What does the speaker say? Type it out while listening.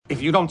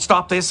If you don't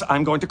stop this,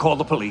 I'm going to call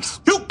the police.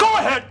 You go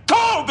ahead,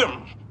 call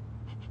them!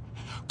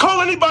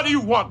 Call anybody you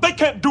want. They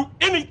can't do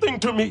anything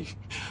to me.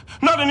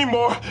 Not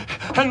anymore.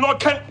 And nor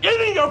can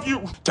any of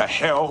you. To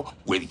hell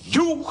with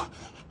you.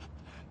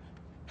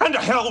 And to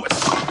hell with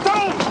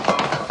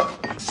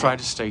Stone! Try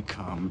to stay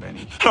calm,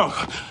 Benny. No,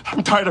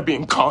 I'm tired of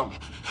being calm.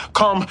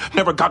 Calm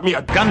never got me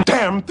a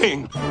goddamn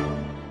thing.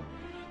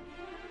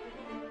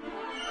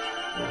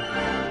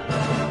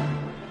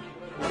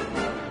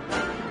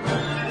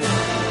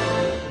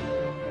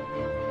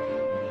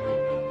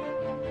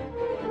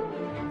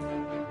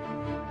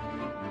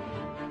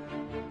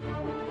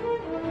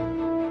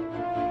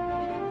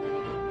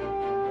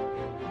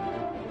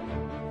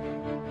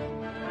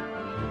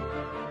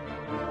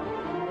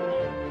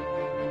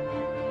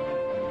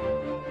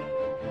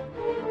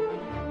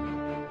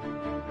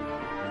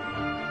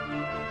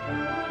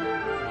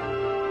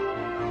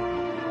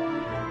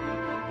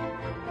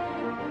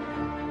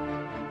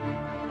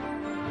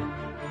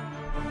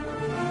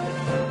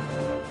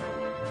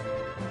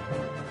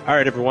 All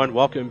right, everyone,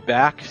 welcome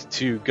back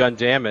to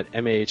Gundam at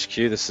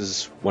MAHQ. This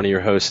is one of your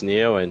hosts,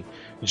 Neo, and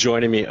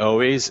joining me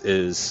always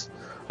is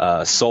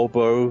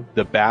Solbo,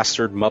 the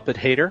bastard Muppet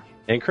hater,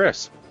 and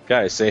Chris.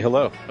 Guys, say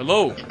hello.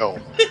 Hello. Oh.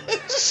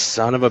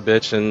 Son of a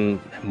bitch and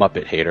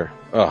Muppet hater.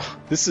 Ugh.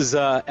 This is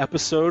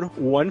episode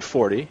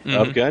 140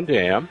 of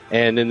Gundam,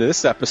 and in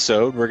this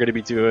episode, we're going to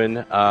be doing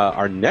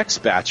our next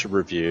batch of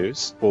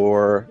reviews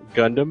for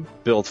Gundam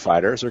Build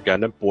Fighters, or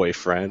Gundam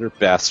Boyfriend, or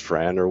Best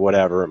Friend, or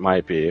whatever it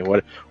might be.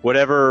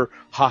 Whatever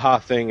haha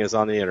thing is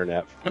on the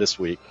internet this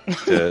week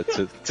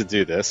to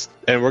do this.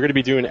 And we're going to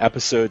be doing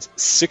episodes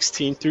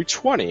 16 through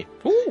 20.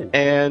 Ooh.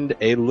 And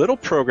a little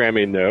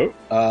programming note,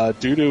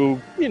 due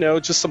to,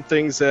 just some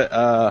things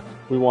that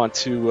we want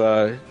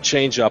to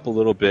change up a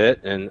little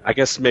bit, and I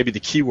guess maybe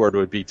the key word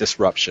would be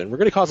disruption. We're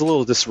going to cause a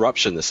little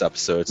disruption this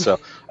episode. So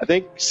I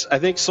think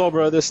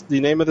Solbro, the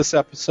name of this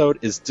episode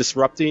is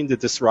Disrupting the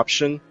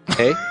Disruption.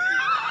 Okay?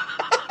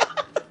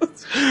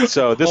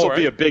 So this will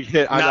be a big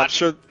hit. I'm not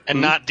sure.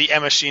 And not the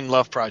Emma Sheen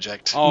Love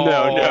Project. Oh.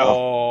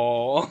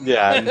 No.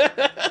 Yeah.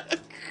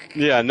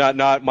 Yeah,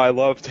 not my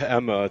love to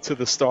Emma, to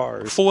the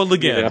stars. Foiled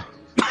again.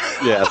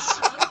 Yes.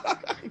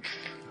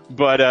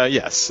 But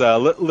yes, a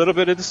little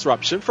bit of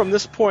disruption from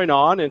this point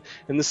on, and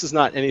this is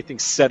not anything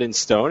set in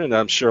stone, and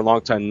I'm sure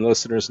longtime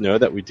listeners know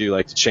that we do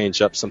like to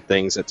change up some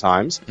things at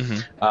times.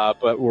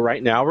 But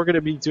right now we're going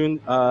to be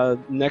doing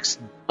next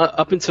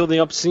up until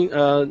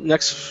the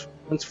next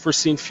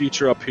unforeseen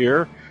future up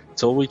here,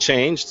 until we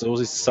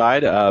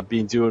decide,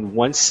 be doing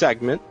one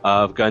segment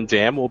of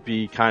Gundam. We'll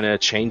be kind of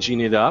changing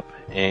it up,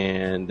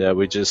 and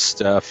we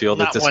just feel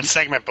that not one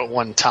segment, but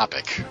one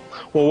topic.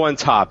 Well, one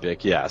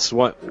topic, yes.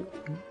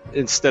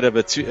 Instead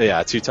of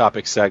two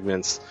topic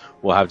segments,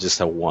 we'll have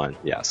just a one.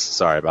 Yes,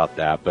 sorry about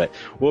that, but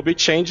we'll be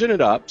changing it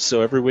up.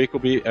 So every week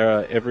will be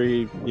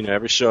every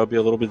show will be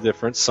a little bit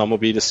different. Some will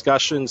be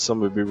discussions,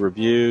 some will be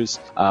reviews.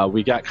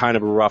 We got kind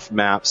of a rough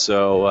map,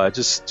 so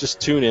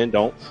just tune in.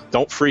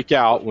 Don't freak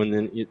out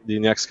when the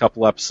next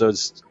couple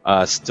episodes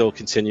still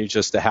continue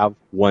just to have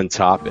one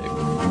topic.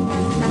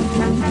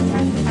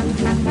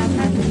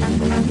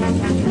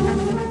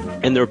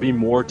 And there'll be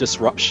more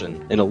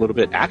disruption in a little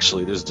bit.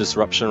 Actually, there's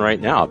disruption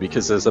right now,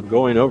 because as I'm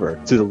going over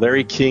to the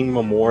Larry King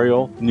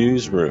Memorial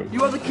Newsroom.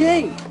 You are the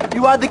king!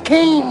 You are the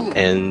king!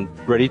 And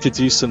ready to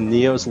do some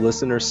Neo's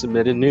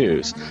listener-submitted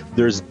news.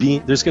 There's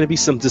going to be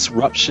some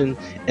disruption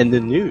in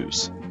the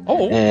news.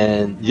 Oh.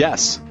 And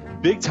yes,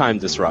 big-time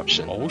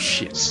disruption. Oh,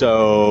 shit.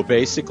 So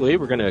basically,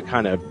 we're going to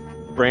kind of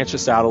branch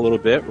this out a little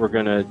bit. We're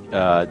going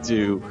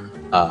to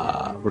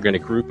we're going to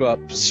group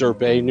up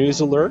Survey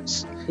News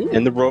Alerts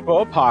and the Robo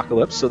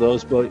Apocalypse, so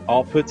those will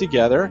all put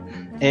together.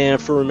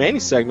 And for remaining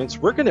segments,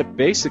 I'm going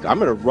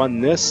to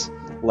run this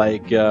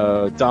like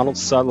Donald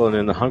Sutherland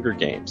in the Hunger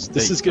Games.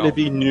 This is going to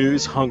be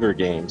news Hunger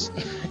Games.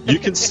 You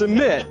can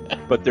submit,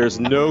 but there's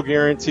no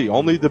guarantee.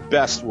 Only the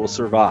best will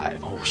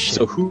survive. Oh, shit.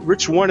 So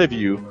which one of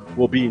you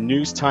will be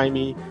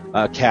news-timey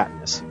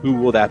Katniss? Who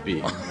will that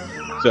be?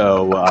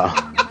 So,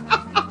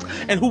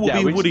 and who will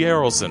be Woody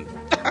Harrelson?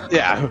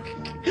 Yeah.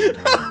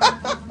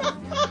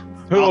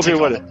 Who will be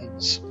what?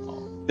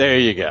 There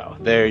you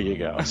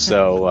go.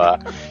 So,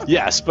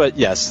 yes,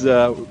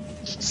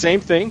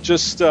 same thing.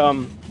 Just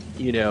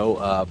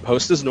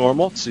post as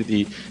normal to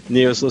the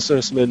Neo's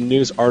Listener Submitted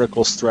News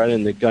articles thread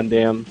in the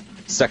Gundam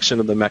section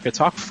of the Mecha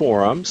Talk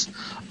forums.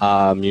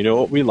 You know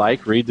what we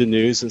like, read the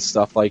news and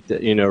stuff like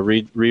that.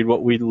 Read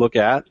what we look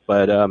at.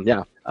 But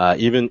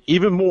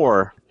even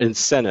more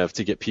incentive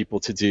to get people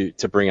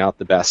to bring out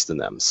the best in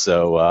them.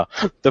 So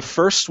the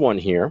first one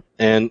here,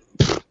 and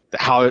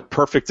how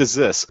perfect is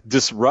this?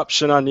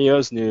 Disruption on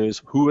Neo's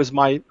News. Who is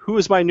my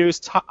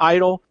news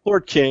idol?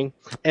 Lord King.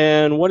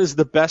 And what is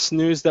the best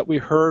news that we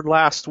heard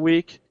last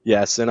week?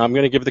 Yes, and I'm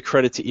going to give the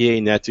credit to EA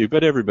NetDude,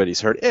 but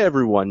everybody's heard.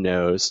 Everyone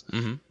knows.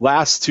 Mm-hmm.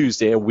 Last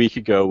Tuesday, a week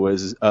ago,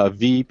 was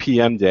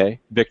VPM Day,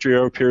 Victory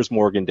Over Piers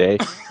Morgan Day.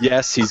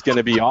 Yes, he's going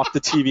to be off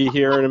the TV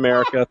here in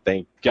America.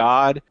 Thank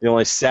God. The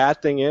only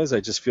sad thing is,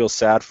 I just feel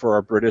sad for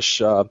our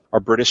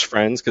British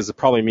friends, because it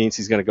probably means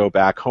he's going to go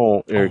back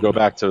home or go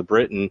back to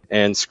Britain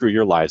and screw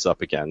your lives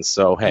up again.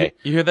 So hey,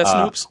 you hear that,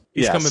 Snoops?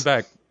 He's yes. coming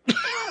back.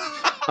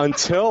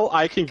 Until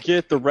I can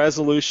get the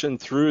resolution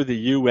through the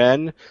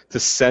UN to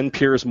send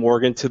Piers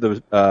Morgan to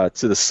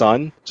the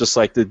sun, just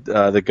like the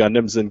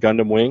Gundams in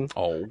Gundam Wing,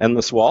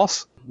 Endless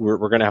Waltz, we're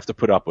going to have to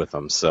put up with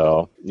them.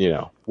 So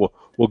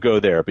we'll go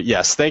there. But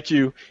yes, thank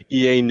you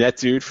EA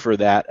NetDude for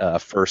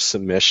that first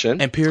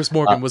submission. And Piers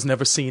Morgan was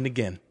never seen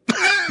again.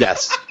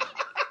 Yes.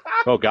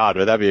 Oh God,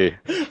 would that be?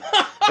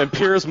 And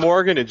Piers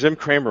Morgan and Jim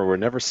Cramer were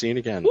never seen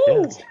again.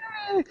 Yes.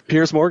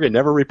 Piers Morgan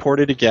never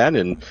reported again,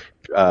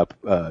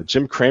 and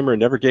Jim Cramer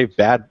never gave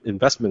bad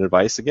investment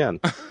advice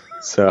again.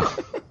 So,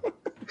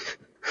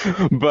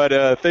 but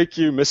thank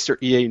you, Mr.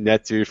 EA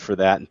NetDude, for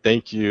that, and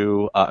thank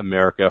you,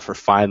 America, for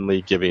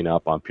finally giving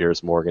up on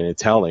Piers Morgan and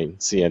telling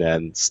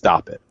CNN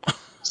stop it.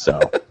 So.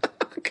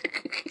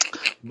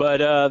 But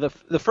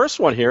the first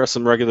one here,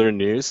 some regular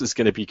news, is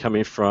going to be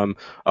coming from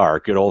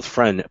our good old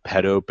friend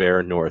Pedo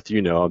Bear North.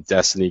 You know him,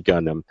 Destiny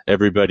Gundam.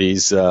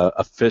 Everybody's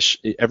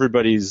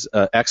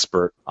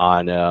expert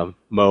on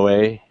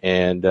Moe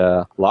and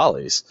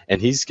lollies,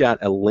 and he's got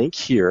a link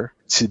here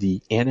to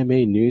the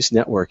Anime News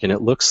Network, and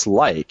it looks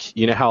like,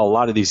 you know how a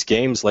lot of these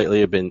games lately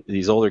have been,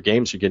 these older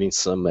games are getting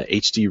some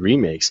HD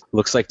remakes.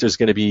 Looks like there's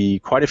going to be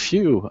quite a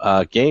few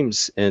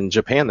games in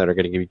Japan that are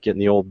going to be getting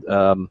the old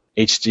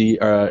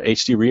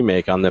HD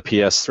remake on the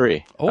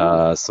PS3.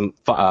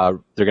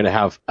 They're going to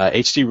have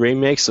HD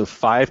remakes of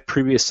 5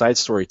 previous side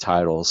story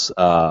titles: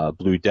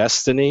 Blue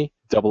Destiny,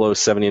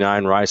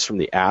 0079 Rise from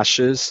the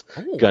Ashes,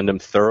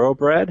 Gundam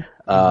Thoroughbred,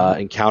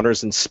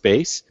 Encounters in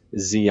Space,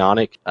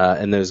 Zeonic,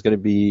 and there's going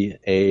to be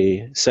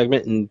a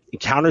segment in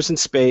Encounters in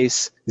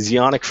Space,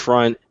 Zeonic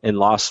Front, and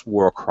Lost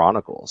World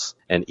Chronicles.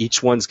 And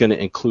each one's going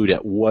to include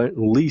at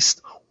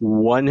least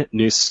one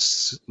new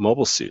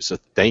mobile suit. So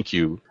thank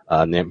you,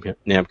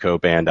 Namco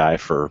Bandai,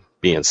 for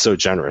being so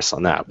generous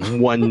on that.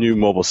 One new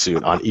mobile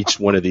suit on each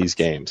one of these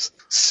games.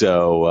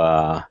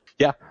 So,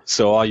 yeah,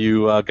 so all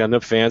you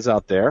Gundam fans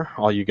out there,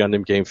 all you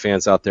Gundam game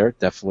fans out there,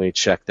 definitely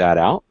check that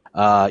out.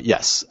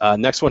 Yes.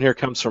 Next one here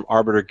comes from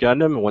Arbiter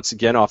Gundam, once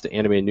again off the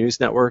Anime News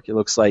Network. It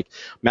looks like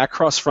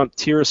Macross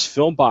Frontiers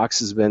Film Box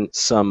has been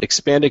some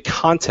expanded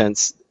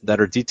contents that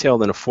are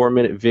detailed in a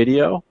 4-minute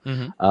video.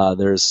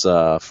 There's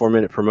a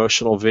 4-minute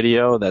promotional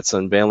video that's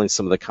unveiling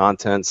some of the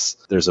contents.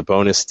 There's a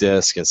bonus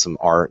disc and some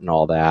art and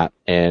all that.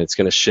 And it's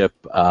going to ship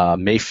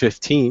May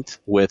 15th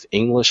with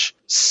English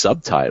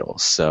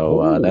subtitles.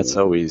 So that's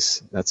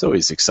always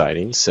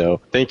exciting.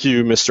 So thank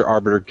you, Mr.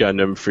 Arbiter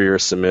Gundam, for your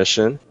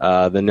submission.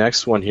 The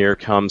next one here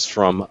comes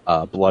from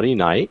Bloody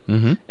Knight,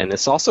 and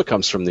this also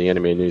comes from the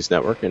Anime News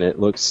Network, and it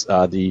looks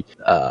the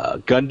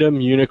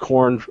Gundam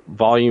Unicorn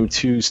Volume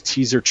 2's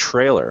teaser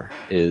trailer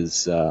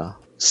is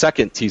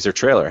second teaser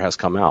trailer has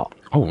come out.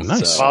 Oh,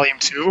 nice. So, Volume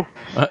 2?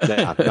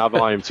 Yeah, not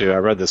Volume 2. I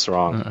read this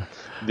wrong.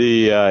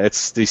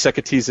 It's the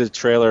second teaser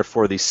trailer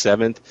for the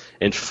 7th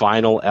and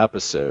final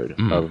episode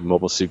of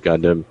Mobile Suit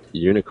Gundam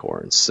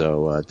Unicorn.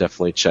 So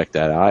definitely check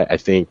that out. I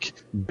think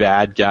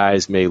bad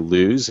guys may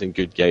lose and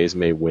good guys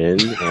may win,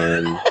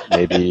 and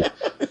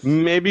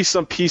maybe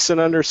some peace and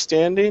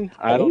understanding.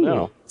 I don't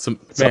know.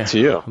 It's up to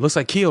you. Looks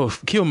like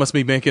Kyo must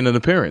be making an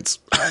appearance.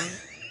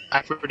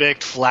 I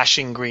predict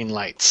flashing green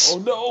lights. Oh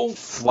no!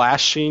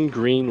 Flashing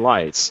green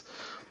lights.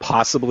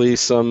 Possibly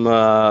some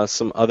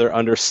other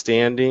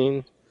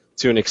understanding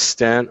to an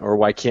extent, or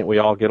why can't we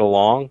all get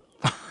along?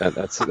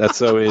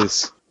 That's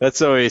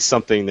always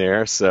something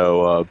there.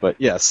 So, but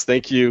yes,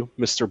 thank you,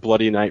 Mr.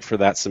 Bloody Knight, for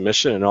that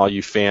submission, and all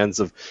you fans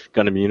of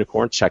Gundam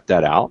Unicorn, check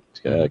that out,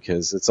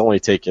 because it's only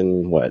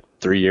taken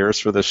 3 years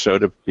for this show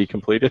to be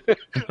completed.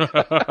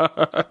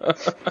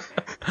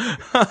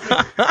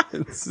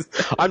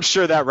 I'm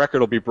sure that record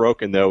will be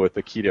broken though with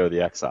Akito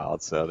the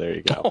Exiled. So there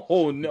you go.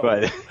 Oh no!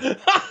 But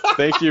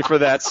thank you for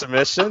that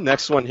submission.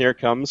 Next one here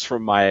comes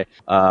from my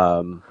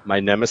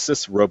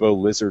nemesis, Robo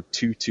Lizard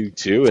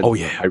 222, and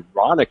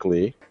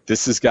ironically,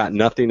 this has got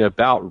nothing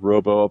about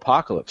Robo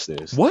Apocalypse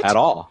news at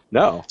all.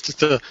 No, just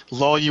to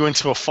lull you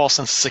into a false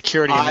sense of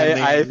security.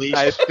 I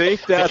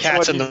think that's the cats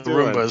what and he's the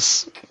doing.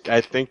 Roombas.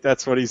 I think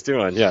that's what he's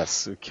doing.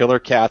 Yes, killer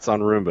cats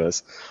on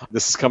Roombas.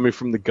 This is coming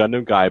from the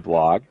Gundam Guy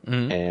blog,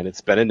 and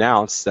it's been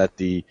announced that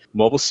the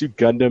Mobile Suit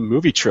Gundam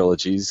movie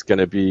trilogy is going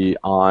to be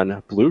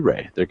on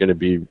Blu-ray. They're going to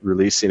be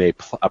releasing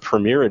a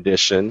premiere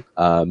edition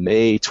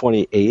May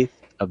 28th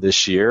of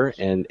this year,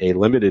 and a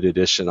limited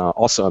edition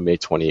also on May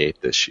 28th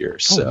this year.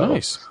 So,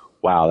 nice.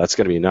 Wow, that's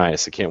going to be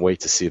nice. I can't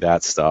wait to see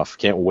that stuff.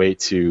 Can't wait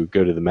to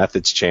go to the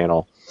Methods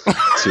channel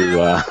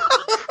to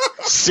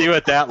see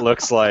what that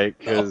looks like,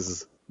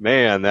 because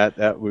man,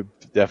 that would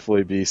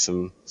definitely be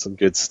some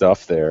good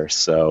stuff there.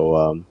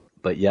 So,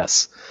 but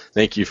yes,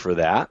 thank you for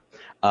that.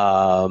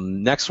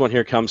 Next one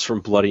here comes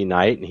from Bloody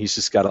Knight, and he's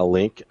just got a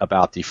link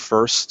about the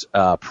first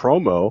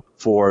promo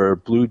for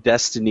Blue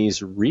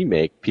Destiny's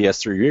remake,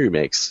 PS3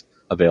 remakes,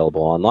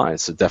 available online.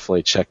 So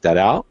definitely check that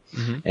out.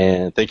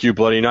 And thank you,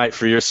 Bloody Knight,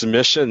 for your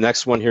submission.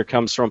 Next one here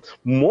comes from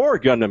more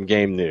Gundam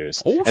game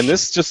news. Oh, and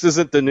this just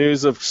isn't the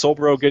news of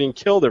Solbro getting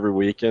killed every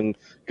week in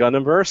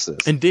Gundam Versus.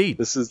 Indeed.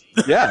 This is,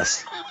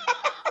 yes.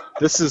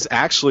 This is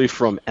actually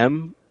from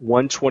M121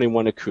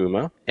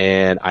 Akuma.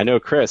 And I know,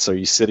 Chris, are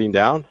you sitting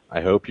down?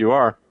 I hope you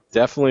are.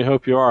 Definitely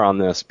hope you are on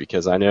this,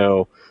 because I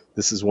know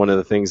this is one of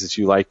the things that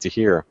you like to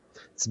hear.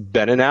 It's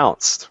been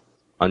announced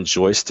on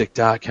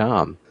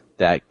joystick.com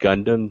that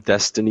Gundam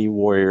Destiny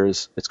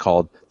Warriors, it's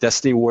called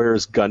Destiny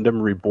Warriors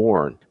Gundam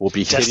Reborn, will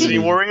be Destiny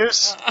hitting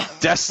Warriors?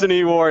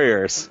 Destiny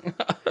Warriors.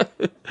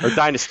 Or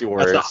Dynasty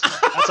Warriors.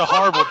 That's a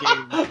horrible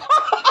game.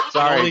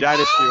 Sorry, only-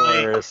 Dynasty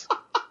Warriors.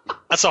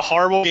 That's a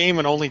horrible game,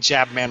 and only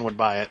Jabman would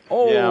buy it.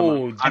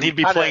 Oh, And he'd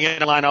be playing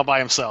it in line all by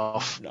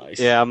himself. nice.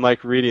 Yeah, I'm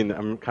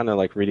kind of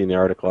like reading the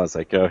article as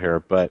I go here.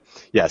 But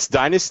yes,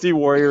 Dynasty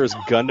Warriors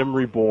Gundam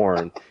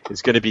Reborn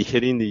is going to be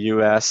hitting the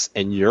US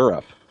and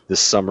Europe this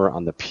summer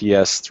on the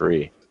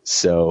PS3.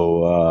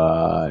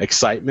 So,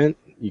 excitement.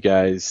 You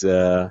guys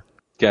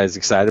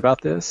excited about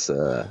this?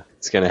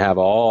 It's going to have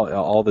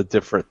all the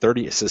different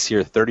 30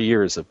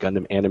 years of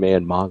Gundam anime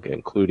and manga,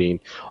 including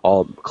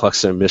all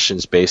collection of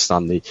missions based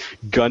on the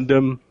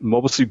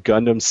Mobile Suit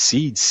Gundam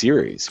Seed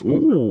series.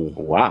 Ooh,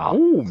 wow.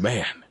 Oh,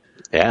 man.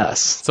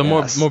 Yes. Some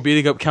yes. more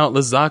beating up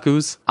countless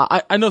Zaku's.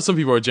 I know some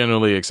people are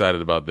generally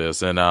excited about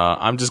this, and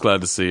I'm just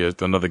glad to see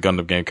another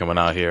Gundam game coming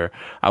out here.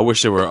 I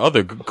wish there were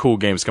other cool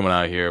games coming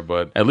out here,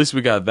 but at least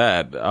we got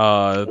that.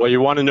 Well,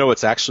 you want to know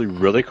what's actually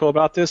really cool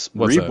about this?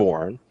 What's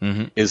Reborn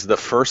is the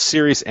first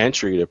series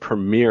entry to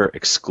premiere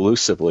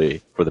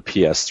exclusively for the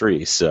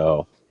PS3.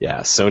 So,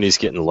 yeah, Sony's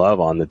getting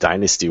love on the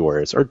Dynasty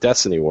Warriors, or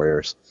Destiny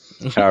Warriors,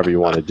 however you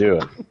want to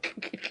do it.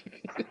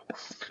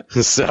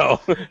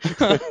 So,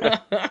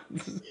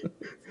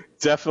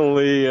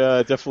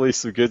 definitely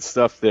some good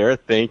stuff there.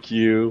 Thank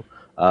you,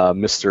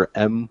 Mr.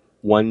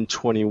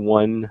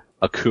 M121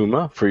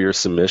 Akuma, for your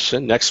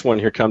submission. Next one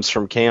here comes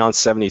from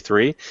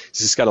Kaon73. He's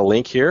just got a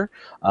link here.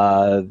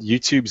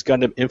 YouTube's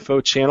Gundam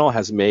Info channel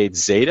has made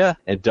Zeta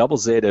and Double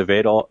Zeta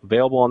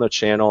available on their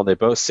channel. They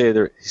both say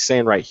he's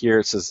saying right here,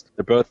 it says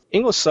they're both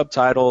English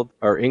subtitled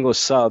or English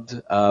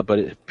subbed, but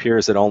it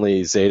appears that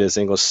only Zeta's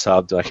English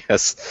subbed. I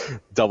guess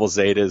Double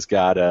Zeta's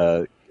got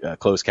a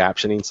closed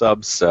captioning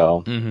subs,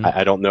 so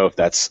I don't know if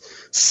that's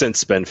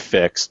since been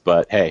fixed,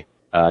 but hey,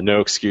 no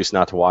excuse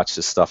not to watch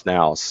this stuff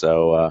now.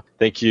 So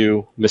thank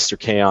you, Mr.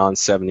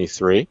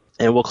 Kaon73.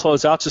 And we'll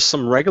close out just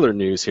some regular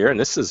news here, and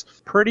this is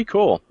pretty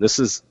cool.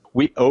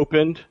 We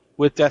opened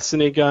with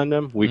Destiny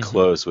Gundam, we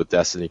closed with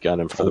Destiny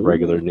Gundam for the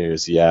regular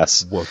news,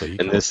 yes. Well, there you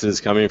and go. this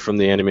is coming from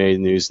the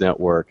Anime News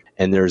Network,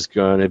 and there is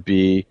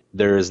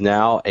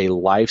now a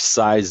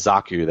life-size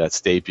Zaku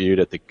that's debuted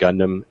at the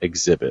Gundam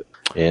exhibit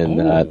in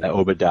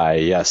Obadiah.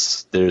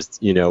 Yes,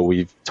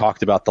 we've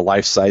talked about the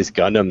life-size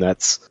Gundam.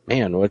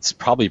 It's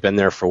probably been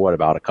there for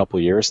about a couple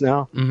years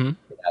now? Mm-hmm.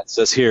 It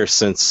says here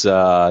since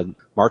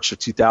March of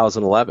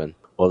 2011.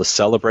 Well, to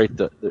celebrate,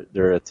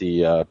 they're at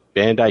the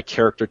Bandai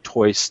Character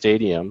Toy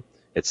Stadium.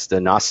 It's the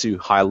Nasu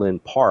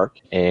Highland Park,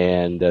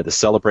 and to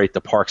celebrate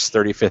the park's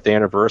 35th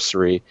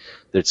anniversary,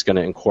 it's going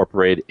to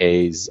incorporate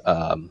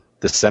the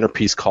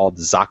centerpiece called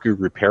Zaku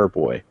Repair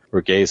Boy,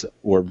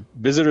 where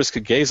visitors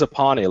could gaze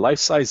upon a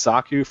life-size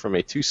Zaku from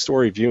a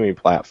 2-story viewing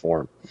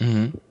platform.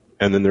 Mm-hmm.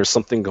 And then there's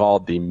something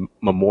called the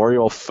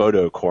Memorial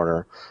Photo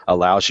Corner,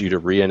 allows you to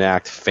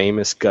reenact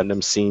famous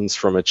Gundam scenes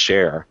from a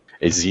chair,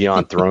 a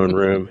Xeon throne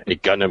room, a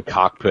Gundam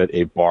cockpit,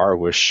 a bar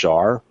with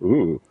Char.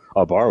 Ooh,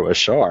 a bar with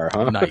Char,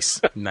 huh?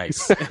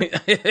 Nice.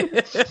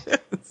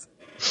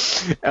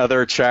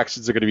 Other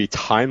attractions are going to be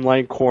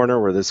Timeline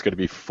Corner, where there's going to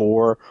be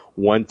 4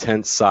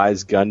 1/10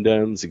 size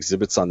Gundams,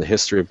 exhibits on the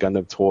history of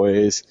Gundam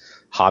toys,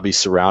 hobbies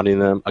surrounding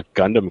them, a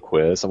Gundam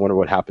quiz. I wonder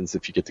what happens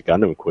if you get the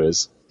Gundam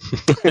quiz.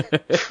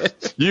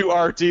 You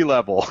are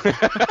D-level.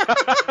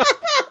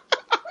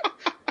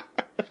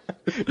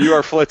 You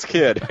are Flit's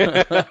kid.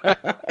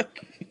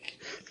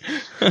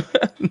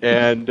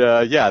 And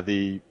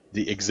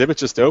the exhibit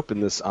just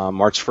opened this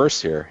March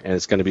 1st here, and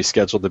it's going to be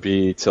scheduled to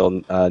be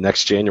till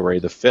next January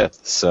the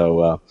 5th.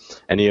 So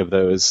any of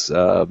those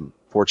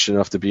fortunate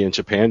enough to be in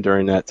Japan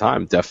during that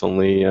time,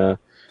 definitely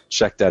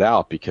check that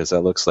out, because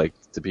that looks like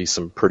to be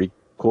some pretty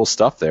cool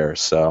stuff there.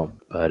 So,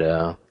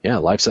 but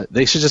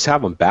they should just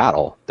have them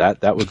battle.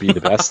 That would be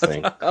the best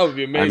thing. That would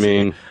be amazing. I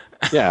mean,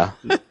 yeah.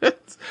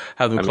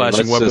 Have them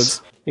clashing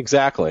weapons.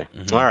 Exactly.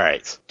 Mm-hmm. All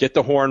right. Get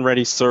the horn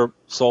ready, Sir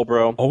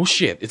Solbro. Oh,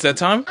 shit. It's that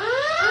time?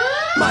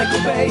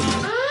 Michael Bay.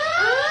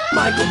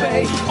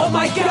 Oh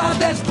my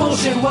god, that's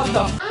bullshit. What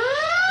the?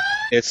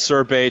 It's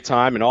survey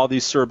time, and all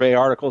these survey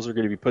articles are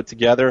going to be put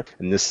together,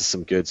 and this is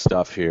some good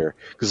stuff here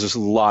because there's a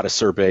lot of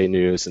survey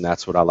news, and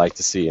that's what I like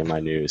to see in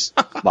my news.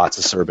 Lots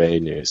of survey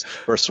news.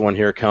 First one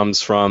here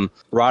comes from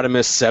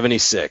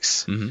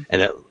Rodimus76,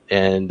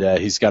 and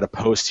he's got a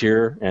post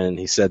here, and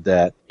he said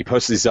that he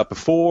posted these up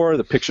before.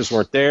 The pictures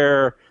weren't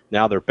there.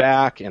 Now they're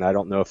back, and I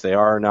don't know if they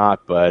are or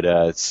not,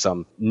 but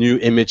some new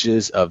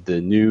images of the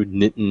new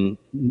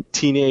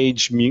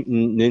Teenage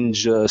Mutant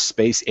Ninja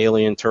Space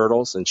Alien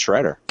Turtles and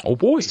Shredder. Oh,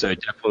 boy. So I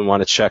definitely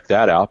want to check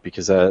that out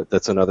because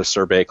that's another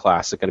survey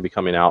classic going to be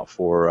coming out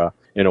for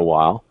in a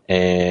while.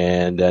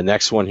 And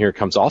next one here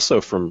comes also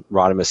from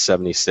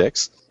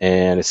Rodimus76,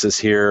 and it says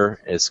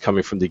here, it's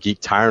coming from the Geek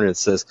Tyrant, it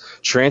says,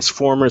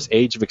 Transformers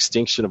Age of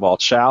Extinction of All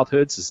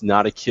Childhoods is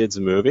not a kid's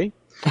movie.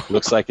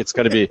 Looks like it's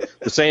going to be,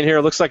 they're saying here,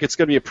 it looks like it's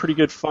going to be a pretty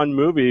good fun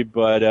movie,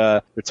 but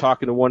they're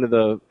talking to one of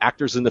the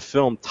actors in the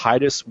film,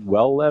 Titus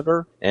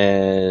Welliver,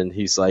 and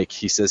he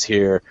says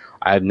here,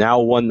 I have now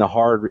won the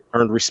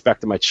hard-earned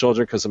respect of my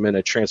children because I'm in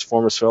a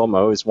Transformers film. I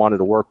always wanted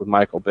to work with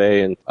Michael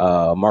Bay and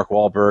Mark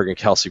Wahlberg and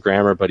Kelsey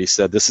Grammer, but he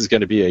said this is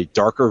going to be a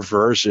darker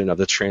version of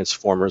the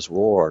Transformers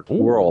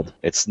world.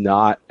 It's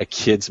not a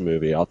kid's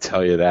movie, I'll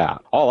tell you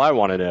that. All I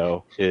want to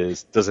know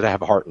is, does it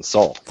have a heart and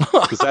soul?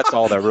 Because that's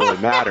all that really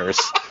matters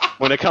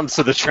when it comes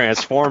to the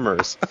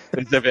Transformers,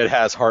 is if it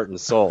has heart and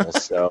soul.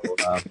 So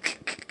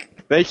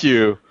thank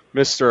you,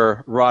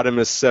 Mr.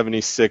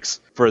 Rodimus76,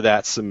 for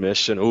that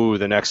submission. Ooh,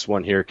 the next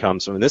one here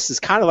comes from, this is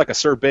kind of like a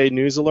survey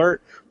news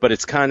alert, but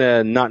it's kind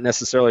of not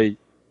necessarily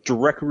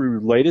directly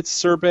related to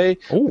survey.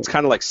 Ooh. It's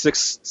kind of like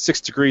six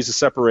degrees of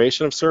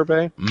separation of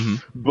survey,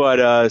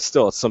 but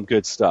still, it's some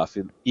good stuff.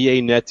 EA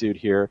Net Dude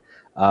here.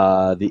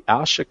 The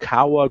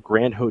Ashikawa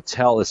Grand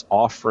Hotel is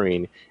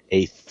offering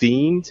a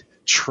themed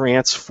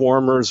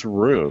Transformers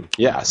room.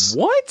 Yes.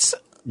 What?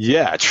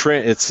 Yeah,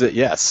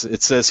 yes,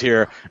 it says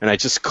here, and I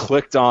just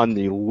clicked on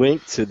the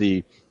link to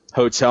the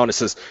hotel, and it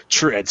says,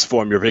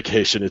 transform your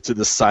vacation into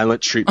the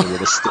silent treatment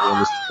with a stay in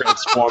this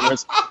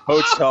Transformers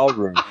hotel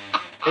room.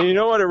 And you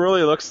know what it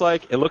really looks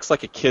like? It looks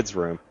like a kid's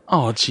room.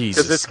 Oh,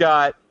 Jesus.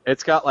 Because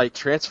it's got like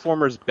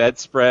Transformers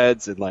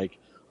bedspreads and like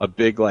a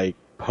big like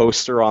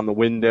poster on the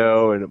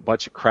window and a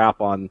bunch of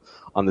crap on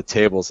the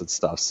tables and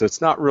stuff. So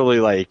it's not really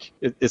like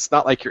it's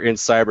not like you're in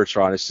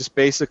Cybertron. It's just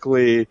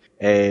basically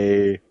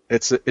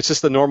it's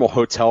just a normal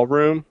hotel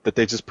room that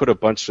they just put a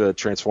bunch of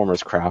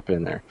Transformers crap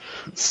in there.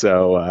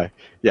 So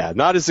yeah,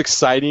 not as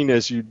exciting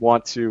as you'd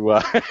want to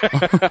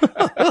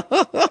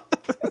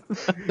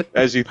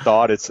as you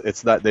thought.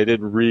 It's not, they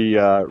didn't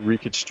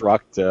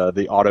reconstruct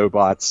the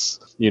Autobots,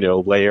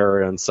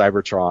 layer in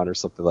Cybertron or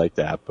something like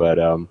that. But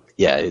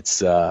yeah,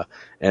 it's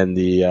and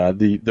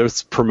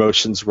those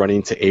promotions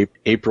running to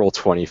April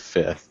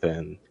 25th,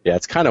 and yeah,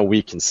 it's kind of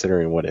weak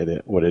considering what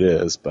it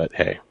is. But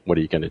hey, what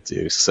are you gonna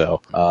do?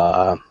 So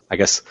I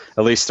guess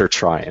at least they're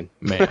trying.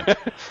 Man.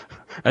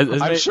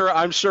 I'm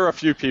sure a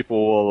few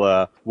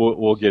people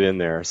will get in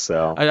there.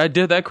 So I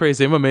did that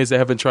crazy. I'm amazed they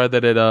haven't tried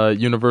that at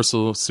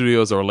Universal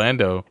Studios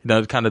Orlando.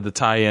 Kind of the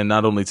tie-in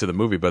not only to the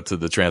movie but to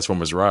the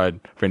Transformers ride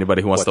for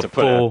anybody who wants to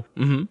pull.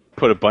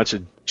 Put a bunch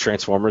of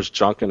Transformers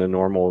junk in a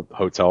normal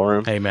hotel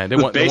room. Hey man,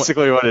 what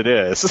it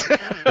is.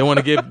 They want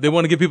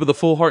to give people the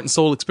full heart and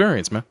soul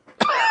experience, man.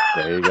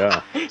 There you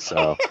go.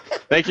 So,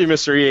 thank you,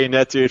 Mr. EA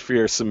Net Dude, for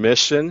your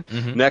submission.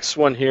 Next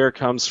one here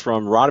comes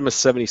from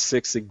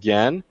Rodimus76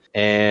 again,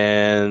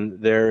 and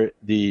they're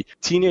the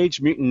Teenage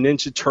Mutant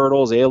Ninja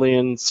Turtles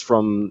aliens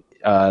from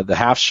the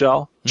Half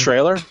Shell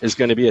trailer is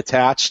going to be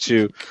attached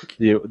to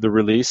the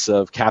release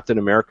of Captain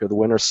America: The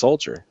Winter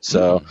Soldier.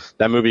 So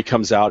that movie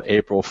comes out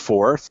April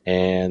 4th,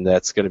 and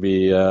that's going to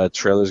be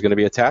trailer is going to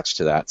be attached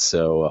to that.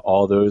 So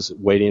all those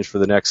waiting for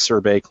the next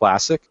Survey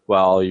Classic,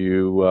 while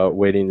you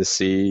waiting to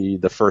see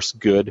the first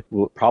good,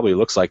 probably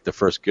looks like the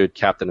first good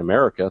Captain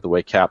America, the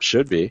way Cap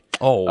should be.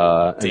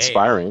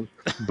 Inspiring.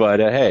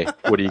 But hey,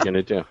 what are you going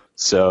to do?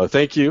 So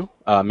thank you,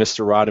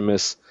 Mr.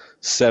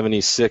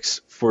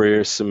 Rodimus76, for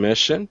your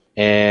submission.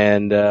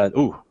 And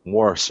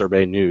more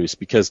survey news,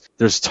 because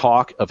there's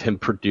talk of him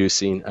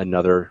producing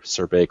another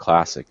Survey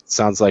Classic. It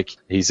sounds like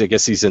I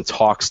guess he's in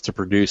talks to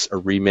produce a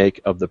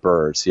remake of The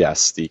Birds.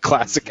 Yes, the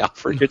classic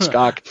Alfred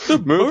Hitchcock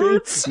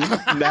movie.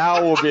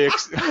 Now will be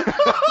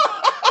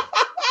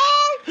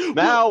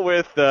now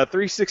with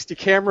 360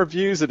 camera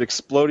views and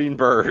exploding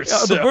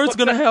birds. The bird's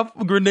gonna have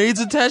grenades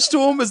attached to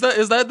him. Is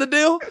that the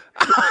deal?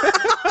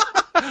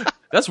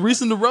 That's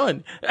Reason to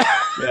Run.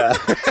 Yeah.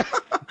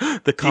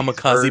 The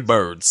kamikaze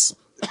birds.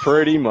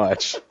 Pretty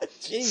much.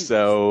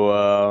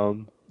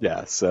 So,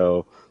 yeah,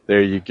 so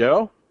there you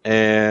go.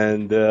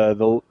 And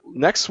the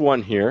next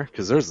one here,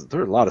 because there's a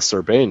lot of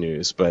survey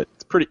news, but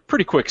it's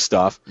pretty quick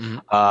stuff.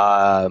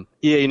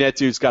 EA Net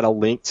Dude's got a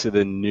link to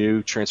the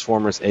new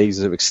Transformers Age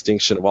of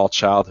Extinction of All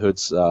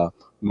Childhoods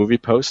movie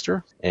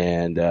poster.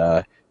 And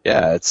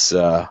yeah, it's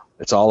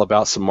all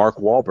about some Mark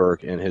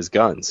Wahlberg and his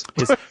guns.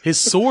 His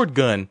sword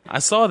gun. I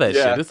saw that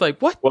shit. It's like,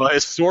 what? Well,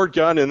 his sword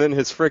gun and then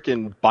his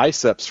freaking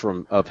biceps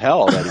of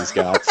hell that he's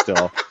got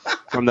still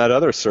from that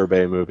other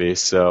survey movie.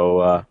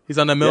 So he's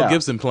on that Mel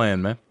Gibson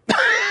plan, man.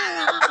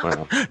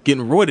 Well,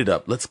 Getting roided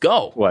up. Let's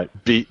go. what?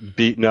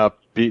 Beating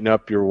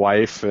up your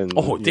wife and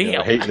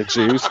damn. hating the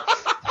Jews.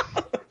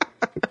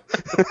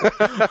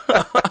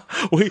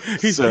 Well,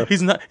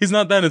 he's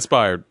not that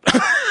inspired.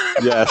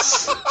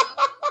 Yes.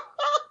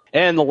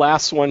 And the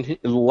last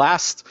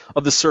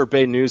of the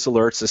Sorbet news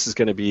alerts, this is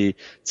going to be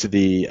to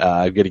the,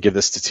 I'm going to give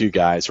this to two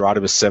guys,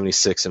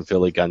 Rodimus76 and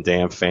Philly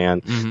Gundam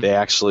Fan. Mm-hmm. They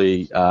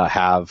actually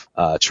have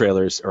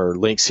trailers or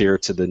links here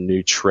to the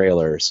new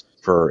trailers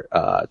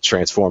for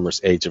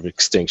Transformers Age of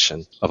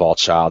Extinction of all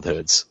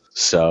childhoods.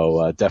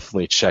 So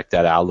definitely check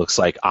that out. Looks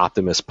like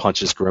Optimus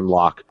punches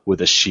Grimlock with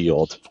a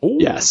shield. Ooh.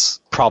 Yes.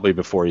 Probably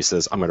before he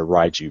says, I'm going to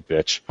ride you,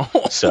 bitch.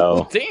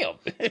 So Damn.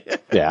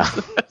 yeah.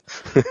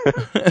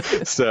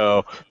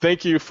 So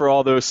thank you for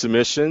all those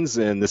submissions.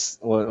 And this,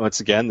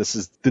 once again, this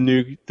is the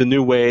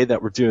new way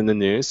that we're doing the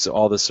news. So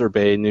all the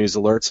Sorbet news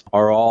alerts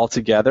are all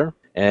together.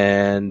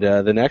 And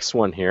the next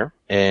one here,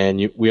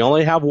 and we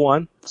only have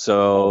one,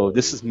 so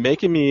this is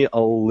making me a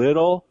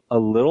little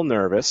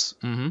nervous.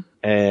 Mm-hmm.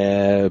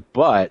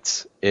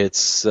 But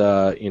it's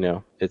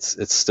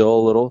it's still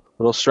a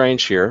little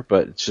strange here,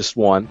 but it's just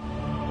one.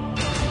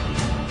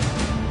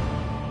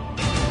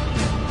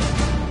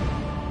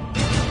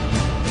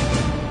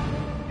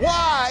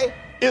 Why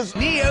is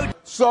Neo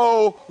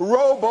so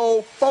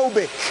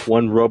robophobic?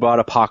 One robot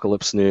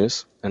apocalypse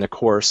news, and of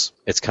course,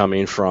 it's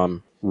coming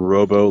from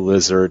Robo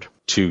Lizard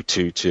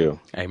 222,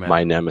 Amen.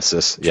 My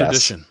nemesis.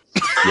 Tradition.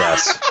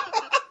 Yes.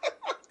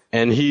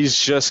 And he's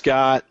just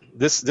got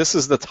this. This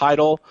is the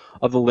title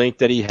of the link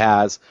that he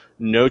has.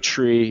 No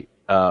tree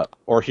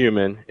or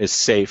human is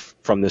safe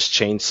from this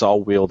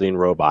chainsaw wielding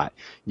robot.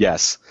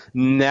 Yes.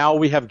 Now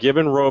we have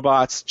given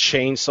robots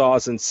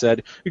chainsaws and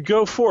said,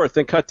 "Go forth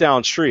and cut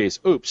down trees."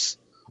 Oops.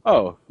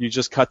 Oh, you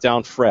just cut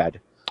down Fred.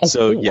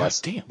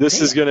 Yes,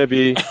 this is going to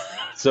be.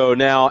 So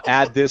now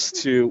add this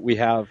to, we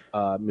have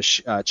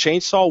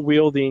chainsaw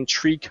wielding,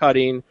 tree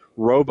cutting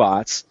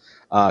robots,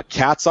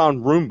 cats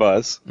on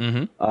Roombas.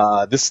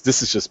 Mm-hmm.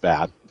 This is just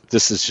bad.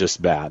 This is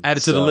just bad. Add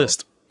it to the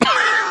list.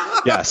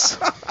 Yes.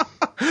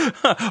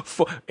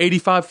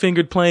 85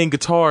 fingered playing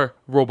guitar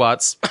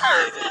robots.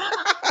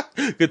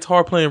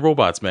 Guitar playing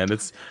robots, man.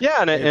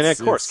 And of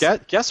course,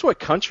 guess what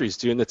country's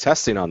doing the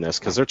testing on this?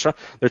 Because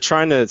they're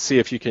trying to see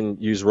if you can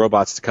use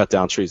robots to cut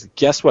down trees.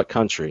 Guess what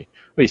country?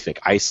 What do you think?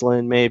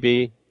 Iceland,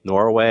 maybe?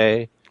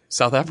 Norway?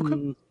 South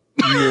Africa?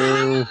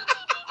 No.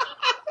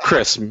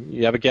 Chris,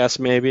 you have a guess,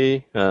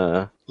 maybe?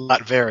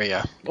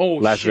 Latveria. Oh,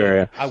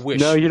 Latveria. shit. I wish.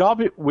 No,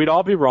 we'd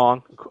all be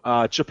wrong.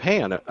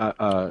 Japan,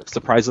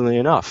 surprisingly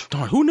enough,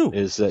 Darn, who knew?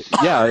 is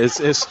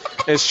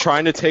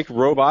trying to take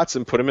robots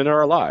and put them into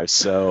our lives.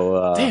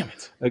 So Damn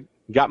it. I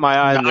got my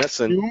eye on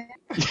this, and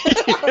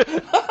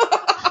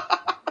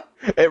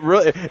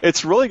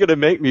it's really going to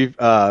make me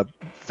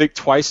think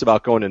twice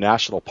about going to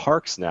national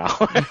parks now.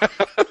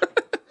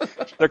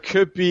 There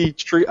could be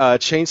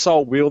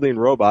chainsaw wielding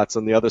robots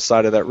on the other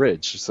side of that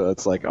ridge, so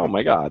it's like, oh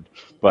my god.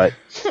 But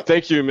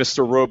thank you,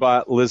 Mr.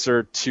 Robot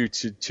Lizard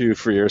 222,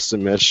 for your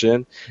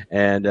submission,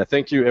 and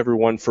thank you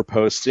everyone for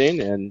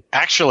posting. And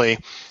Actually,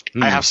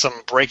 I have some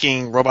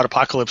breaking robot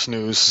apocalypse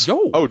news.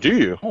 oh, do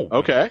you? Oh.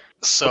 Okay.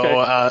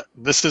 So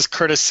this is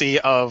courtesy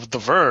of The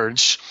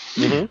Verge,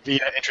 via,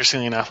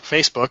 interestingly enough,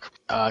 Facebook,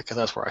 because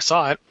that's where I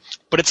saw it.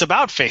 But it's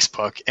about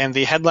Facebook, and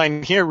the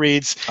headline here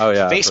reads,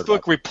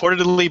 Facebook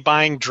reportedly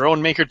buying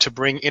drone maker to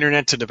bring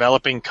internet to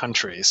developing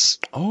countries.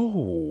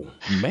 Oh,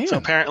 man. So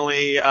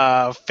apparently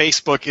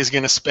Facebook is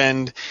going to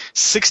spend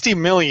 $60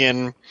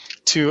 million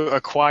to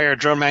acquire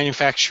drone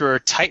manufacturer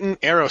Titan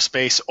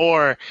Aerospace,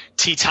 or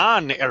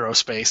Titan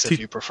Aerospace, if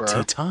you prefer.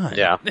 Titan.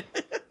 Yeah.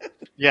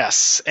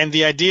 Yes, and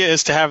the idea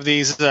is to have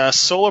these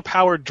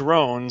solar-powered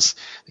drones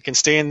that can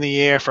stay in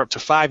the air for up to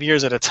 5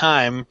 years at a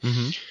time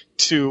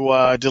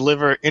to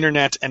deliver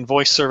internet and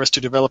voice service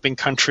to developing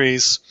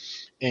countries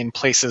in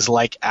places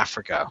like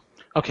Africa.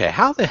 Okay,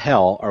 how the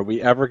hell are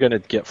we ever going to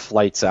get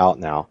flights out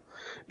now?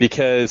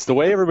 Because the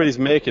way everybody's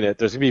making it,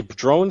 there's going to be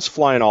drones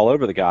flying all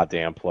over the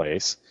goddamn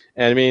place.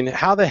 And I mean,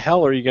 how the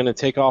hell are you going to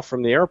take off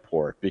from the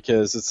airport?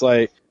 Because it's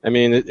like, I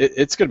mean,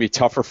 it's going to be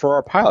tougher for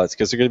our pilots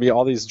because there are going to be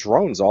all these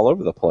drones all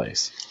over the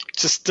place.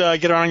 Just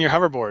get it on your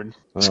hoverboard.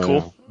 It's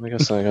cool. I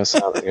guess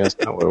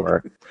that would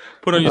work.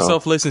 Put on your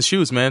self-lacing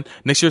shoes, man.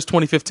 Next year's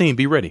 2015.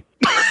 Be ready.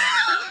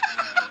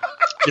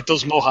 Get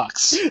those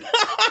mohawks.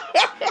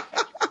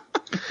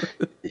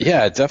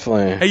 Yeah,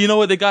 definitely. Hey, you know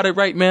what? They got it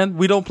right, man.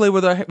 We don't play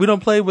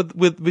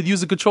with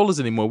using controllers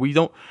anymore. We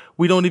don't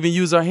even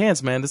use our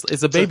hands, man.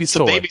 It's a baby's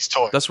toy. It's a baby's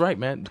toy. That's right,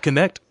 man.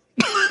 Connect.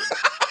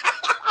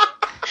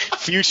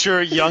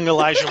 Future young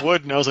Elijah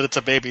Wood knows that it's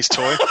a baby's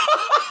toy.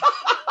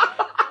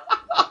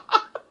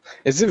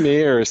 Is it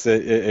me, or is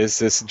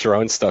this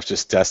drone stuff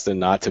just destined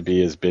not to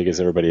be as big as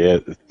everybody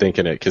is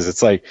thinking it? Because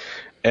it's like,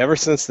 ever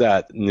since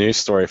that news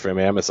story from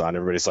Amazon,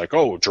 everybody's like,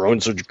 "Oh,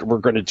 we're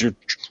going to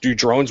do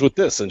drones with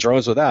this and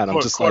drones with that." And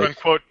I'm just quote like,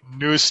 unquote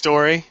news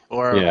story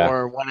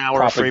or 1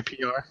 hour free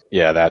PR.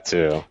 Yeah, that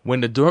too.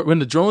 When the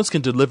drones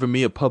can deliver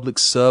me a Publix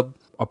sub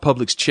or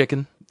Publix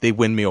chicken, they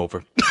win me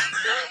over.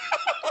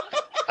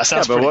 That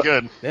sounds pretty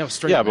good. Damn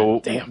straight. Yeah,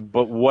 Damn.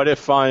 but what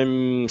if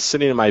I'm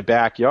sitting in my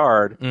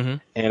backyard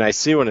and I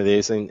see one of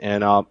these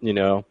and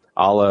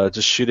I'll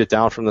just shoot it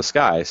down from the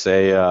sky.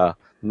 Say,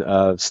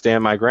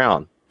 stand my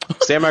ground.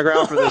 Stand my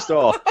ground for this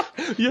doll.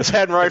 It's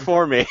heading right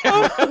for me.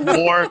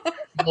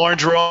 more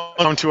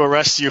drone to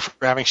arrest you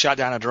for having shot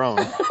down a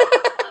drone.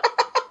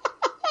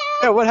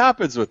 Yeah, what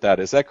happens with that?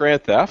 Is that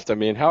grand theft? I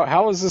mean,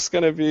 how is this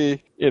going to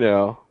be, Who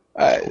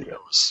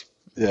knows?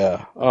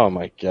 Yeah. Oh,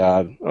 my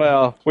God.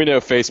 Well, we know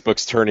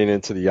Facebook's turning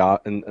into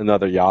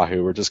another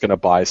Yahoo. We're just going to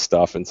buy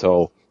stuff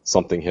until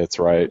something hits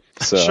right.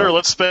 So. Sure,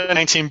 let's spend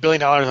 $19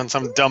 billion on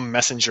some dumb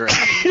messenger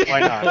app. Why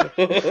not?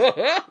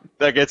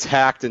 That gets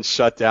hacked and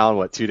shut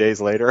down, 2 days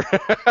later?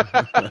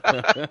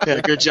 Yeah,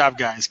 good job,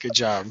 guys. Good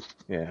job.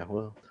 Yeah,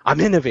 well, I'm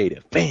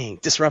innovative. Bang,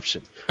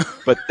 disruption.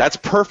 But that's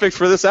perfect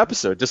for this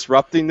episode,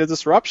 disrupting the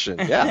disruption.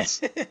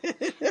 Yes.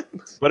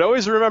 But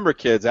always remember,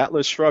 kids,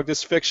 Atlas Shrugged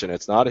is fiction.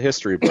 It's not a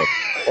history book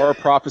or a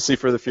prophecy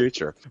for the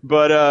future.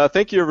 But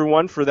thank you,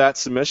 everyone, for that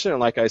submission. And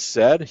like I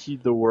said,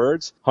 heed the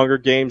words. Hunger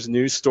Games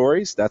news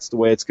stories. That's the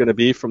way it's going to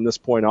be from this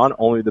point on.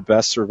 Only the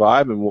best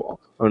survive, and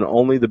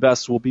only the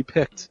best will be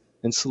picked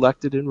and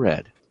selected and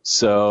read.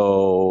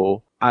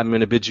 So I'm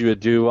going to bid you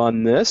adieu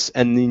on this.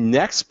 And the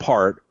next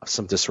part of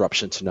some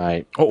disruption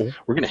tonight, we're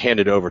going to hand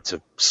it over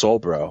to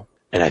Soulbro.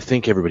 And I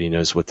think everybody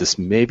knows what this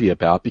may be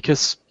about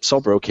because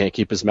Soulbro can't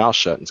keep his mouth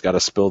shut and's got to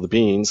spill the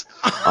beans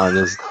on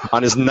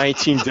his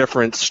 19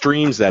 different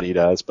streams that he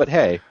does. But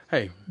hey,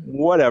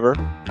 whatever.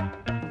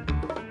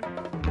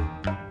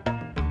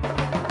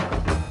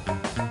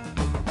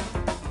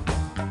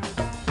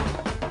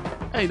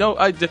 Hey, no,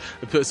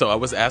 so I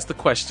was asked the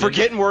question.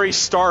 Forgetting where he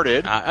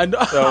started. I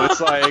know. So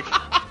it's like,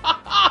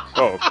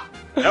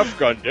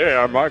 F-Gun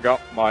damn, I got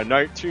my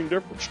 19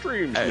 different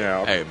streams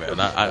now. Hey, man,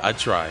 I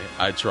try.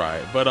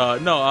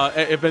 But, no,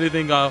 if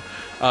anything,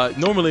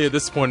 normally at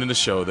this point in the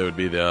show, there would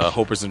be the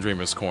Hopers and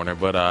Dreamers Corner.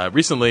 But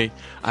recently,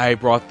 I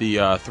brought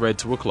the thread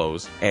to a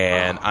close,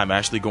 and I'm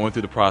actually going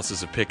through the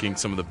process of picking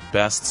some of the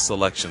best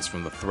selections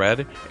from the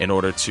thread in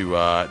order to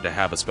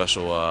have a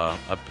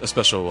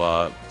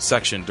special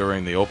section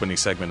during the opening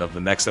segment of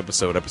the next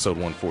episode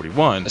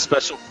 141. A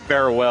special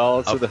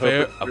farewell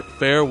to a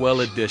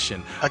farewell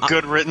edition. A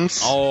good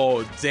riddance.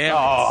 Oh, damn!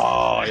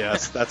 Oh,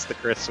 yes, that's the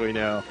Chris we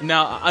know.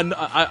 Now,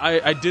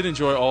 I did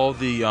enjoy all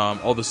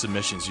the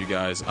submissions, you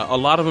guys. A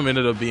lot of them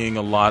ended up being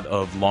a lot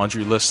of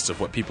laundry lists of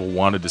what people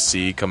wanted to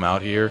see come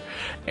out here,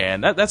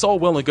 and that's all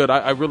well and good.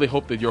 I really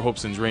hope that your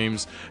hopes and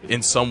dreams,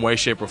 in some way,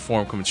 shape, or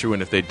form, come true.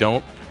 And if they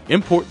don't,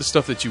 import the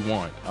stuff that you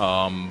want.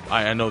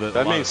 I know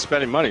that means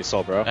spending money,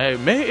 Soul Bro. Hey,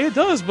 it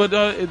does, but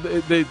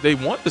they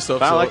want the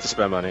stuff. I like to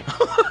spend money.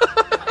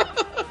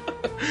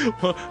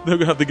 Well, they're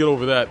gonna have to get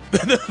over that.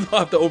 They'll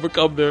have to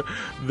overcome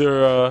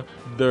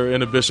their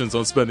inhibitions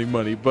on spending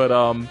money. But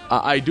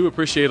I do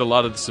appreciate a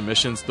lot of the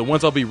submissions. The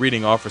ones I'll be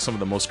reading off are some of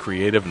the most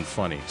creative and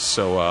funny.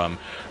 So on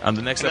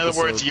the next episode, in other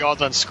words, y'all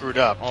done screwed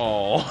up.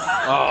 Oh,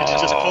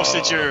 you just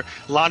posted your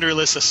laundry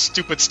list of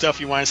stupid stuff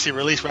you want to see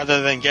released,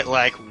 rather than get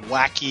like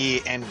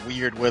wacky and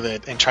weird with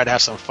it and try to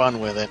have some fun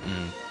with it.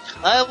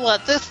 I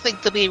want this thing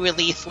to be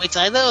released, which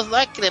I know is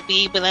not going to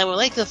be, but I would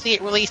like to see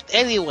it released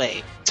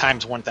anyway.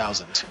 Times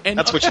 1,000. And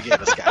that's what you gave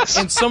us, guys.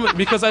 And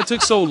because I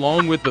took so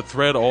long with the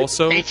thread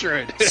also,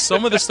 hatred.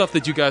 Some of the stuff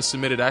that you guys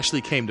submitted actually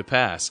came to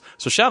pass.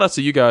 So shout out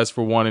to you guys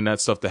for wanting that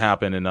stuff to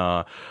happen, and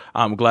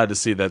I'm glad to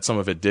see that some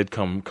of it did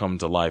come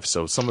to life.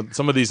 So some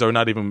of these are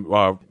not even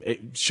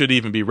should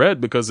even be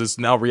read because it's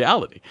now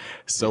reality.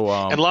 So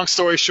and long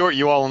story short,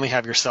 you all only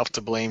have yourself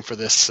to blame for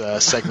this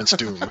segment's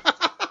doom.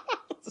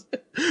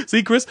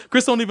 See, Chris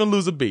don't even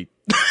lose a beat.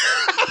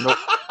 Nope.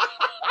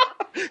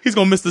 He's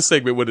gonna miss the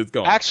segment when it's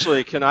gone.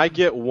 Actually, can I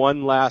get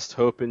one last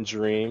hope and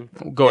dream?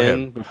 Go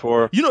ahead.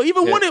 Before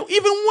even one of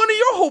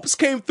your hopes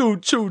came through,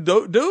 too,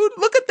 dude.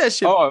 Look at that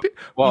shit. Oh,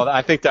 well,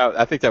 I think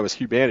that was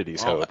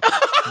humanity's hope.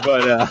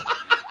 But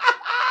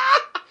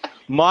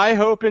my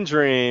hope and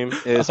dream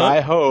is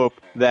I hope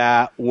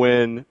that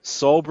when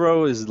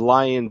Soulbro is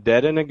lying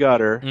dead in a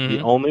gutter,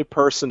 the only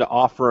person to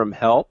offer him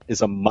help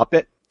is a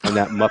Muppet. And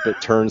that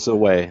Muppet turns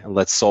away and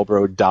lets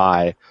Soulbro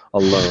die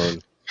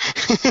alone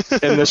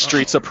in the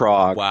streets of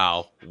Prague.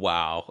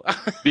 Wow.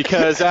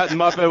 Because that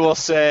Muppet will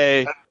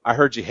say, "I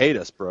heard you hate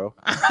us, bro."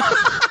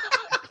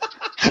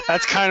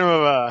 That's kind of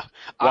a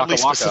oddly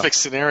specific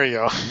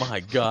scenario. My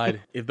God,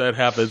 if that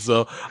happens,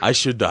 I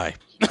should die.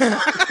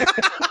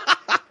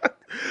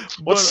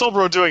 What's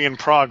Soulbro doing in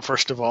Prague,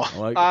 first of all?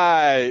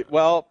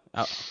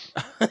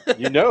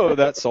 You know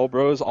that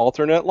Soulbro's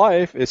alternate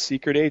life is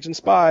secret agent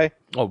spy.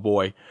 Oh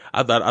boy,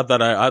 I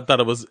thought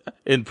I was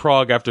in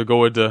Prague after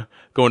going to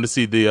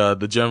see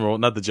the general,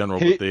 not the general,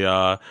 but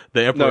the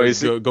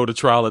emperor go to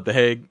trial at The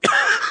Hague.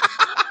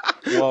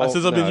 Well,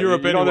 since I'm in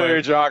Europe anyway. You don't know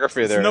your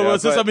geography there.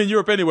 Since I'm in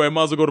Europe anyway, I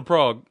might as well go to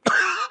Prague.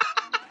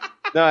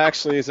 No,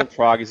 actually, he's in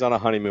Prague. He's on a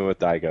honeymoon with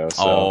Daigo.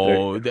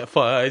 So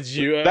fudge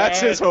you! That's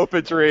his hope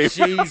and dream.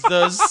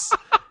 Jesus,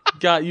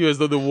 got you as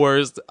the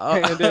worst.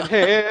 Hand in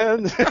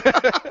hand.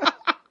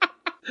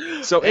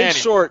 So in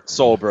short,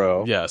 Soul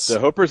Bro, yes, the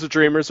Hopers of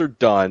Dreamers are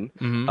done.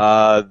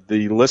 Mm-hmm.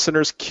 The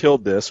listeners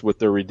killed this with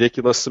their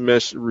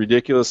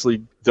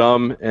ridiculously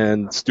dumb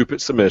and stupid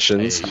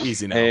submissions. Hey,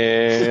 easy now.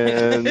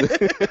 And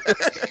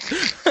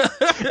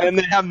and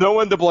they have no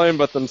one to blame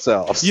but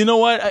themselves. You know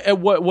what?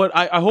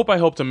 I hope I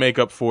help to make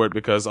up for it,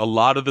 because a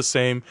lot of the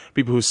same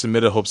people who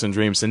submitted hopes and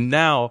dreams and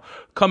now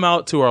come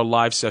out to our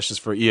live sessions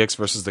for EX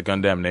versus the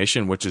Gundam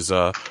Nation, which is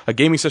a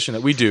gaming session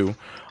that we do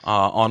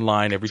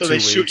online every 2 weeks. So they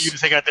shoot you to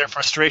take out their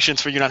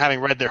frustrations for you not having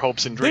read their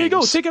hopes and dreams. There you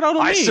go. Take it out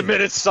on me. I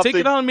submitted something Take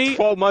it on me.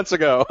 12 months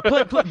ago.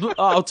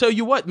 I'll tell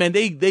you what, man.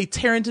 They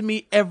tear into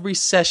me every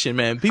session,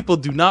 man. People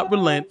do not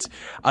relent,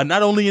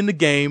 not only in the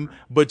game,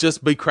 but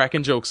just be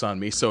cracking jokes on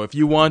me. So if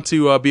you want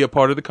to be a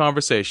part of the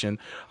conversation,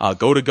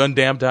 go to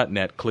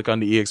Gundam.net, click on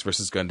the EX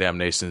versus Gundam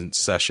Nation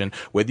session.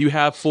 Whether you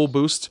have full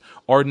boost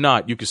or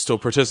not, you can still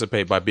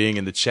participate by being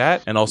in the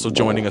chat and also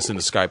joining us in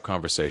the Skype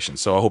conversation.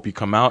 So I hope you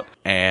come out,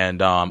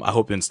 and I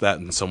hope that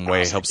in some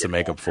way helps to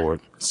make up for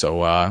it.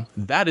 So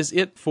that is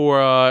it for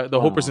the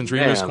Hopers and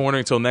Dreamers Corner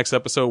until next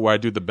episode, where I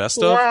do the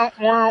best of.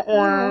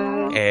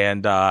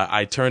 And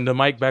I turn the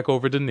mic back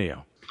over to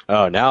Neo.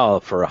 Oh, now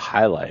for a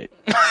highlight.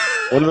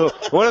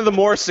 one of the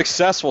more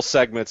successful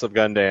segments of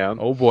Gundam.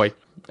 Oh boy.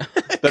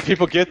 That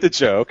people get the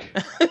joke.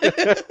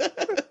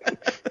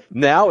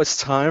 Now it's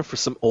time for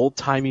some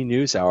old-timey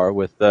news hour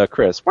with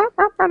Chris.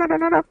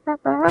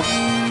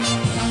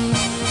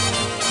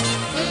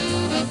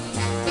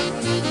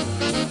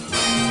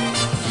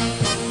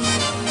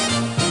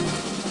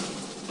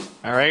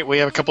 All right, we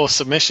have a couple of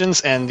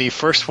submissions, and the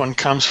first one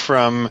comes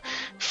from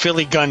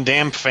Philly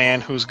Gundam fan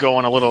who's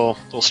going a little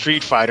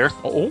Street Fighter.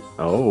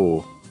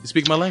 Oh. You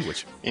speak my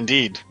language.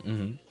 Indeed.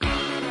 Mm-hmm.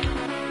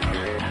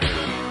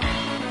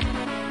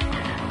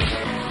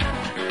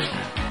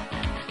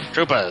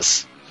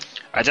 Troopers,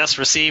 I just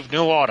received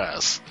new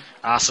orders.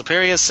 Our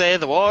superiors say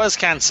the war is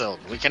cancelled.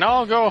 We can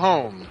all go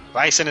home.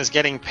 Bison is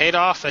getting paid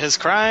off for his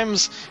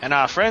crimes, and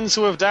our friends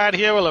who have died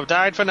here will have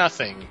died for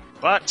nothing.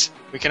 But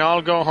we can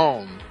all go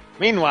home.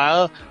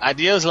 Meanwhile,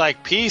 ideas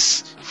like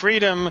peace,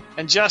 freedom,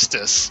 and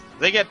justice,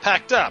 they get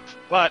packed up,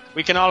 but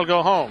we can all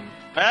go home.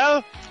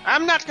 Well,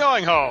 I'm not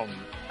going home.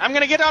 I'm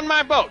going to get on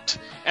my boat,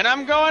 and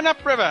I'm going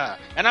upriver,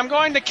 and I'm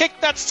going to kick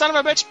that son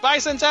of a bitch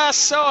Bison's ass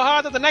so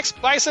hard that the next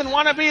Bison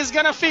wannabe is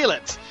going to feel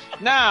it.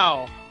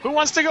 Now, who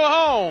wants to go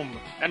home?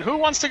 And who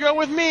wants to go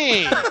with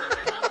me?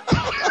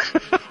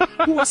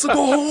 Who wants to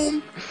go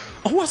home?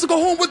 Who wants to go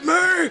home with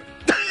me?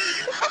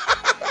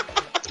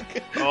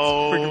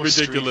 Oh,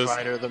 ridiculous.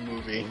 Street Fighter, the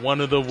movie.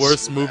 One of the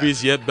worst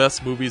movies, yet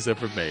best movies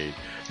ever made.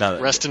 Now,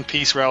 rest in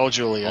peace, Raul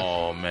Julia.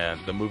 Oh, man.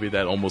 The movie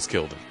that almost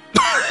killed him.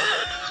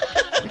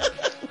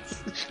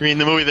 You mean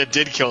the movie that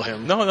did kill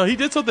him? No, he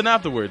did something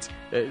afterwards.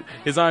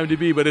 His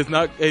IMDb, but it's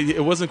not.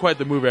 It wasn't quite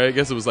the movie. I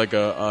guess it was like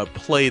a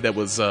play that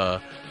was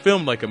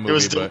filmed like a movie.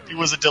 It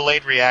was a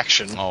delayed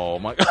reaction. Oh,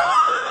 my God.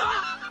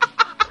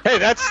 Hey,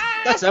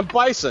 that's M.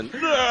 Bison.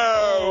 No!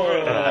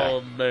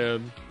 Oh,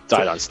 man.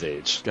 Died on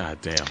stage. God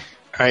damn.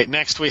 All right,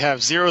 next we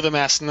have Zero the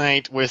Masked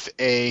Knight with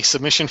a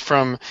submission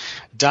from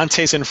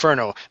Dante's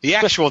Inferno. The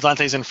actual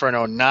Dante's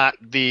Inferno, not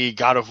the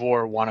God of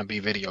War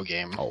wannabe video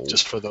game,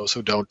 just for those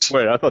who don't.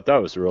 Wait, I thought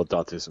that was the real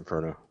Dante's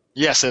Inferno.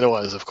 Yes, it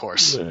was, of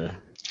course. Yeah.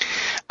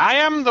 I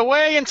am the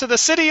way into the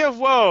city of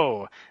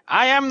woe.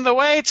 I am the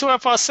way to a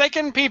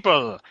forsaken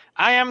people.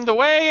 I am the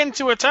way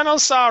into eternal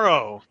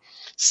sorrow.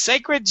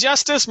 Sacred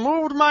justice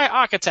moved my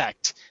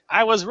architect.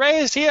 I was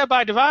raised here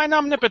by divine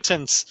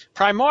omnipotence,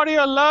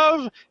 primordial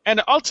love,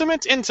 and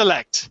ultimate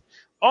intellect.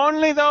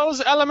 Only those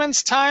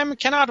elements time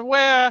cannot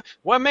wear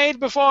were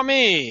made before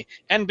me,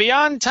 and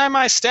beyond time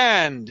I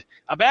stand.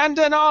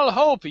 Abandon all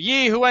hope,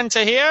 ye who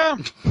enter here.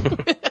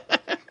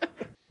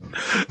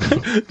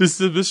 This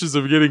submissions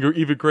are getting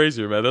even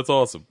crazier, man. That's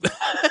awesome.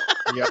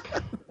 Yep.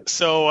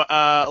 So,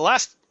 a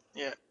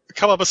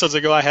couple episodes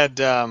ago, I had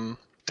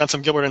done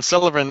some Gilbert and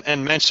Sullivan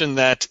and mentioned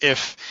that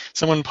if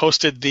someone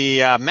posted the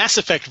Mass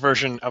Effect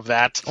version of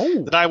that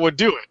I would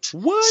do it.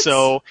 What?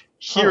 So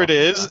here it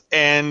is,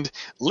 and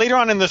later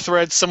on in the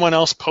thread, someone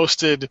else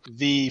posted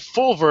the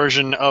full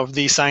version of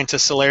the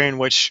Scientist Solarian,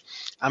 which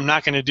I'm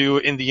not going to do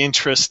in the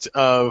interest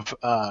of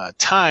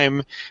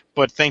time,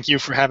 but thank you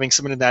for having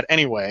submitted that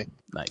anyway.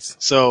 Nice.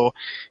 So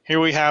here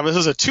we have, this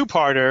is a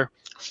two-parter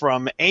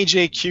from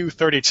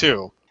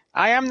AJQ32.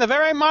 I am the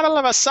very model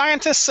of a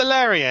Scientist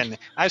Solarian.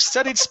 I've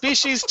studied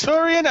species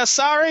Turian,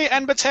 Asari,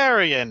 and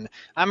Batarian.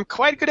 I'm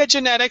quite good at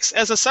genetics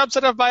as a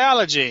subset of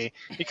biology,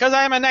 because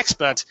I am an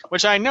expert,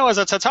 which I know is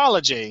a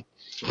tautology.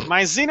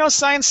 My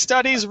xenoscience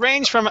studies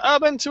range from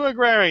urban to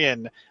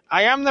agrarian.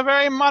 I am the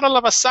very model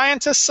of a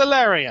Scientist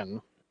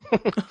Solarian.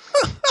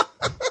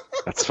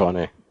 That's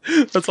funny.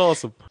 That's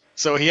awesome.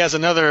 So he has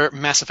another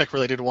Mass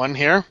Effect-related one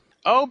here.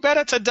 Oh,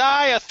 better to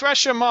die a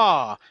Thresher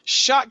Maw,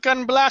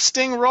 shotgun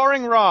blasting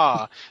roaring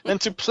raw, than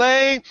to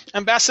play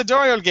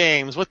ambassadorial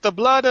games with the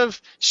blood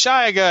of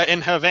Shiaga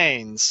in her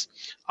veins.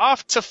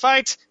 Off to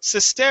fight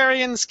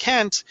Cisterians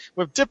Kent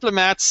with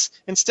diplomats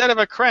instead of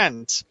a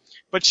Krent.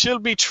 but she'll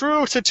be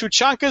true to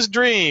Tuchanka's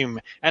dream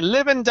and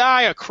live and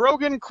die a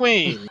Krogan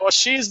queen. For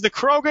she's the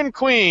Krogan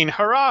queen.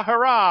 Hurrah,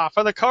 hurrah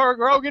for the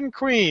Krogan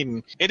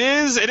queen. It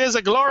is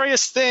a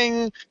glorious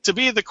thing to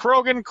be the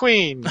Krogan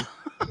queen.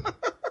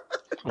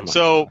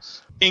 So,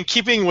 in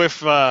keeping with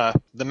the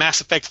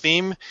Mass Effect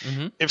theme,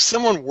 if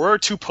someone were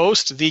to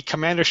post the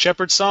Commander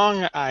Shepard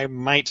song, I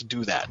might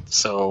do that.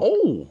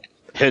 So,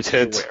 hint,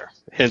 hint.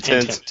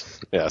 Hint.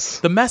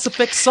 Yes. The Mass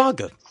Effect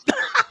saga.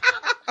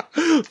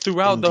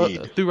 throughout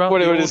the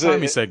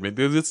old-timey segment.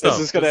 Good stuff. Is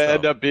this going to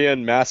end up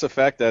being Mass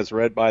Effect as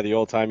read by the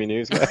old-timey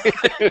news guy?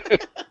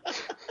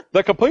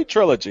 The complete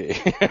trilogy.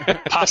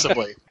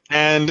 Possibly.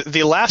 And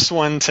the last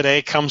one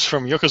today comes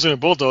from Yokozuna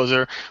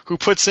Bulldozer, who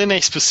puts in a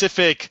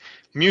specific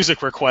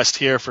music request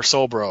here for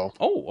Soulbro.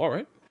 Oh, all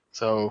right.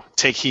 So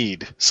take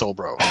heed,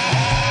 Soulbro.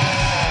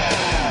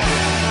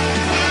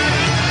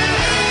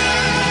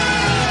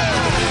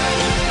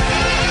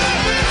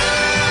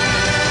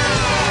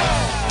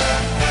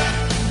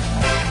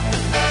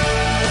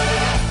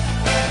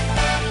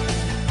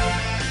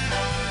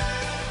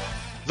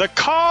 The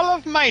call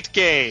of Might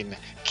Gain,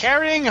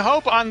 carrying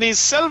hope on these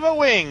silver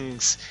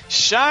wings.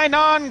 Shine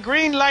on,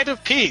 green light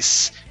of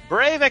peace.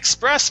 Brave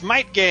Express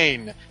Might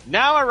Gain,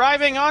 now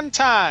arriving on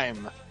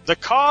time. The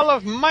call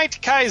of Might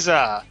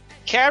Kaiser,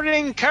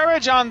 carrying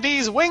courage on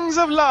these wings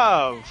of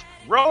love.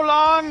 Roll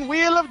on,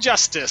 wheel of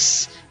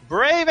justice.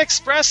 Brave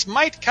Express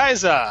Might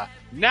Kaiser,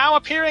 now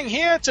appearing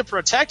here to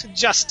protect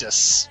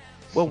justice.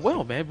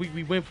 Well, man,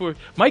 we went for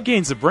Might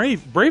Gain's a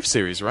Brave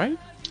series, right?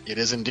 It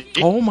is indeed.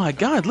 Oh my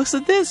God!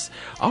 Listen to this.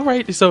 All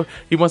right, so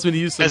he wants me to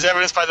use some... as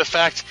evidenced by the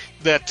fact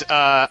that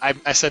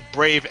I said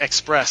Brave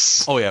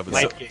Express. Oh yeah,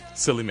 but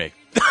silly me.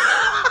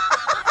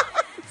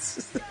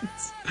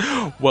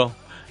 Well,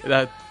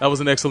 that was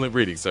an excellent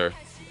reading, sir.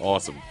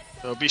 Awesome.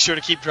 So be sure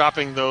to keep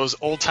dropping those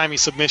old-timey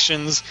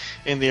submissions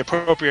in the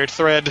appropriate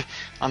thread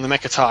on the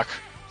Mecha Talk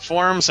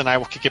forums, and I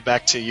will kick it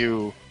back to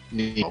you,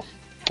 Neil.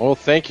 Well,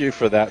 thank you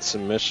for that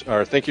submission,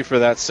 or thank you for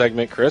that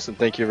segment, Chris, and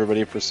thank you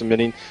everybody for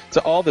submitting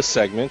to all the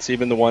segments,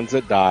 even the ones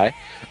that die.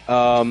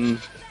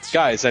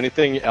 Guys,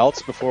 anything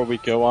else before we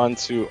go on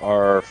to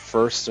our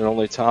first and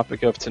only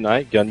topic of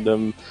tonight?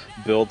 Gundam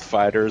Build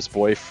Fighters,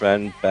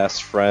 Boyfriend,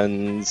 Best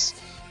Friends,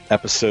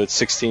 episodes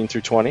 16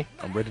 through 20.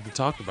 I'm ready to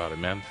talk about it,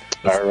 man.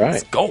 All right,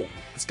 let's go.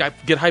 Let's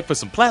get hyped for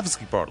some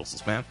Plavsky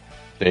particles, man.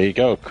 There you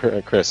go,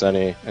 Chris.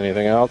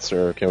 Anything else,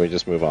 or can we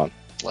just move on?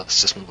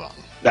 Let's just move on.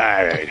 All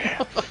right.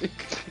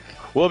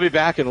 We'll be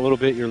back in a little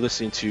bit. You're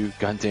listening to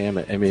Gundam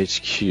at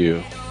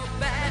MHQ.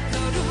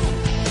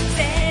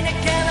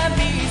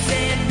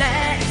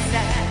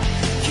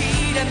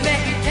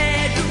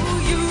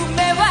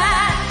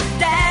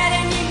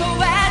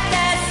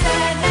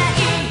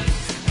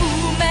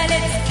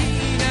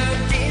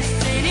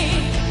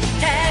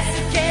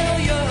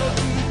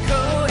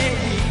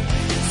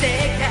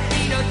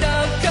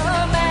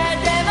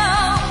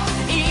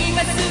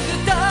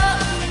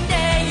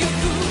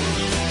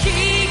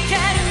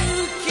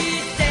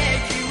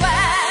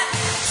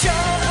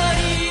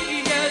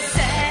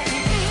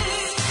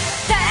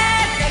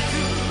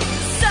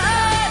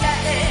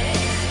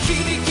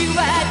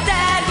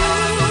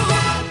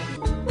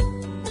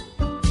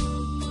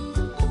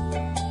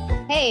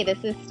 Hey,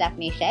 this is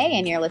Stephanie Shea,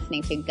 and you're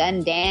listening to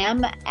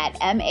Gundam at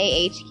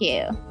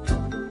MAHQ.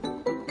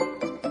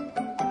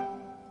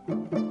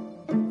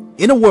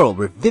 In a world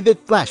where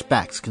vivid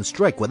flashbacks can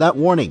strike without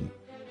warning.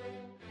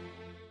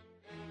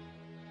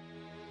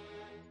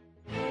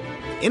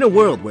 In a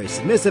world where a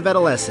submissive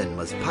adolescent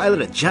must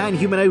pilot a giant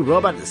humanoid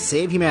robot to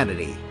save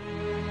humanity.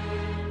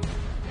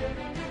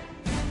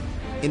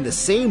 In the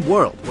same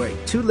world where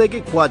a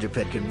two-legged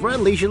quadruped can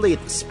run leisurely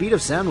at the speed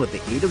of sound with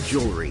the aid of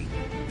jewelry.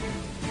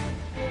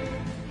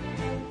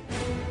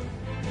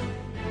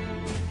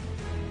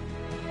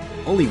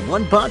 Only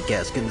one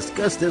podcast can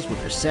discuss this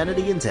with their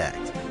sanity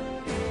intact.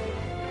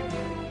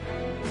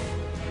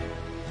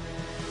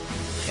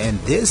 And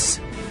this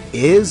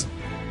is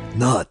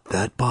Not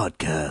That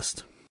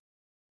Podcast.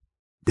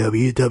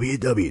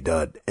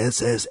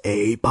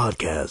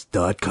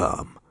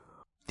 www.ssapodcast.com.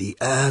 The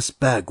Ass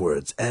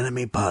Backwards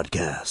Anime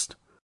Podcast.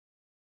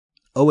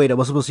 Oh wait, I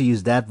was supposed to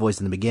use that voice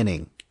in the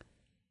beginning.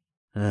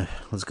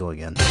 Let's go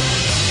again.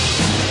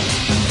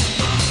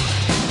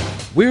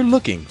 We're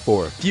looking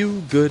for a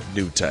few good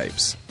new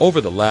types. Over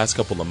the last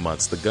couple of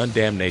months, the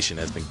Gundam Nation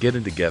has been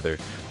getting together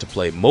to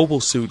play Mobile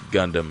Suit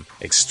Gundam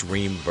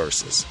Extreme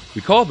Versus.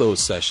 We call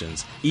those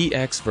sessions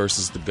EX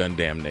versus the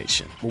Gundam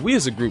Nation. Well, we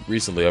as a group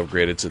recently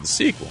upgraded to the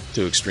sequel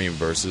to Extreme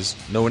Versus,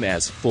 known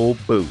as Full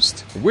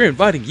Boost. We're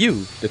inviting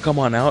you to come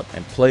on out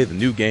and play the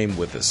new game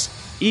with us.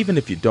 Even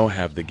if you don't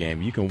have the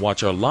game, you can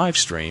watch our live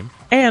stream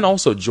and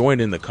also join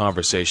in the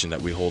conversation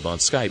that we hold on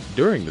Skype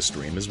during the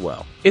stream as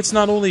well. It's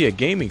not only a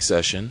gaming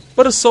session,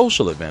 but a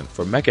social event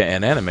for mecha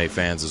and anime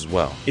fans as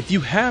well. If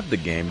you have the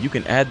game, you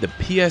can add the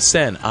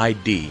PSN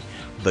ID,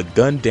 the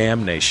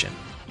Gundam Nation,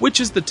 which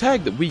is the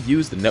tag that we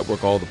use to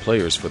network all the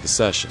players for the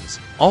sessions.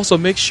 Also,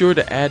 make sure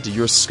to add to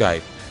your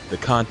Skype the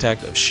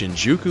contact of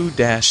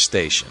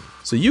Shinjuku-Station.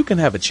 so you can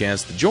have a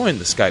chance to join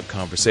the Skype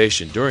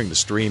conversation during the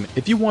stream.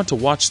 If you want to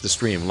watch the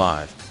stream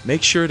live,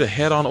 make sure to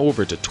head on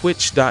over to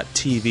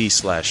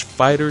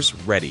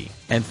twitch.tv/FightersReady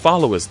and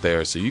follow us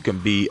there so you can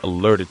be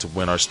alerted to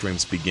when our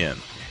streams begin.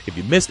 If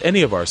you missed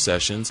any of our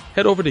sessions,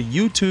 head over to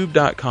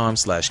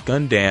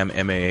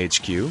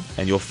youtube.com/GundamMAHQ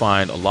and you'll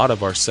find a lot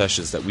of our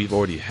sessions that we've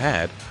already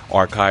had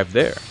archived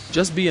there.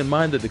 Just be in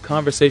mind that the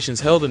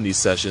conversations held in these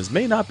sessions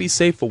may not be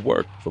safe for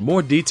work. For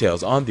more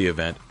details on the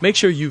event, make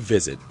sure you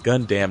visit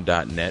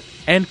Gundam.net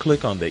and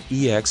click on the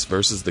EX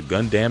versus the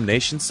Gundam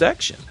Nation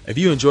section. If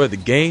you enjoy the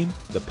game,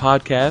 the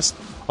podcast,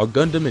 or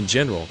Gundam in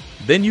general,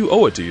 then you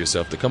owe it to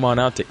yourself to come on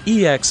out to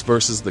EX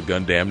versus the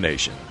Gundam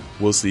Nation.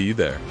 We'll see you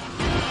there.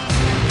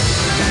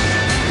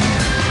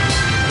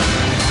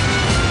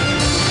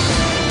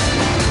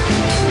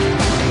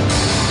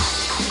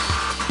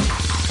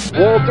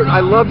 Walter,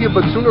 I love you,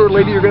 but sooner or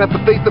later you're going to have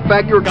to face the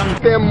fact you're a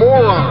goddamn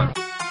moron.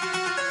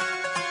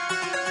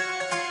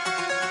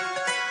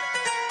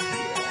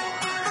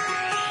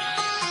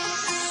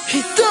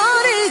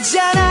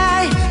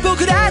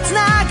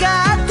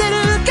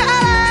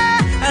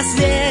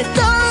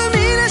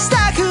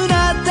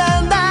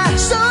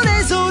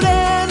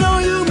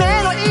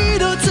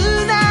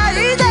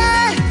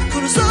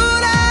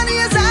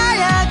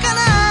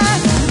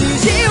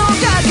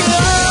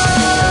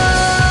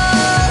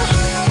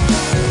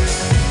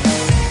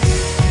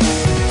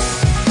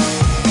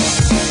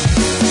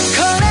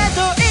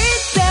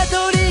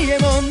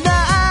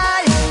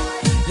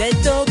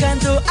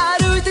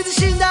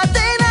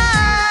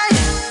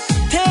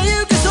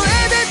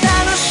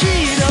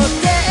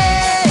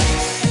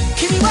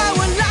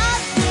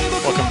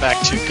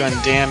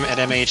 Gundam at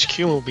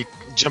MHQ. We'll be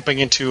jumping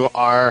into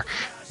our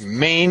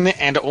main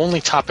and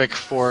only topic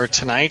for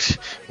tonight,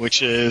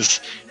 which is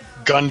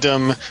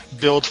Gundam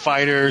Build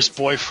Fighters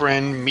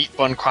Boyfriend Meat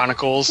Bun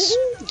Chronicles,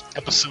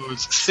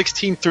 episodes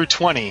 16 through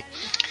 20. And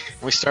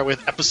we start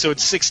with episode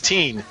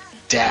 16,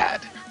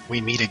 Dad, We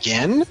Meet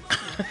Again?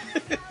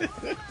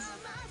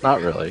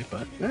 Not really,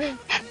 but...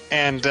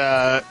 And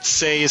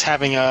Sei is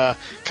having a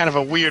kind of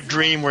a weird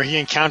dream where he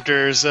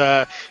encounters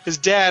his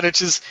dad,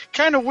 which is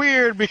kind of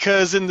weird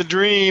because in the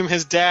dream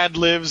his dad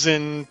lives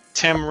in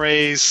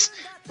Temrei's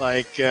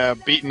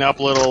beaten up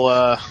little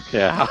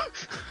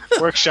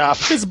workshop.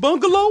 His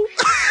bungalow?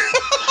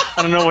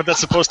 I don't know what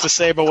that's supposed to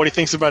say about what he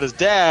thinks about his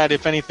dad,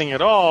 if anything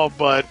at all,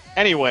 but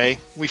anyway,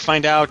 we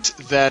find out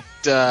that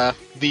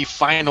the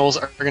finals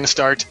are going to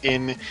start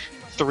in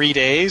 3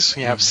 days.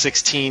 We have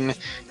 16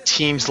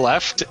 teams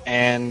left,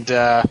 and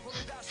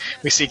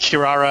we see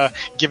Kirara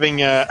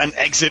giving an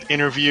exit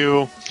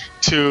interview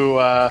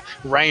to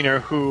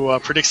Reiner, who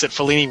predicts that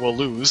Fellini will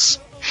lose,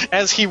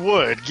 as he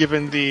would,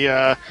 given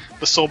the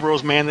Soul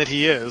Bros man that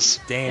he is.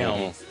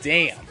 Damn.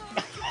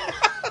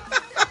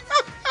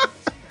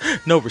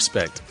 No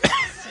respect.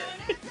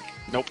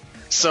 Nope.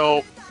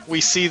 So we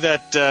see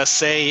that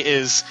Sei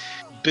is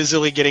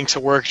busily getting to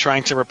work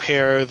trying to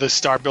repair the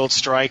Star Build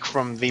strike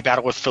from the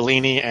battle with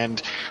Fellini,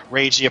 and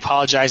Reiji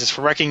apologizes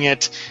for wrecking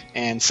it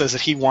and says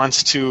that he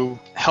wants to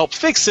help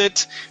fix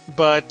it,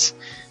 but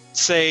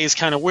Sei is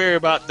kind of wary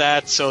about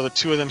that, so the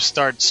two of them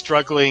start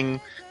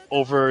struggling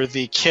over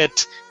the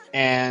kit,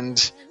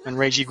 and when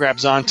Reiji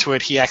grabs onto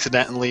it, he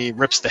accidentally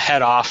rips the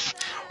head off,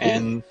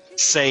 and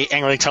Sei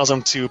angrily tells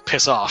him to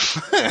piss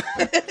off.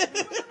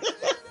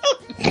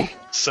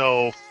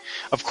 So...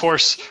 of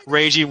course,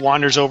 Reiji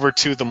wanders over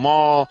to the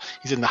mall.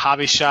 He's in the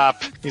hobby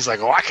shop. He's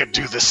like, I could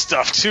do this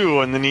stuff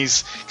too. And then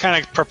he's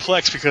kind of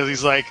perplexed because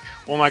he's like,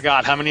 oh my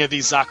god, how many of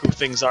these Zaku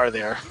things are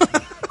there?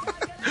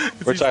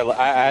 Which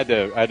I had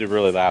to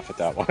really laugh at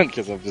that one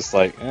because I'm just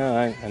like,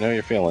 I know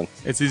you're feeling.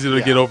 It's easy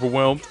to get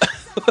overwhelmed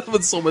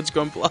with so much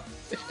gunpla.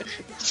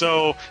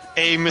 So,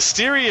 a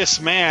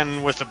mysterious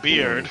man with a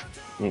beard,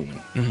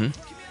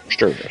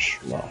 Mysterious,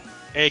 well,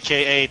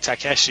 a.k.a.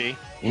 Takeshi,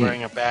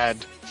 wearing a bad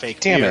fake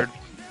beard.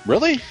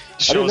 Really?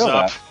 Shows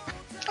up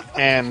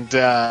and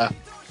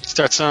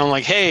starts sounding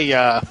like, hey,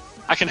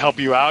 I can help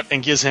you out,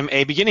 and gives him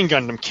a beginning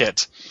Gundam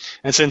kit.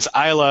 And since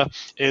Isla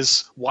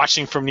is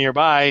watching from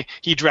nearby,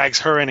 he drags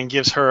her in and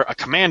gives her a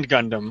command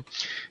Gundam.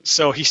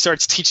 So he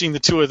starts teaching the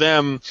two of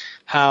them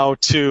how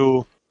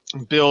to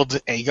build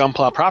a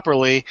Gunpla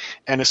properly,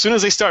 and as soon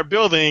as they start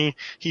building,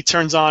 he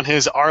turns on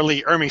his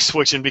Arlie Ermi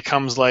switch and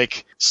becomes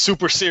like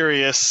super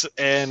serious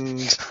and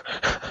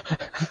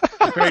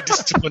very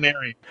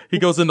disciplinary. He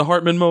goes into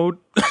Hartman mode.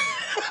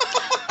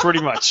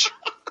 Pretty much.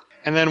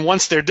 And then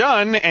once they're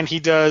done, and he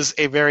does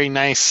a very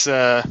nice,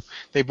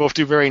 they both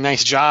do very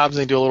nice jobs,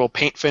 they do a little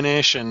paint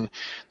finish and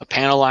the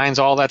panel lines,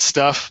 all that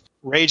stuff.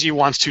 Reiji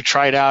wants to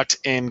try it out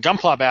in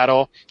Gunpla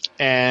battle,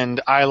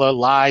 and Isla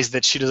lies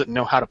that she doesn't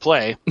know how to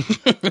play.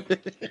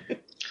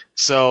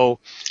 So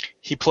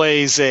he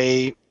plays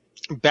a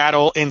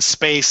battle in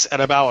space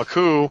at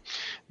Abawaku,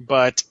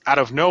 but out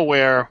of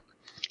nowhere,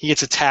 he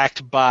gets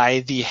attacked by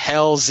the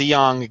Hell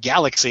Zeong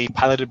Galaxy,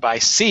 piloted by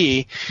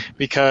C,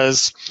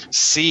 because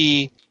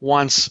C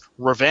wants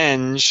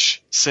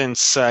revenge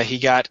since he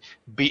got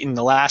beaten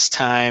the last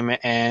time,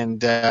 and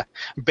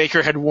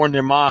Baker had warned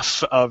him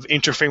off of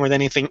interfering with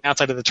anything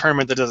outside of the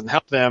tournament that doesn't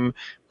help them,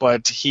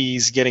 but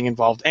he's getting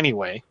involved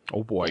anyway.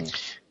 Oh boy.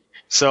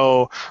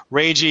 So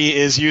Reiji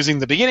is using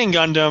the beginning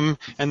Gundam,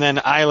 and then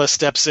Isla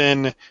steps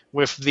in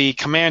with the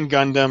command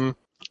Gundam,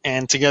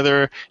 and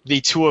together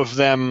the two of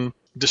them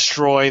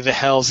destroy the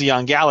Hell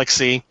Zeong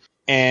Galaxy,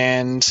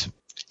 and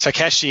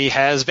Takeshi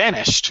has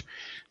vanished.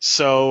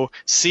 So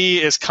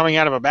C is coming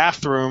out of a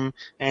bathroom,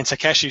 and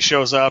Takeshi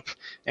shows up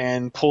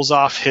and pulls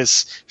off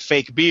his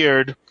fake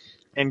beard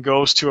and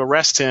goes to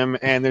arrest him,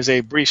 and there's a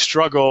brief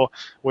struggle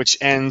which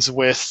ends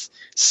with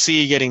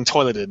C getting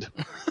toileted.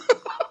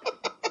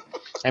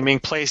 And being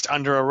placed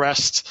under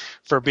arrest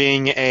for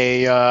being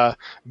a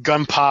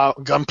gunpla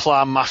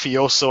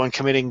mafioso and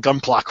committing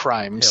gunpla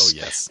crimes.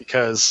 Hell yes.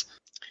 Because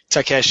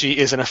Takeshi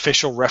is an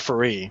official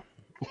referee.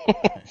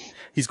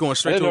 He's going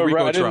straight to a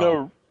RICO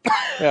trial.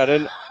 I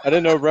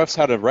didn't know refs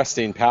had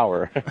arresting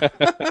power.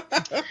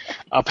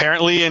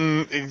 Apparently,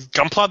 in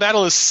gunpla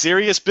battle is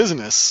serious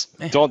business.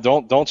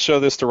 Don't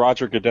show this to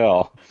Roger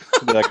Goodell.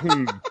 Be like,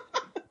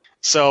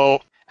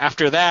 So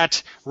after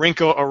that,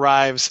 Rinko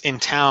arrives in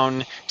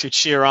town to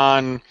cheer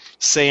on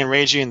Sei and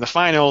Reiji in the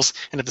finals,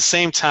 and at the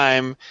same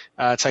time,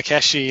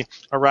 Takeshi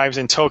arrives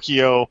in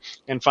Tokyo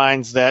and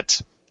finds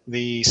that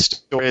the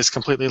store is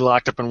completely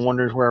locked up and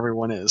wonders where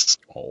everyone is.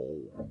 Oh,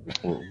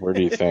 where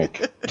do you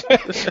think?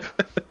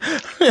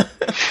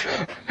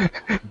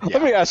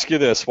 Let me ask you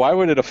this. Why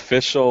would an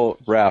official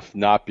ref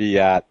not be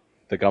at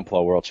the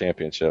Gunpla World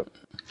Championship?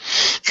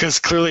 Because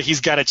clearly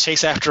he's got to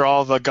chase after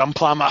all the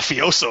gunpla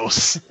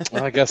mafiosos.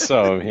 Well, I guess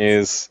so.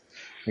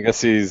 I guess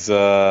he's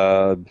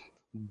 00,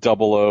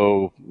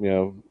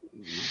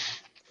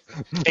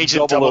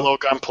 Agent 00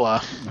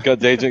 Gunpla.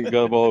 Agent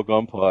 00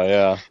 Gunpla,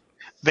 yeah.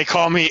 They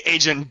call me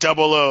Agent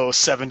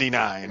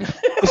 0079.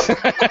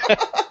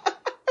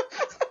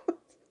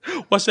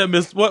 Watch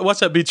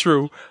that be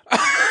true.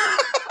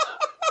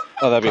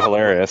 Oh, that'd be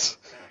hilarious.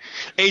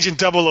 Agent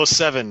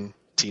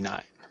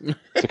 0079.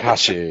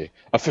 Takashi,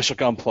 official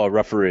Gunpla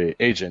referee,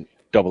 Agent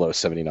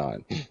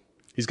 0079.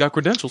 He's got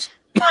credentials.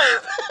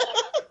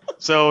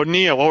 So,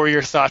 Nia, what were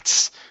your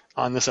thoughts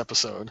on this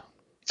episode?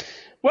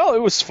 Well, it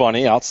was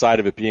funny, outside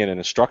of it being an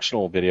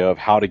instructional video of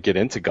how to get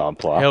into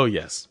Gunpla. Hell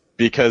yes.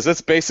 Because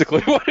that's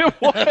basically what it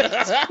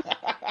was.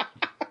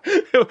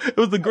 It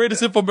was the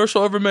greatest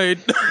infomercial ever made.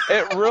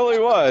 It really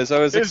was. I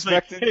was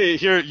expecting... Like, hey,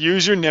 here,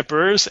 use your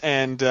nippers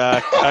and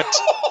cut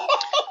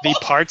the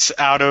parts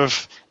out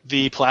of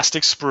the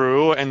plastic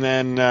sprue and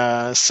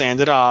then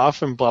sand it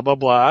off and blah, blah,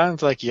 blah.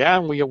 It's like, yeah,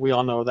 we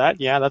all know that.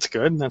 Yeah, that's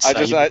good.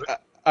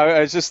 I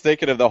was just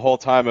thinking of the whole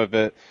time of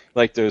it,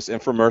 like those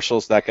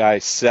infomercials, that guy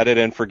set it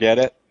and forget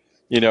it.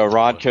 You know, the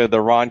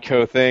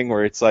Ronco thing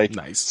where it's like,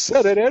 nice.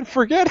 Set it and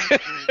forget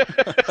it.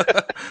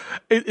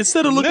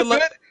 Instead of looking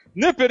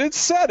nip it and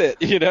set it,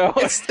 you know?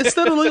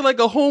 Instead of looking like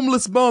a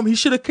homeless bum, he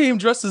should have came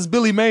dressed as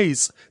Billy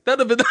Mays. That'd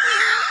have been...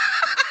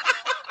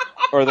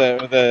 Or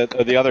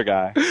the other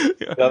guy.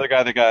 The other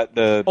guy that got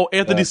the... Oh,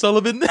 Anthony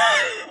Sullivan?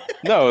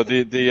 No,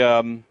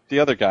 the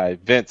other guy,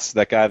 Vince,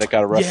 that guy that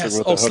got arrested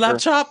with the hooker. Slap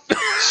chop?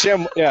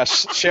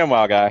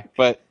 ShamWow guy.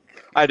 But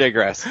I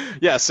digress.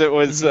 Yes, it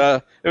was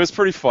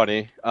pretty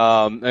funny.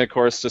 And of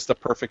course, just a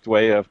perfect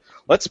way of,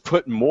 let's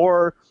put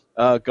more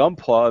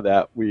Gunpla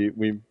that we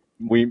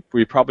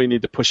probably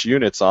need to push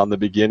units on the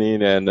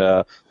beginning and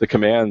the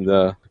command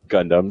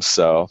Gundams.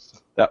 So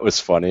that was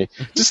funny.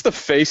 Just the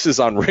faces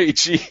on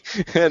Reiji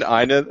and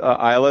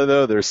Isla,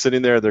 though, they're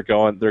sitting there, they're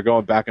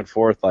going back and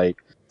forth like,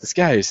 this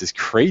guy is just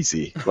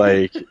crazy.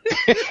 Like,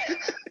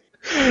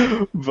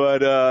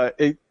 but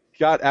it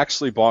got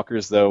actually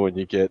bonkers though when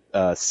you get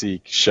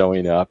Seek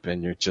showing up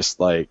and you're just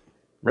like,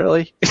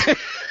 really?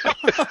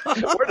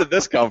 Where did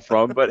this come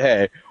from? But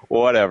hey,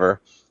 whatever.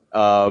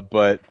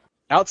 But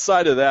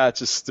outside of that,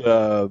 just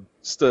a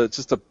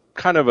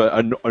kind of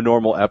a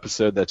normal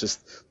episode that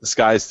just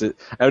disguised it.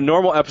 A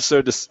normal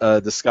episode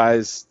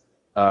disguised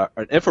an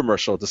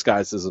infomercial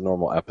disguised as a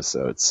normal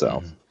episode.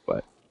 So,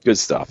 but good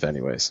stuff,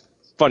 anyways.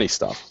 Funny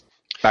stuff.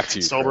 Back to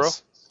you,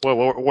 Sobro.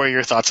 What were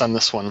your thoughts on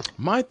this one?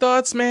 My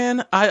thoughts,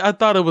 man, I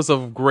thought it was a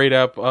great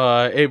app.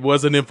 It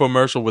was an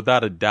infomercial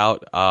without a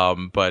doubt.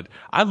 But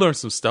I learned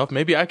some stuff.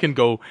 Maybe I can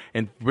go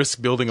and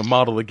risk building a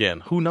model again.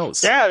 Who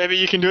knows? Yeah, maybe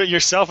you can do it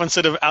yourself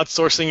instead of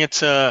outsourcing it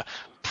to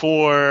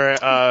poor,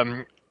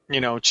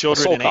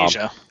 children in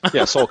Asia.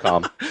 Yeah,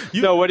 Solcom.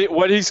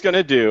 What he's going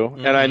to do,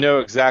 and I know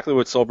exactly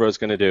what Solbro's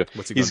going to do.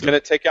 He's going to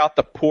take out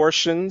the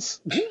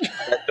portions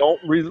that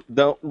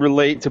don't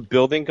relate to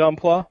building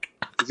Gunpla.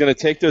 He's going to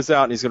take those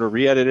out and he's going to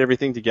re-edit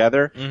everything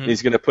together. And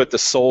he's going to put the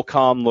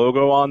Solcom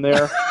logo on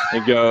there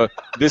and go,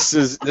 this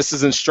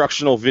is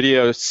instructional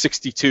video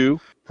 62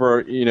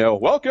 for,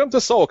 welcome to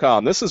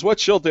Solcom. This is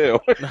what you'll do.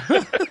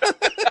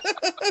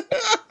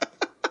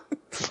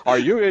 Are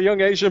you a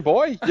young Asian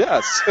boy?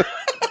 Yes.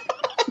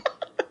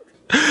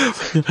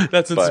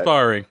 That's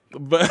inspiring.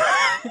 But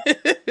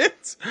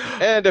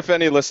And if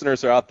any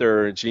listeners are out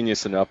there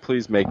genius enough,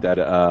 please make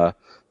that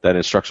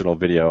instructional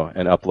video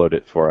and upload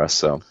it for us.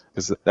 So,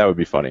 because that would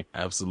be funny.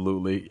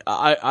 Absolutely.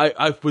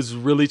 I was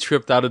really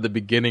tripped out at the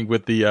beginning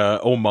with the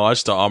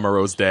homage to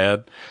Amuro's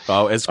dad.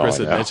 As Chris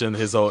had mentioned,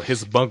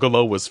 his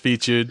bungalow was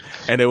featured,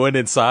 and it went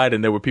inside,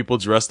 and there were people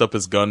dressed up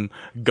as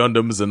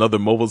Gundams and other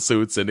mobile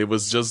suits, and it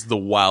was just the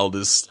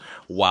wildest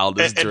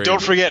dream. And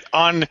don't forget,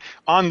 on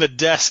the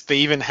desk, they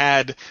even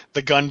had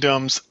the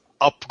Gundam's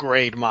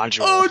upgrade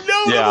module. Oh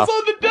no, that was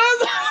on the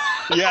desk.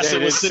 Yes,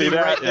 it was sitting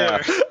right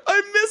there.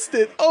 I missed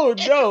it. Oh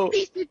no!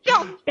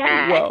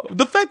 Wow,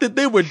 the fact that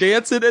they were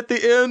dancing at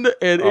the end,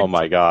 and oh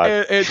my god,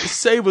 and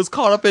Sei was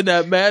caught up in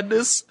that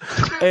madness,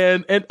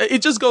 and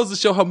it just goes to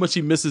show how much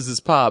he misses his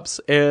pops,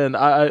 and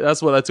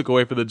that's what I took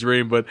away from the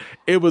dream. But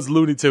it was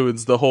Looney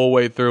Tunes the whole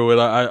way through,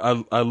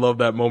 and I love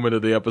that moment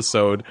of the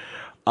episode.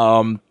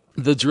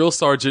 The drill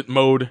sergeant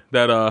mode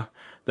that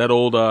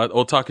old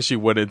Takashi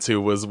went into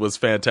was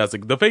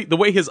fantastic. The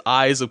way his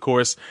eyes, of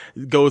course,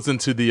 goes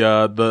into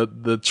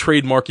the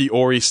trademarky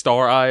Ori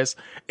star eyes.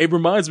 It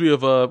reminds me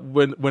of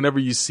whenever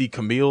you see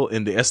Camille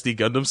in the SD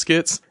Gundam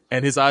skits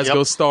and his eyes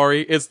go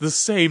starry. It's the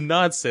same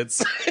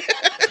nonsense.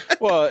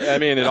 Well, I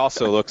mean, it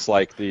also looks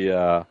like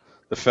the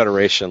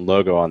Federation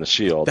logo on the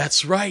shield.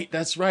 That's right.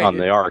 On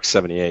the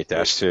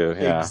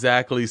RX-78-2. Yeah.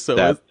 Exactly.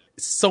 So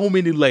so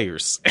many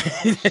layers.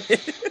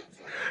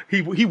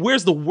 He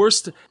wears the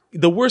worst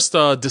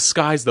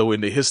disguise though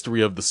in the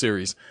history of the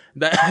series.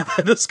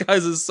 That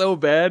disguise is so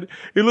bad.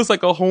 He looks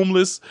like a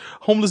homeless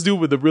dude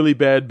with a really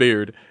bad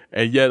beard,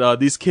 and yet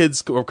these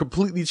kids are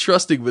completely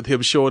trusting with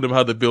him, showing them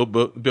how to build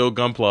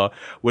Gunpla.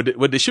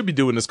 What they should be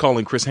doing is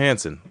calling Chris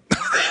Hansen.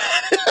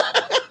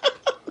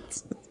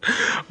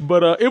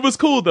 But it was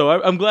cool though.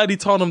 I'm glad he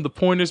taught him the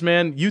pointers,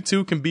 man. You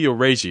too can be a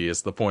Reiji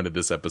is the point of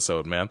this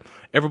episode, man.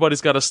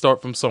 Everybody's got to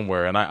start from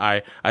somewhere, and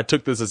I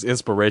took this as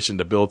inspiration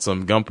to build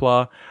some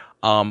Gunpla.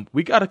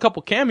 We got a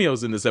couple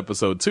cameos in this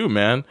episode too,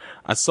 man.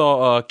 I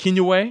saw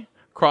Kinyue,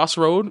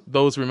 Crossroad.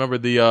 Those remember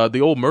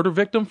the old murder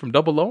victim from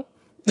 00?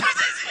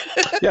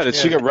 Yeah, did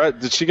she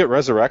get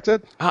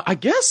resurrected? I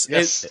guess.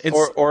 Yes.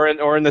 Or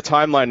in the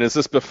timeline, is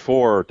this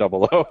before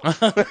 00?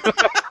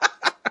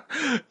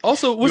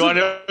 Also, you want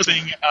to know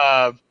something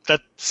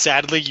that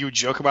sadly you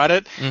joke about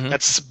it? Mm-hmm.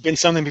 That's been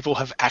something people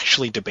have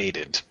actually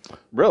debated.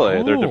 Really?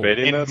 Oh. They're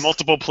debating in this?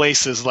 Multiple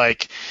places.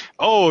 Like,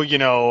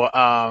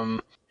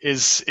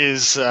 is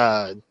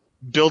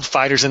Build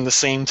Fighters in the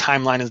same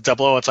timeline as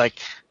 00? It's like,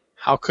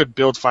 how could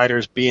Build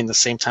Fighters be in the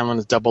same timeline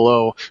as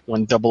 00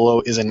 when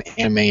 00 is an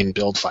anime in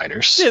Build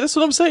Fighters? Yeah, that's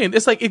what I'm saying.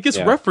 It's like it gets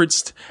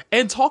referenced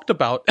and talked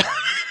about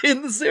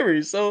in the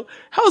series. So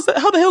how the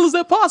hell is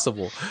that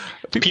possible?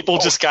 People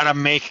just gotta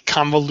make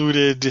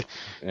convoluted,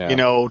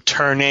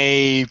 turn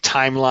A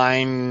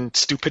timeline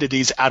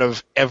stupidities out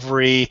of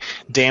every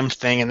damn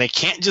thing, and they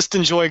can't just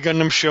enjoy a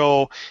Gundam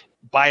show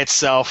by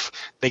itself.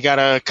 They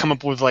gotta come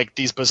up with like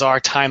these bizarre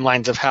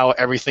timelines of how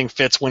everything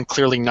fits when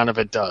clearly none of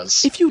it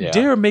does. If you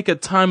dare make a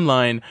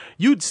timeline,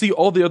 you'd see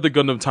all the other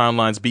Gundam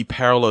timelines be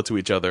parallel to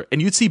each other,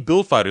 and you'd see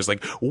Build Fighters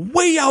like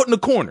way out in the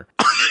corner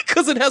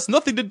because it has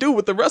nothing to do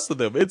with the rest of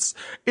them. It's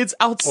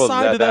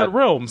outside of that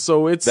realm.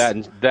 So it's that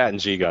and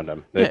G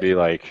Gundam. They'd be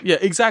like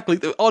exactly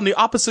on the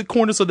opposite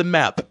corners of the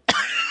map.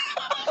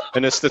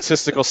 In a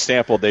statistical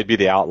sample, they'd be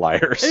the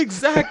outliers.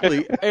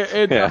 Exactly,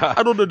 and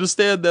I don't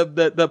understand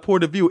that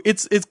point of view.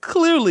 It's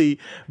clearly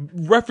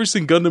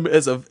referencing Gundam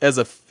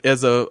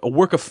as a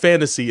work of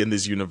fantasy in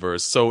this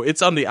universe. So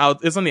it's on the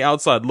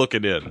outside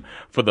looking in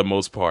for the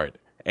most part.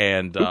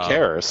 And who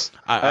cares?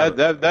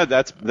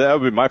 That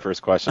would be my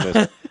first question: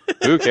 is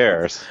who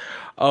cares?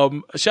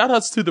 Shout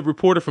outs to the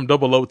reporter from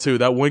 002,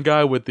 that one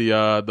guy with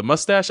the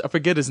mustache. I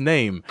forget his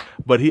name,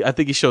 but I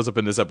think he shows up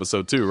in this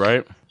episode too,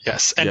 right?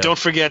 Yes, and don't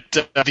forget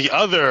the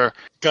other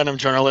Gundam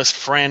journalist,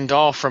 Fran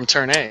Dahl from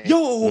Turn A.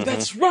 Yo,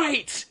 that's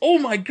right. Oh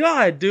my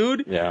god,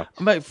 dude. Yeah.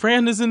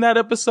 Fran is in that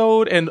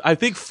episode, and I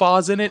think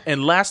Fa's in it.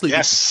 And lastly,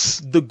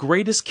 the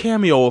greatest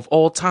cameo of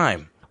all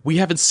time. We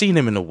haven't seen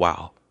him in a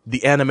while.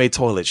 The anime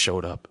toilet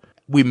showed up.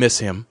 We miss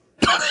him.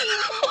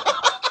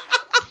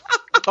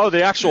 Oh,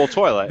 the actual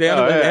toilet. The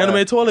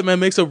anime toilet, man,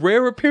 makes a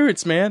rare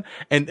appearance, man.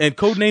 And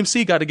Codename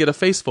C got to get a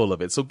face full of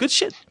it. So good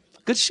shit.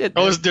 Good shit.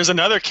 Oh, there's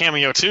another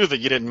cameo, too, that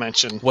you didn't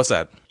mention. What's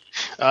that?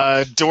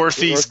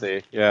 Dorothy's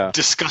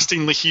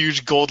disgustingly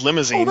huge gold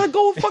limousine. Oh, that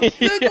gold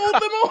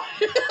limo.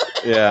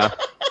 Yeah.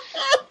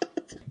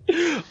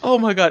 Oh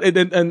my god!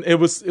 And it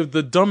was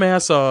the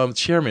dumbass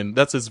chairman.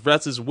 That's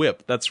his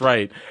whip. That's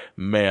right,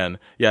 man.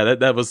 Yeah,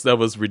 that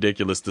was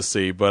ridiculous to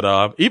see.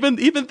 But even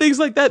things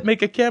like that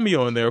make a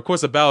cameo in there. Of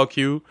course, a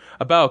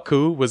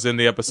Baoku was in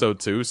the episode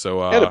too.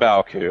 So and a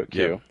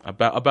Baoku. A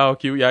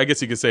Baoku. Yeah, I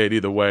guess you could say it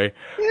either way.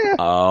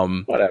 Yeah.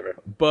 Whatever.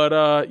 But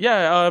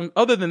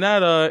other than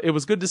that, it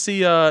was good to see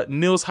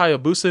Nils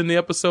Hayabusa in the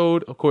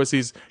episode. Of course,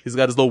 he's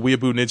got his little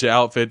Weeaboo Ninja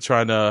outfit,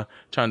 trying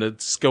to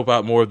scope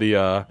out more of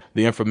the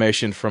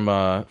information from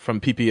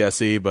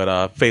PPSE,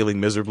 but failing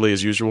miserably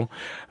as usual.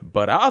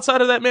 But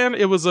outside of that, man,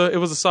 it was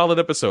a solid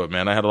episode,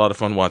 man. I had a lot of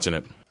fun watching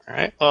it. All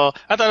right. Well,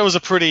 I thought it was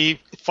a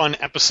pretty fun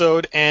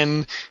episode,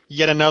 and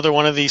yet another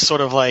one of these sort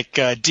of like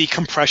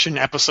decompression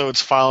episodes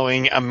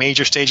following a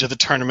major stage of the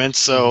tournament.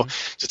 So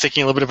just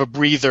taking a little bit of a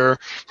breather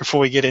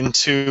before we get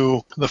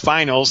into the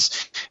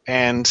finals.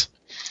 And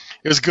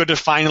it was good to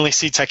finally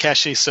see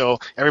Takeshi. So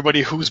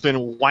everybody who's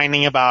been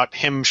whining about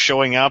him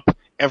showing up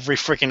every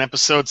freaking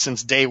episode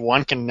since day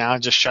one can now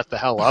just shut the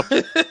hell up.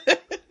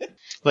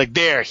 Like,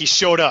 there, he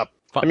showed up.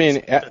 I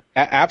mean,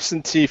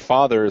 absentee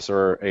fathers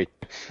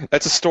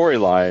that's a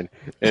storyline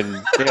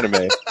in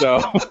anime.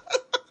 So,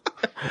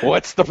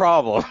 what's the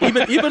problem?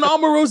 even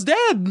Amuro's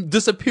dad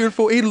disappeared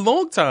for a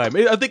long time.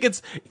 I think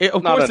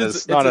not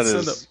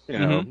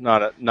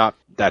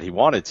that he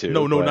wanted to.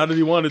 No, not that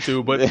he wanted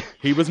to, but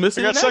he was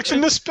missing. Got sucked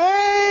into space.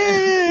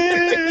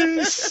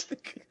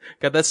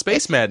 Got that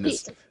space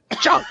madness.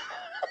 Jump!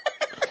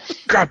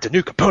 Grab the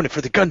new component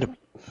for the Gundam.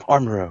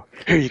 Amuro,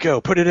 here you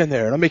go. Put it in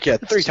there, and I'll make you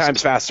 3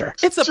 times faster.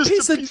 It's a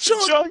piece of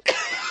junk.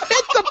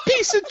 It's a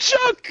piece of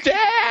junk,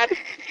 Dad.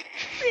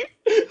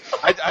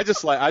 I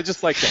just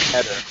like the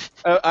header.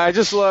 I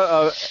just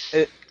love.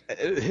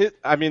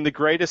 I mean, the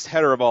greatest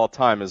header of all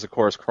time is, of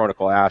course,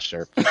 Chronicle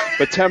Asher.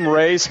 But Tem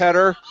Ray's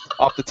header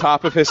off the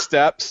top of his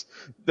steps,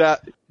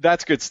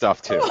 that's good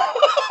stuff too.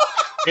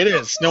 It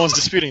is. No one's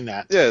disputing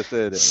that. Yes,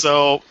 it is.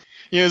 So,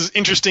 it was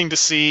interesting to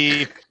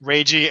see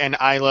Reiji and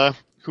Ayla,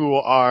 who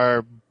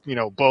are,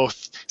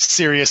 both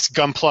serious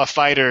Gunpla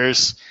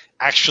fighters,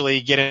 actually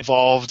get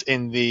involved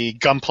in the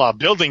Gunpla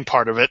building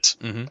part of it.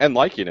 And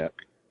liking it.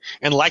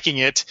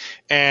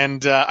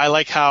 And I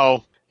like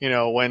how,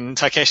 when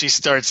Takeshi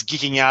starts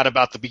geeking out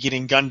about the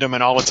beginning Gundam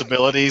and all its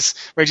abilities,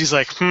 Reiji's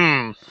like,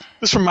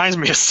 this reminds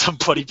me of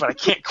somebody, but I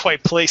can't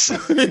quite place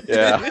it.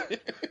 Yeah.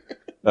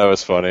 That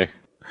was funny.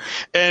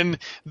 And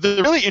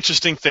the really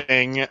interesting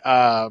thing,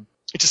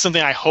 it's just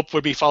something I hope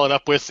would be followed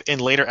up with in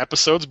later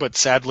episodes, but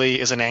sadly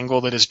is an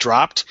angle that is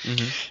dropped,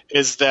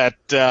 is that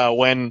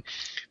when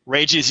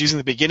Reiji is using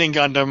the beginning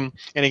Gundam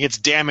and it gets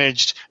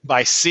damaged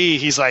by C,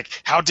 he's like,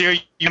 how dare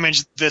you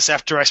damage this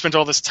after I spent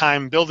all this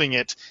time building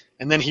it?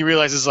 And then he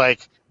realizes,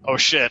 like, oh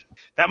shit,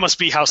 that must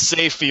be how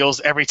Sei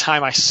feels every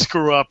time I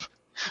screw up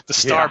the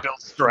Star Build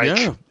strike.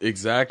 Yeah,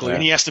 exactly.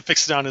 And he has to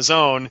fix it on his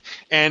own.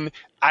 And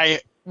I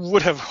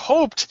would have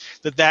hoped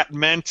that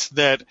meant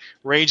that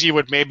Reiji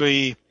would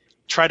maybe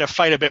try to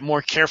fight a bit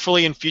more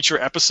carefully in future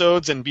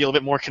episodes and be a little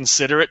bit more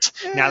considerate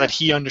now that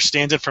he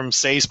understands it from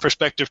Sei's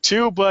perspective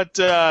too, but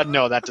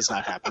no, that does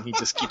not happen. He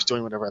just keeps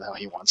doing whatever the hell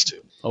he wants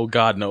to. Oh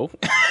God, no.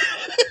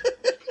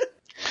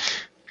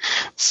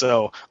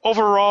 So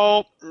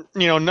overall,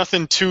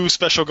 nothing too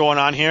special going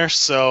on here,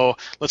 so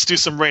let's do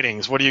some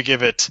ratings. What do you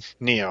give it,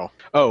 Neo?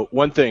 Oh,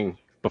 one thing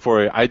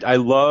before I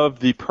love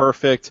the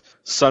perfect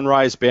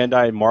Sunrise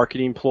Bandai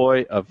marketing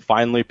ploy of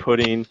finally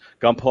putting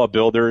Gunpla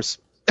builders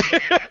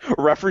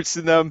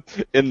referencing them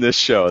in this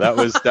show. That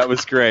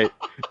was great.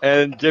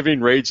 And giving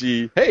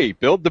Reiji, hey,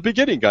 build the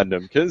beginning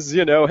Gundam, because,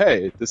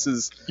 hey, this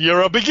is...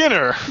 You're a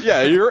beginner.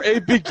 Yeah, you're a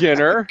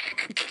beginner.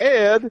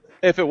 And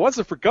if it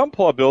wasn't for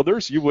Gunpla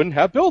builders, you wouldn't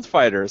have build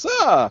fighters.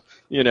 But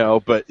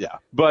yeah.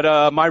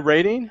 But my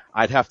rating,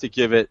 I'd have to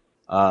give it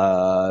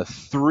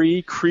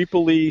 3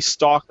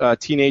 creepily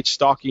teenage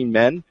stalking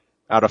men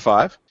out of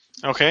 5.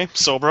 Okay,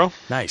 Sobro.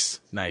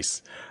 Nice.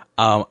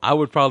 I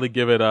would probably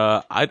give it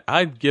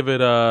I'd give it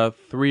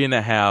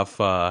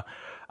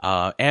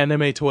 3.5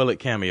 anime toilet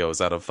cameos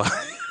out of 5.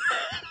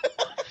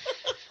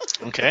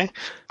 Okay.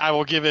 I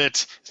will give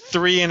it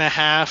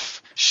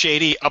 3.5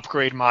 shady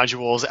upgrade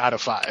modules out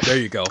of 5. There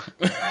you go.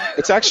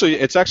 It's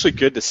actually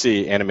good to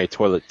see anime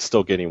toilet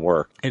still getting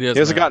work. It is. He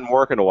hasn't gotten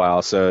work in a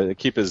while, so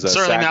keep his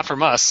certainly not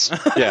from us.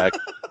 Yeah,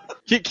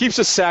 keeps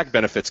his SAG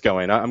benefits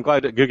going. I'm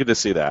good to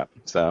see that.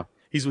 So.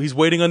 He's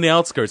waiting on the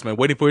outskirts, man,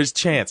 waiting for his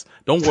chance.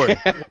 Don't worry.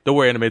 Don't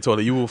worry, Anime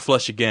Toilet. You will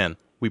flush again.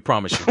 We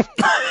promise you.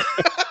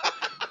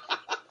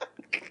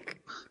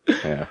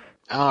 Yeah.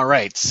 All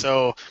right,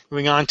 so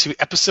moving on to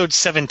episode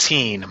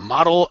 17,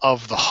 Model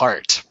of the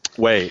Heart.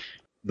 Wait,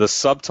 the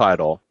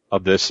subtitle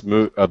of this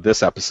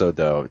episode,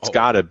 though, it's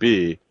got to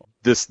be,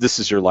 This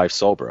is Your Life,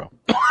 Soul Bro.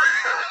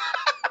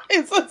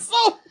 It's a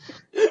soul.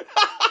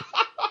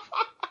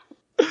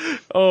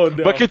 Oh,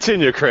 no. But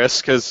continue, Chris,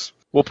 because...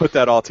 we'll put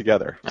that all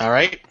together. All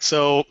right.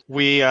 So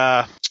we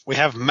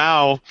have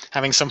Mao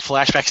having some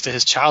flashbacks to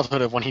his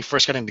childhood of when he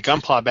first got into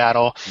Gunpla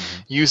battle,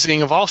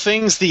 using, of all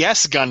things, the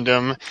S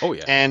Gundam. Oh,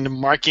 yeah. And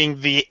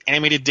marking the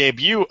animated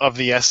debut of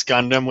the S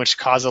Gundam, which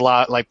caused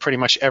pretty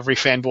much every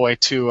fanboy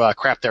to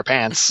crap their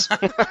pants.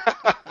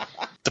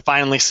 To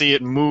finally see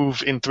it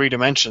move in 3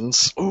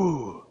 dimensions.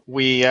 Ooh.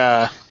 We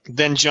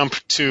then jump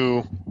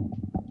to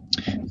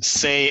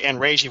Sei and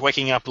Reiji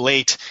waking up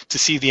late to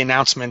see the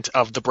announcement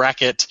of the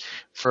bracket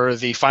for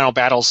the final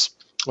battles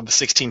of the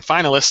 16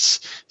 finalists.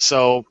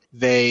 So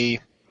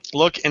they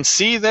look and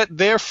see that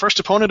their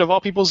first opponent of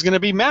all people is going to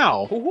be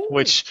Mao,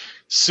 which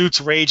suits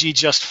Reiji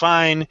just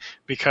fine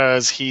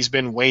because he's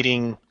been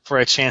waiting for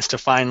a chance to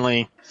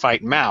finally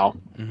fight Mao.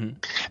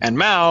 And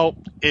Mao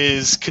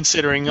is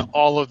considering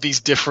all of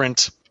these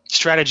different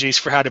strategies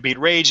for how to beat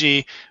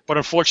Reiji, but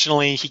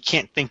unfortunately he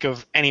can't think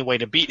of any way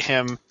to beat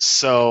him,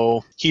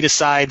 so he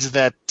decides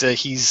that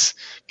he's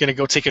going to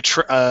go take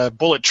a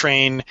bullet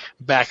train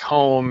back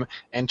home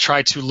and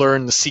try to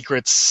learn the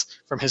secrets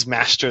from his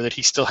master that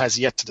he still has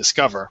yet to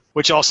discover,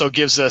 which also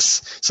gives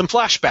us some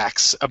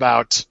flashbacks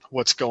about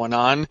what's going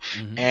on.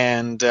 Mm-hmm.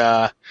 And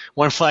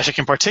one flashback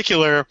in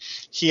particular,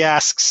 he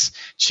asks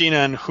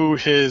Chinan who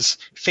his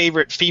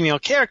favorite female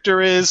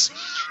character is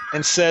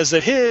and says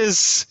that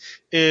his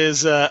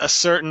is a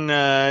certain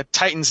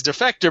Titans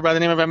defector by the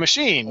name of Emma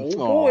Sheen. Oh,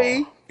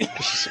 boy.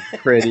 She's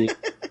pretty.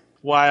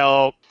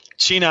 While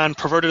Chinan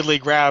pervertedly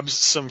grabs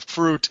some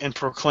fruit and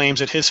proclaims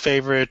that his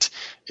favorite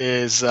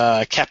is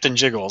Captain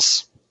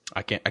Jiggles.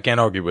 I can't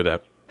argue with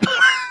that.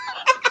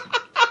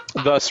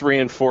 Thus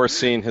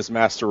reinforcing his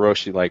Master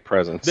Roshi-like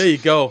presence. There you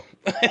go.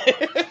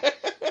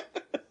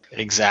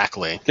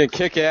 Exactly. Can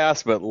kick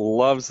ass, but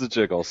loves the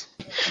jiggles.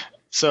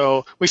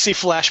 So we see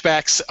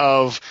flashbacks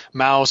of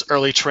Mao's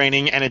early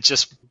training, and it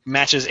just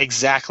matches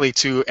exactly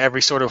to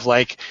every sort of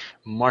like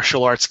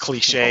martial arts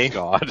cliche. Oh,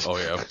 God. Oh,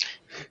 yeah.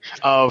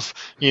 Of,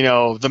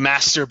 the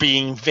master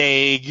being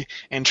vague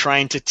and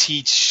trying to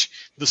teach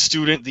the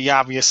student the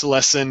obvious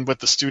lesson, but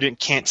the student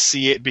can't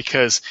see it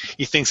because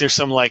he thinks there's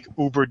some like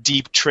uber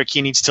deep trick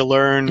he needs to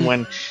learn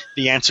when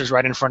the answer's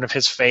right in front of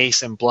his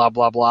face and blah,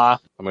 blah, blah.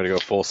 I'm going to go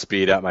full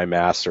speed at my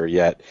master,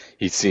 yet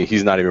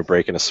he's not even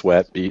breaking a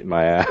sweat, beating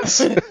my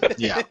ass.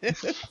 Yeah.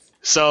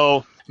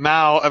 So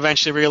Mao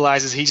eventually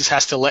realizes he just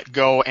has to let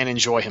go and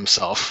enjoy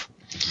himself.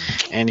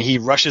 And he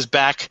rushes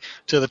back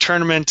to the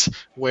tournament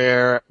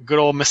where good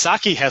old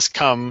Misaki has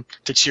come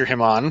to cheer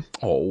him on.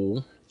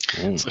 Oh.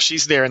 So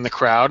she's there in the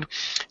crowd.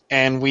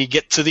 And we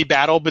get to the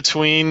battle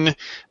between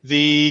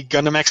the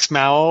Gundam X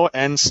Mao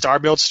and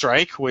Starbuild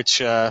Strike, which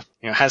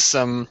has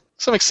some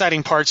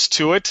exciting parts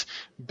to it,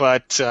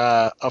 but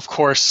of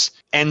course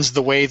ends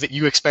the way that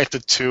you expect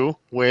it to,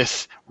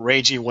 with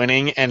Reiji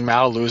winning and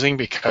Mao losing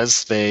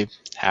because they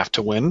have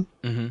to win.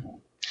 Mm-hmm.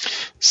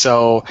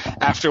 So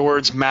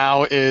afterwards,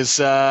 Mao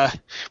is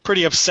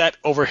pretty upset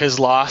over his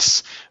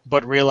loss,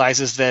 but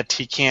realizes that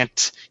he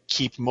can't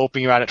keep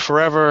moping about it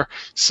forever,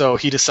 so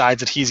he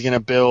decides that he's going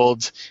to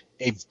build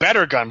a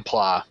better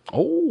Gunpla.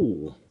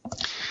 Oh.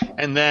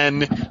 And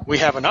then we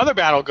have another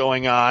battle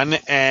going on,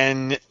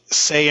 and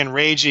Sei and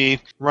Reiji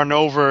run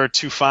over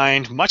to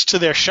find, much to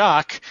their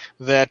shock,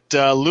 that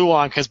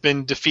Luong has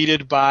been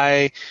defeated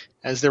by,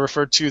 as they're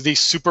referred to, the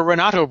Super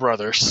Renato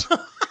brothers.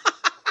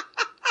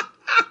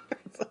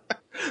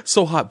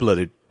 So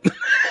hot-blooded.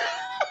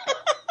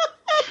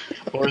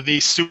 Or the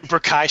Super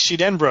Kai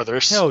Shiden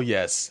brothers. Hell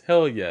yes.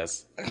 Hell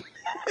yes.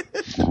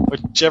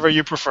 Whichever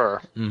you prefer.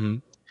 Mm-hmm.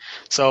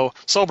 So,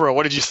 Sobro,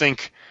 what did you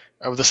think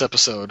of this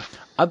episode?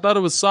 I thought it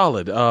was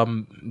solid.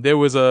 There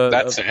was a...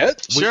 That's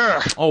it?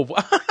 Sure. Oh,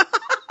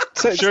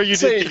 sure you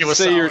did think it was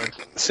solid.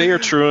 Say your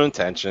true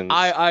intentions.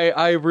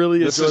 I really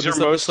this enjoyed is your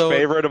this most episode.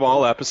 favorite of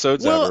all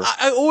episodes ever. Well,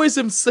 I always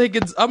am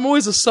thinking... I'm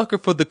always a sucker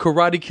for the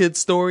Karate Kid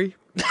story.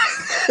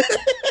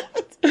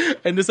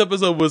 And this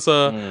episode was,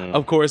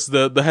 of course,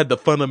 had the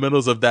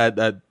fundamentals of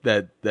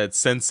that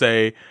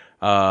sensei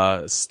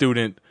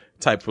student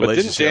type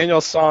relationship. But didn't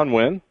Daniel San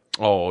win?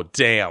 Oh,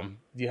 damn!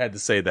 You had to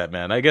say that,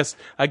 man. I guess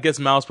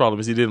Mao's problem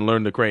is he didn't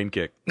learn the crane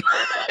kick.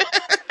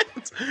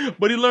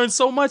 But he learned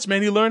so much,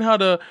 man. He learned how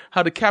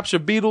to capture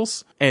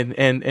beetles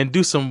and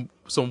do some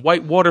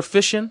whitewater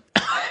fishing.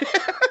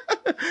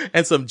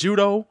 And some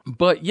judo.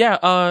 But yeah,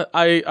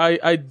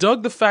 I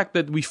dug the fact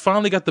that we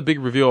finally got the big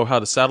reveal of how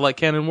the satellite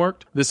cannon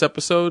worked this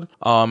episode.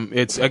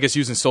 It's, I guess,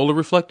 using solar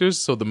reflectors,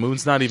 so the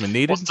moon's not even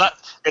needed. Well,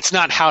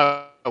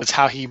 it's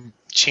how he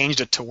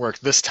changed it to work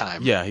this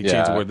time. Yeah, he changed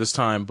it to work this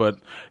time. But,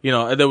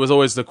 there was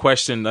always the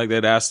question, like,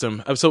 they'd asked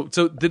him. So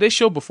did they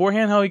show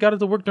beforehand how he got it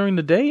to work during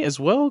the day as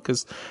well?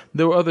 Because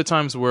there were other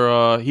times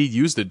where he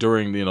used it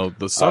during,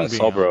 the sun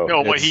being out.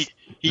 No, but he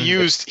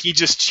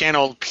just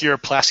channeled pure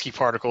Plasky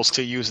particles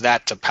to use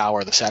that to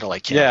power the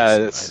satellite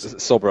cannons. Yeah,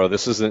 Sobro,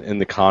 this isn't in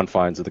the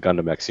confines of the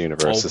Gundam X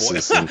universe.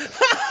 This is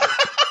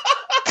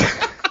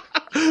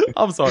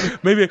I'm sorry.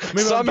 Maybe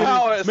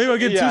I'm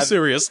getting too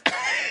serious.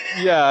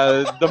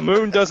 Yeah, the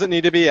moon doesn't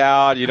need to be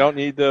out. You don't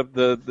need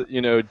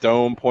the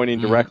dome pointing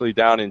directly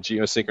down in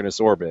geosynchronous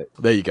orbit.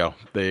 There you go.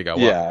 Well,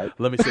 yeah.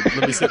 Let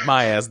me sit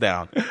my ass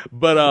down.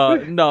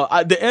 But no,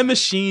 the M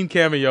Machine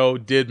cameo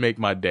did make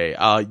my day.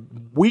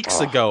 Weeks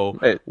ago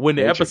when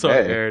the episode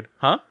aired,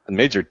 huh? It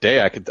made your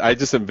day. I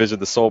just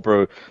envisioned the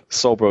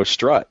Soulbro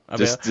strut.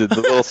 Just did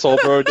the little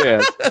Soulbro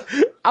dance.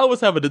 I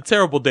was having a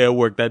terrible day at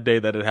work that day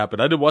that it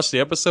happened. I didn't watch the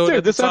episode.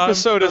 Dude, this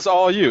episode is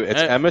all you.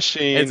 It's Emma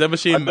Sheen. It's Emma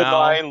Sheen.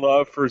 Undying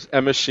love for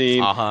Emma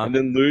Sheen, and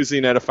then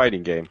losing at a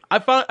fighting game. I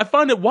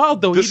find it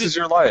wild though. This is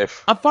your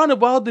life. I find it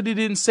wild that he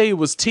didn't say it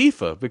was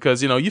Tifa,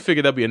 because you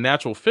figure that'd be a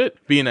natural fit,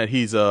 being that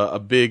he's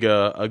a big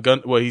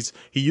gun. Well,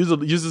 he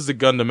uses the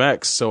Gundam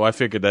X, so I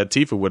figured that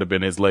Tifa would have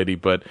been his lady,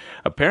 but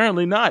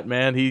apparently not.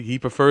 Man, he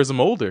prefers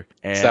them older.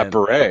 And it's that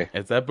beret.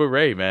 It's that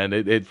beret, man.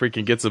 It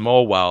freaking gets him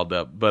all wild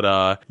up.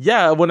 But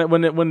yeah,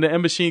 when the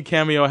M Machine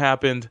cameo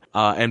happened,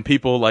 and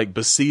people like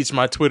besieged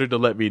my Twitter to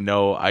let me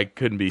know, I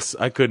couldn't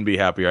be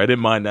happier. I didn't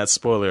mind that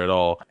spoiler at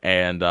all.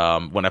 And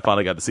when I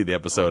finally got to see the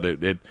episode,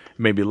 it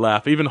made me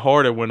laugh even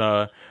harder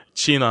when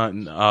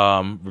Chinon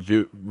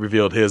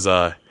revealed his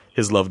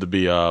love to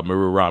be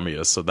Maru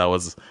Ramius. So that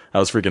was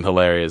freaking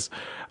hilarious.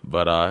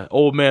 But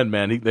old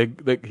man, he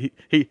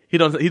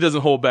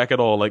doesn't hold back at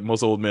all like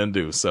most old men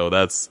do. So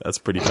that's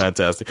pretty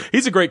fantastic.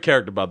 He's a great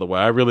character, by the way.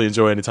 I really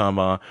enjoy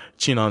anytime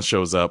Chinon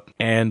shows up.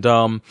 And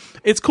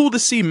it's cool to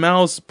see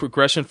Mao's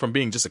progression from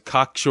being just a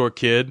cocksure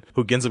kid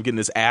who ends up getting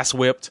his ass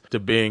whipped to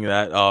being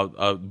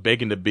that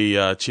begging to be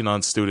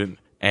Chinon's student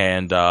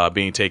and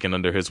being taken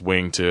under his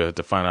wing to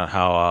find out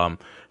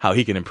how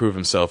he can improve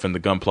himself in the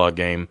Gunpla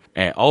game,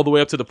 and all the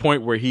way up to the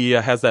point where he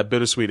has that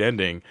bittersweet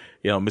ending.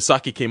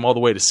 Misaki came all the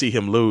way to see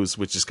him lose,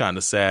 which is kind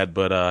of sad,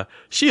 but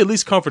she at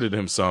least comforted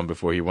him some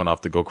before he went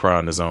off to go cry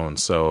on his own.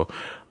 So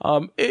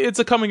it's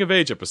a coming of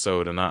age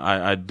episode, and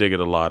I dig it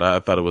a lot. I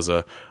thought it was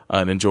an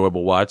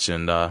enjoyable watch.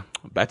 And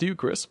back to you,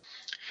 Chris.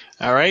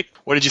 All right,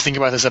 what did you think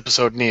about this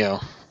episode, Neo?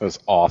 It was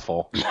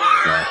awful.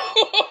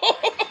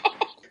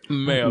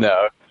 Man.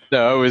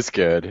 No, it was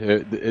good.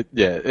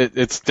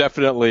 It's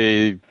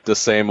definitely the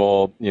same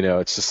old,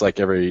 it's just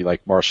like every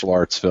like martial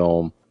arts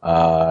film,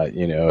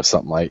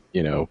 something like,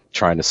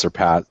 trying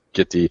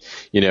to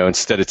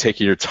instead of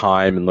taking your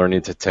time and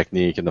learning the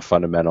technique and the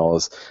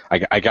fundamentals,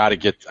 I gotta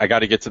get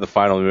to the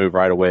final move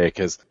right away,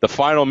 because the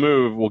final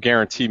move will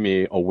guarantee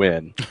me a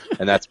win.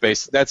 And that's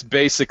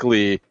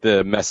basically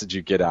the message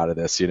you get out of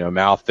this.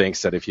 Mao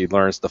thinks that if he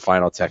learns the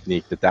final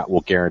technique, that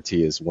will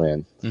guarantee his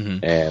win.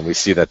 Mm-hmm. And we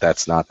see that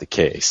that's not the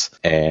case.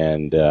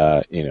 And,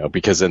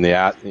 because in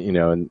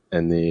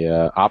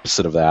the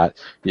opposite of that,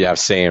 you have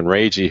Sei and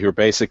Reiji, who are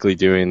basically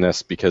doing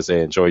this because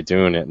they enjoy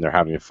doing it and they're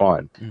having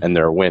fun, mm-hmm. and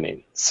they're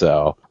winning.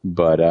 So,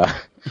 but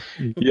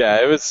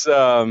it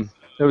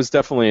was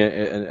definitely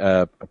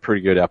a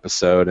pretty good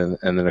episode, and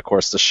then of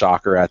course the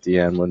shocker at the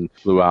end when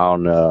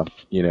Luan,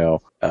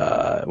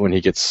 when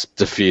he gets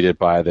defeated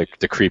by the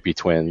creepy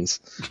twins,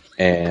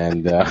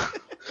 and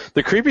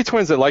the creepy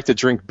twins that like to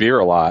drink beer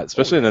a lot,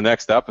 especially in the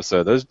next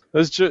episode.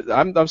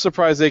 I'm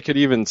surprised they could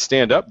even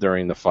stand up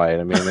during the fight.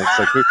 I mean, it's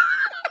like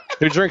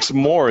who drinks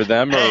more,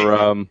 them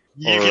or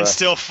you can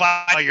still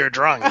fight while you're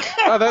drunk.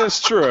 Oh, that is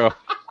true.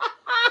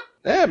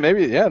 Yeah,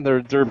 maybe. Yeah,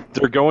 they're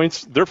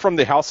from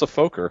the House of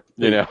Fokker,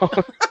 The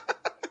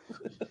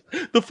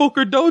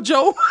Fokker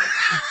Dojo.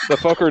 The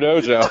Fokker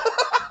Dojo.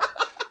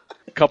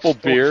 A couple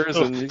beers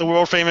and the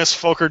world famous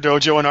Fokker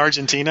Dojo in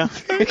Argentina.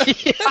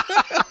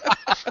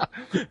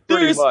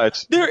 Pretty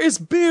much. There is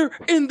beer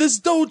in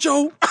this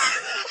dojo.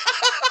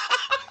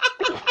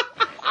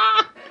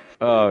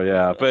 Oh,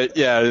 yeah. But,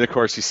 yeah, and of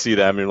course you see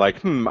them and you're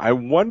like, I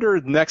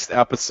wonder next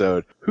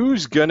episode,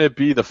 who's going to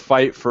be the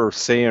fight for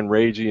Sei and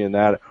Reiji in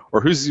that,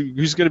 or who's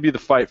going to be the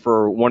fight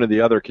for one of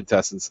the other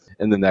contestants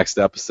in the next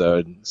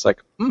episode? It's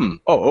like,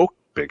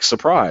 big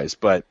surprise.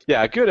 But,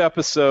 yeah, good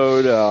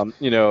episode.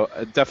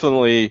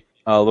 Definitely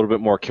a little bit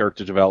more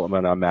character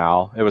development on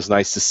Mao. It was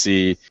nice to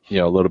see,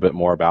 a little bit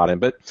more about him.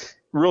 But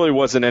really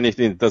wasn't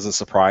anything that doesn't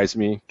surprise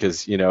me,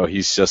 because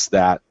he's just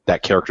that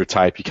character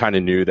type. You kind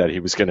of knew that he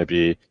was going to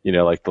be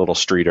like the little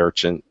street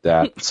urchin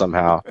that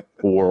somehow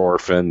war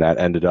orphan that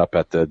ended up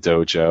at the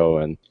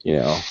dojo, and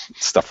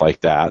stuff like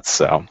that.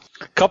 So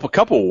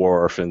couple war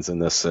orphans in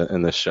this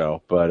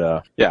show,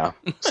 but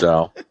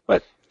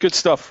but good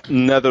stuff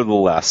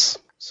nevertheless.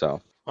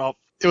 So well,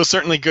 it was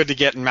certainly good to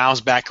get Mao's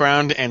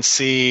background and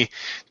see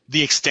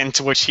the extent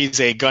to which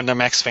he's a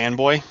Gundam X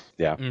fanboy.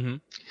 Yeah. Mm-hmm.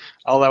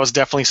 Although I was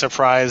definitely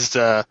surprised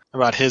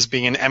about his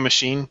being an M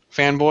Machine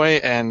fanboy,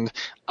 and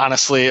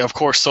honestly, of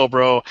course,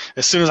 Sobro.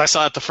 As soon as I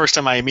saw it the first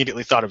time, I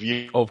immediately thought of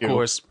you. Of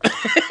course.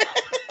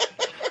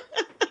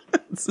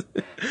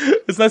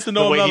 It's nice to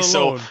know I'm not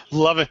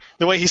alone.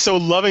 The way he so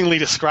lovingly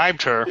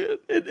described her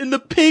in the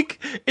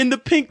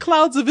pink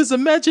clouds of his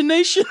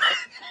imagination.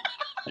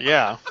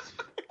 Yeah.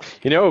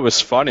 What was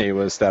funny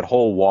was that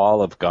whole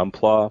wall of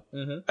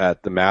Gunpla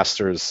at the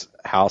Master's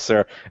house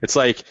there. It's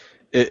like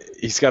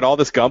he's got all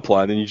this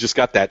Gunpla, and then you just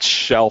got that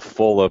shelf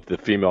full of the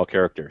female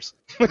characters.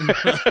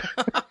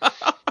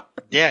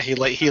 Yeah,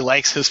 he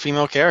likes his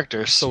female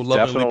characters. So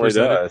lovingly definitely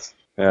presented. does.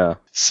 Yeah.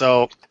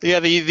 So, yeah,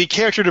 the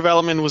character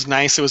development was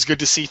nice. It was good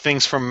to see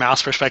things from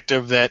Mao's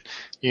perspective, that,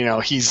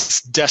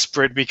 he's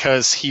desperate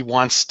because he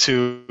wants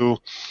to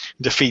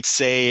defeat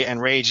Sei and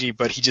Reiji,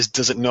 but he just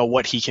doesn't know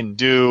what he can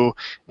do,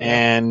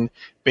 and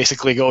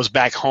basically goes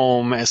back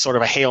home as sort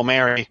of a Hail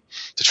Mary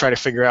to try to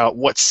figure out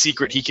what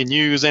secret he can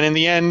use, and in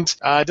the end,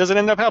 it doesn't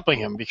end up helping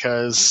him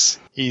because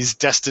he's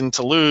destined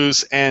to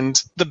lose. And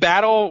the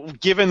battle,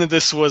 given that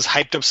this was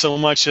hyped up so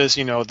much as,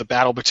 the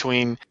battle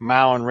between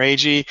Mao and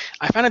Reiji,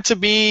 I found it to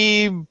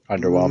be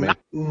underwhelming.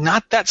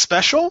 Not that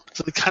special.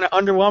 So kind of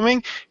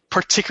underwhelming,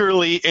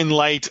 particularly in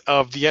light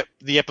of the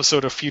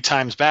episode a few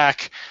times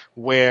back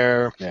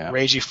where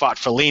Reiji fought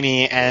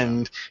Fellini,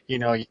 and,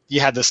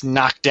 you had this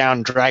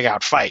knockdown,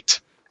 drag-out fight.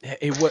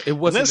 It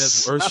wasn't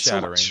This, as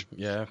earth-shattering. not so much.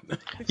 Yeah.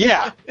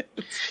 Yeah.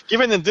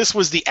 Given that this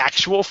was the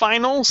actual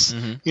finals,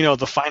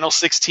 the final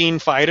 16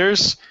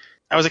 fighters,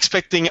 I was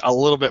expecting a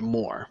little bit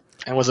more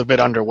and was a bit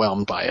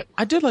underwhelmed by it.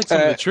 I did like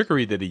some of the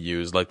trickery that he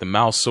used. Like the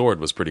mouse sword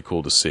was pretty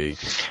cool to see.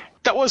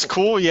 That was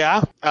cool,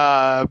 yeah.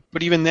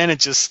 But even then, it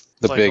just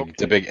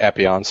the big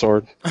Epion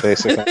sword,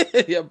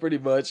 basically. Yeah, pretty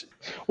much.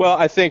 Well,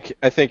 I think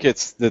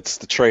it's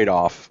the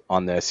trade-off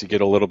on this. You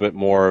get a little bit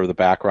more of the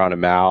background of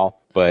Mao,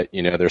 but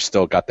they're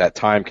still got that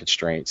time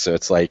constraint. So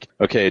it's like,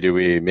 okay, do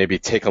we maybe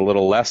take a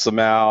little less of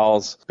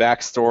Mao's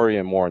backstory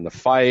and more in the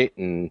fight?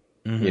 And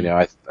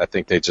I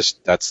think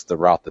that's the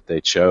route that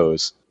they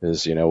chose.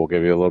 Is we'll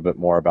give you a little bit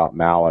more about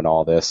Mao and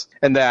all this,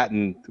 and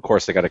of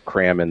course they got to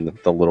cram in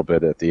the little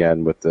bit at the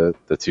end with the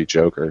two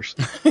Jokers.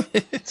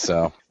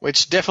 So,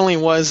 which definitely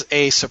was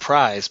a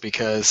surprise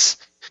because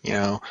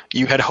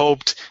you had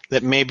hoped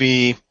that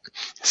maybe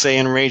Sei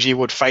and Reiji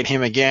would fight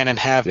him again and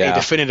have a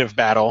definitive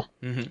battle,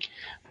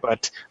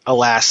 but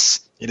alas,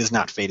 it is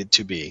not fated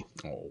to be.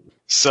 Oh.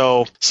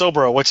 So,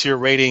 bro, what's your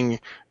rating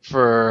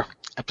for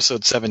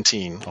episode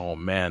 17? Oh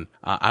man,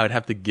 I would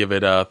have to give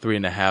it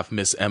 3.5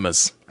 Miss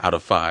Emmas out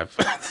of 5.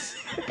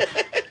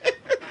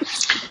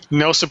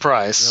 No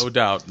surprise. No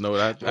doubt.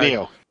 No,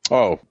 Neo.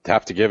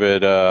 Have to give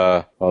it.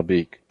 It'd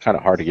be kind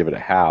of hard to give it a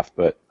half,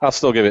 but I'll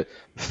still give it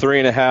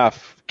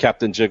 3.5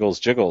 Captain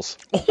Jiggles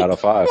out of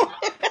 5.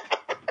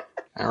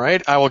 All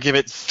right, I will give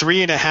it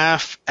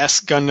 3.5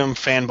 S Gundam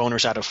fan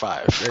boners out of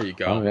 5. There you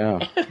go. Oh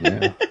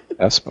yeah.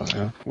 S-Bone,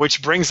 yeah.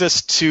 Which brings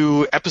us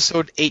to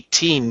episode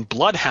 18,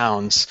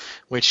 Bloodhounds,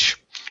 which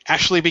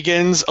actually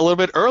begins a little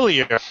bit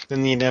earlier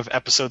than the end of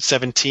episode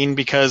 17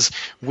 because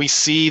we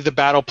see the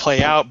battle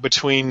play out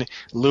between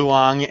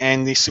Luong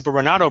and the Super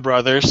Renato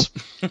brothers,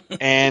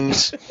 and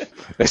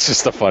it's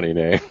just a funny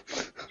name.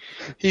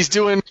 He's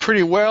doing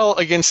pretty well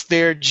against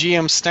their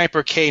GM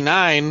Sniper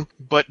K9,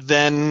 but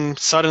then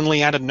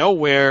suddenly out of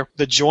nowhere,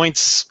 the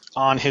joints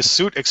on his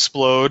suit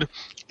explode,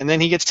 and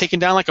then he gets taken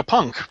down like a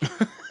punk.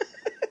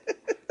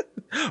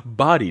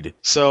 Bodied.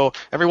 So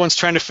everyone's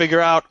trying to figure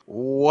out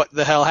what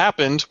the hell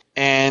happened,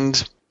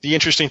 and the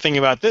interesting thing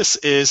about this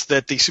is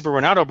that the Super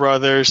Renato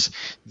brothers,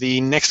 the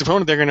next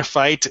opponent they're going to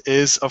fight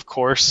is, of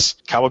course,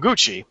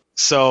 Kawaguchi.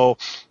 So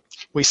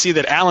we see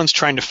that Alan's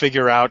trying to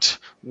figure out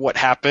what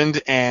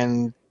happened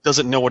and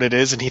doesn't know what it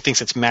is, and he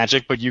thinks it's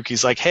magic, but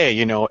Yuki's like, hey,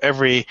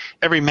 every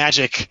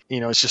magic,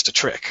 it's just a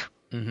trick.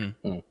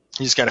 Mm-hmm.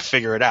 You just got to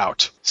figure it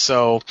out.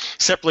 So,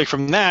 separately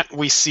from that,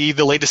 we see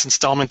the latest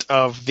installment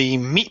of the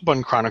Meat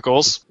Bun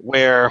Chronicles,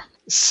 where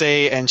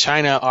Sei and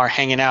China are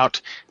hanging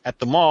out at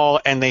the mall,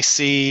 and they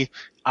see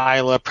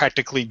Isla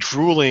practically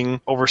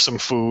drooling over some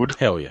food.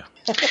 Hell yeah.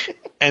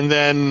 And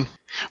then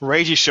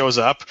Reiji shows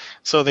up,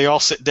 so they all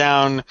sit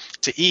down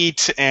to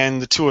eat,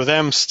 and the two of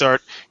them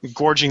start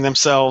gorging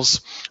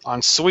themselves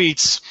on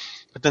sweets,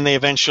 but then they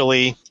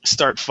eventually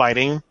start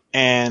fighting,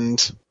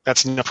 and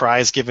that's no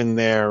surprise given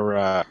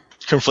their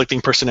conflicting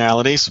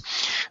personalities.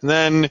 And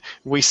then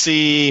we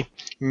see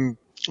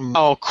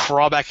Mao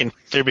crawl back in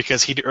there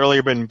because he'd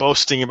earlier been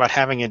boasting about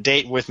having a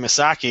date with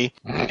Misaki,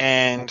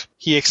 and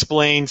he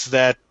explains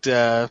that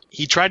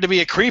he tried to be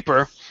a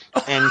creeper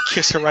and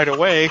kiss her right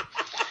away,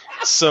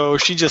 so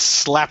she just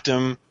slapped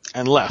him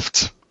and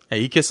left.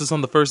 Hey, he kisses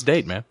on the first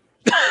date, man.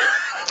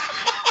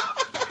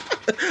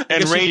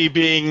 And Reiji,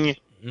 being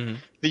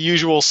the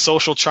usual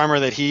social charmer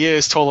that he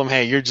is, told him,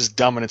 hey, you're just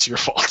dumb and it's your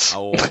fault.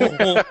 Oh.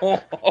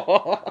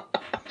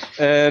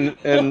 And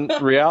in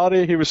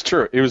reality, he was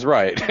true. He was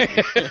right.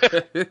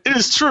 It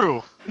is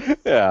true.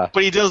 Yeah.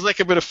 But he does like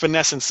a bit of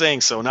finesse in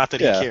saying so, not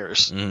that he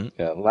cares.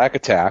 Mm-hmm. Yeah, lack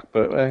of tact,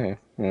 but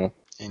yeah.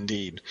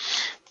 Indeed.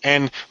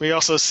 And we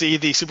also see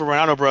the Super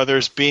Renato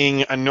brothers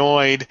being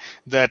annoyed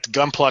that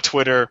Gunpla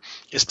Twitter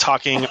is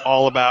talking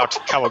all about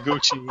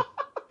Kawaguchi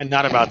and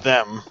not about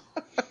them.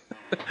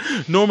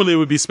 Normally it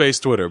would be Space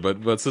Twitter,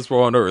 but since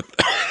we're on Earth.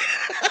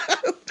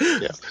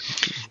 Yeah.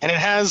 And it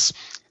has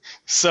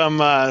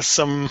some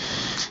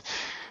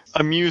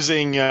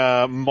amusing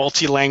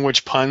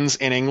multi-language puns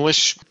in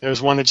English.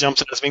 There's one that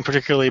jumps out as being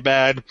particularly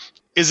bad.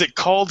 Is it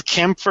called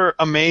Kempfer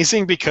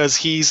Amazing because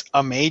he's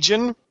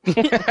Amazing?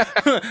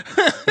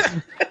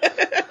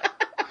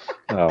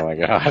 Oh my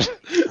god.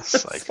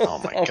 It's like, oh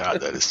my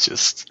god, that is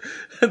just...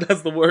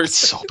 That's the worst.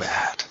 So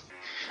bad.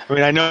 I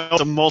mean, I know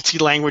it's a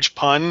multi-language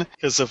pun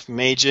because of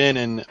Majin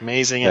and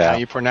amazing and how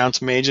you pronounce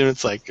Majin.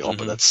 It's like, oh,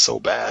 but that's so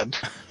bad.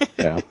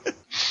 Yeah.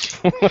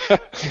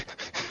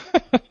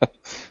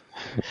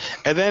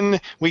 And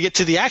then we get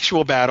to the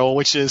actual battle,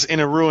 which is in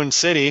a ruined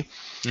city,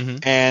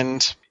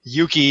 and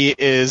Yuki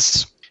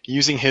is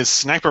using his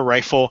sniper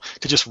rifle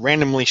to just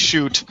randomly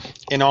shoot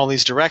in all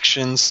these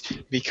directions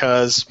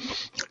because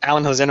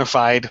Alan has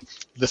identified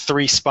the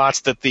 3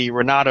 spots that the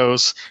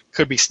Renatos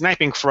could be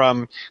sniping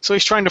from, so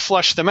he's trying to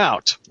flush them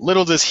out.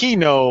 Little does he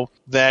know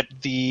that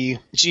the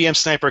GM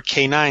Sniper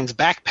K9's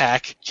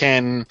backpack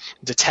can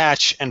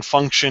detach and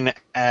function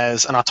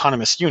as an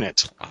autonomous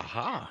unit.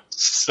 Aha.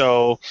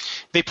 So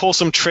they pull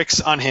some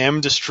tricks on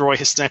him, destroy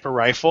his sniper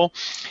rifle.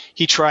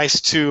 He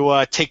tries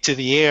to take to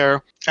the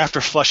air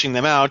after flushing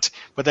them out,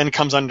 but then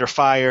comes under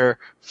fire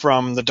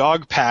from the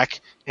dog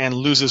pack and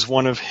loses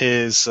one of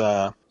his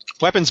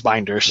weapons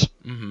binders.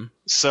 Mm-hmm.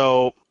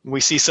 So we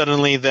see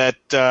suddenly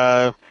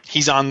that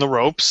he's on the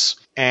ropes,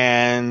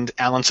 and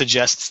Alan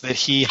suggests that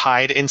he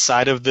hide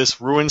inside of this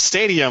ruined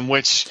stadium,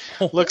 which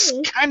looks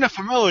kind of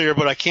familiar,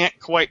 but I can't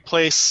quite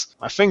place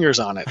my fingers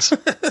on it.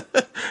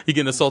 You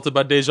getting assaulted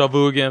by Deja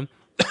Vu again?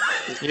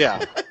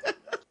 Yeah.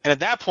 And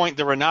at that point,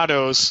 the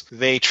Renatos,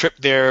 they trip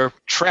their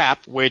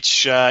trap,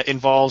 which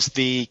involves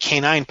the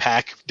K9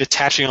 pack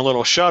detaching a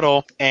little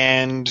shuttle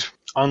and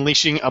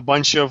unleashing a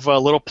bunch of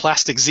little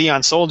plastic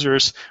Zeon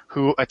soldiers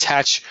who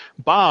attach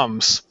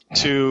bombs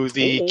to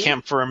the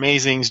Camp for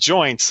Amazing's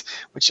joints,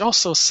 which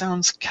also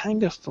sounds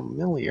kind of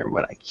familiar,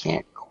 but I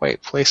can't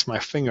quite place my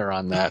finger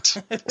on that.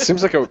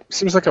 Seems like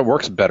it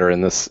works better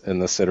in this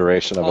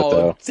iteration of it,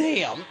 though.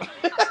 Damn.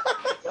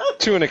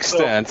 To an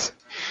extent.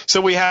 So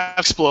we have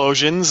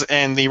explosions,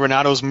 and the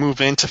Renatos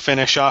move in to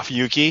finish off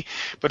Yuki,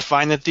 but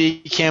find that the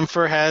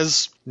camphor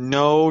has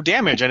no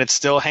damage, and it's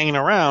still hanging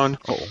around.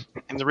 Oh.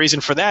 And the reason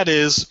for that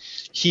is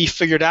he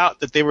figured out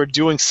that they were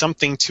doing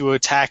something to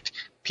attack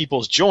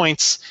people's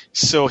joints,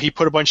 so he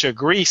put a bunch of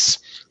grease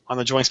on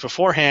the joints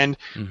beforehand,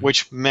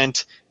 which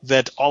meant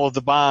that all of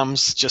the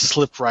bombs just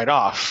slipped right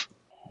off.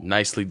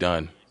 Nicely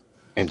done.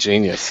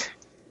 Ingenious.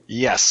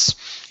 Yes.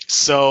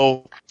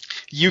 So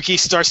Yuki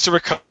starts to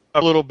recover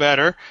a little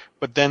better,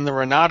 but then the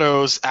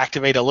Renatos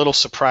activate a little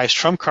surprise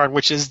trump card,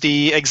 which is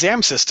the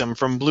exam system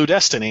from Blue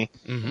Destiny.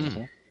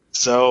 Mm-hmm.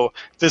 So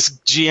this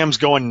GM's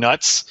going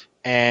nuts,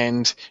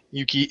 and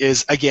Yuki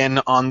is again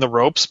on the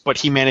ropes, but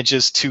he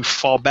manages to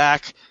fall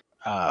back,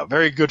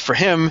 very good for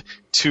him,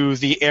 to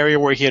the area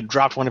where he had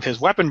dropped one of his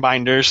weapon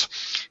binders,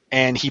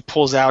 and he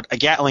pulls out a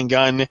Gatling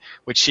gun,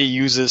 which he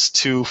uses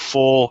to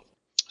fill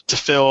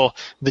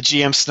the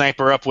GM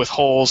sniper up with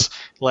holes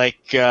like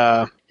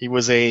he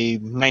was a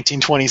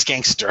 1920s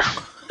gangster.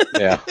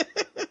 Yeah.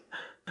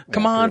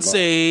 Come on,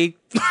 say.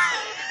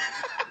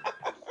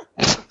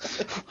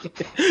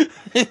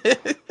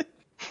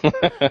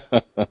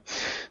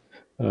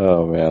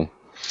 Oh, man.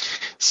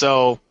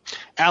 So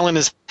Alan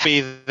is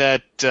happy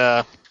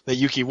that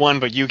Yuki won,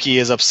 but Yuki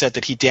is upset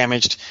that he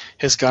damaged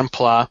his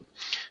gunpla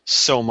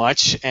so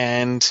much.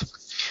 And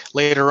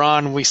later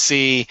on, we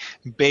see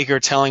Baker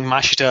telling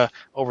Mashita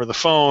over the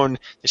phone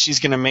that she's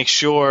going to make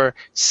sure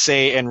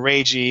Sei and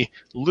Reiji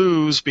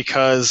lose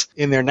because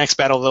in their next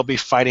battle, they'll be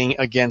fighting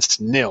against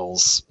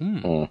Nils.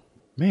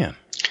 Man.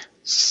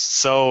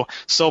 So,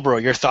 bro,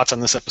 your thoughts on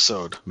this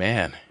episode?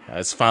 Man,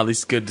 it's finally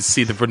good to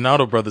see the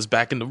Renato brothers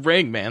back in the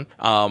ring, man.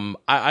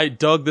 I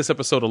dug this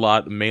episode a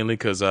lot, mainly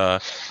because I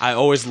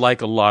always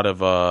like a lot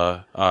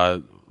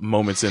of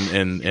moments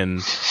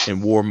in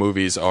war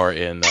movies or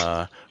in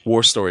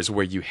war stories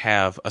where you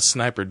have a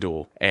sniper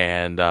duel.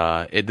 And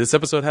this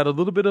episode had a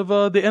little bit of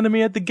the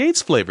enemy at the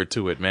gates flavor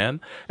to it,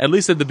 man. At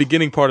least at the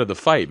beginning part of the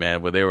fight,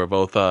 man, where they were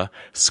both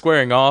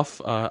squaring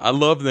off. I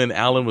love that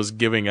Alan was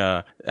giving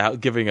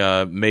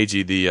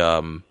Meiji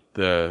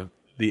the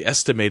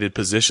estimated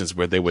positions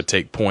where they would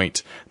take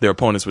point, their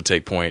opponents would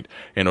take point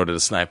in order to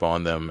snipe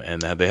on them,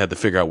 and they had to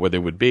figure out where they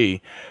would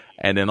be.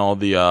 And then all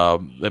the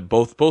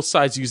both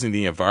sides using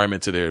the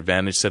environment to their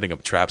advantage, setting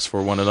up traps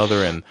for one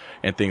another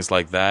and things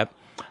like that.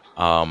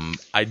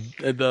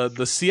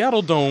 The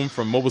Seattle Dome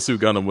from Mobile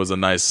Suit Gundam was a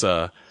nice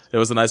it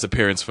was a nice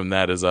appearance from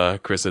that, as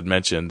Chris had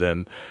mentioned,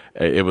 and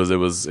it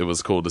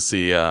was cool to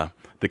see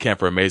the Camp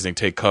for Amazing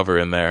take cover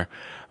in there.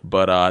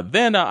 But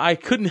then I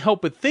couldn't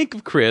help but think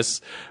of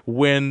Chris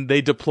when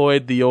they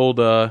deployed the old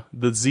the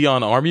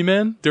Zeon Army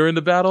men during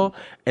the battle,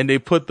 and they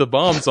put the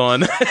bombs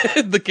on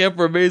the Camp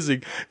for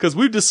Amazing, because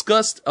we've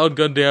discussed on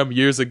Gundam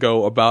years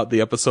ago about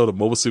the episode of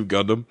Mobile Suit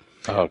Gundam.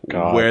 Oh,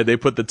 God. Where they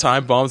put the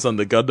time bombs on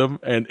the Gundam,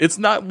 and it's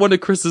not one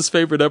of Chris's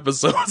favorite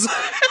episodes.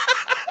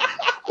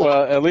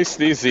 Well, at least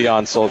these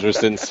Zeon soldiers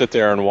didn't sit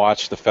there and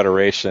watch the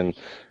Federation.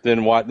 The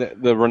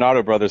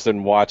Renato brothers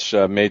didn't watch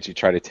Meiji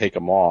try to take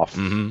them off.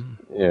 Mm-hmm.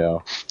 You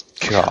know,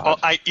 God.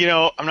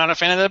 Well, I'm not a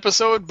fan of that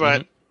episode,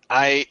 but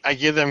I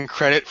give them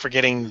credit for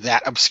getting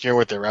that obscure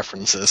with their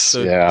references.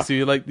 So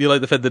you like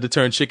the fact that they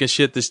turned chicken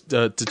shit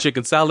to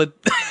chicken salad?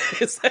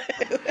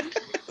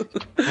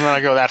 I'm not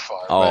gonna go that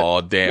far.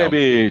 Oh, damn.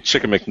 Maybe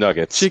Chicken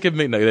McNuggets. Chicken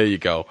McNuggets, there you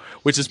go.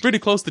 Which is pretty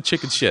close to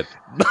chicken shit.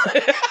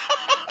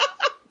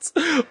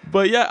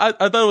 But yeah,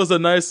 I thought it was a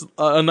nice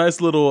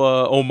little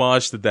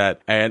homage to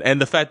that,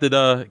 and the fact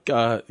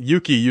that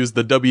Yuki used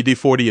the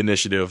WD-40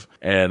 initiative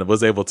and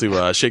was able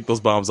to shake those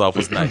bombs off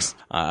was nice.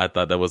 I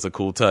thought that was a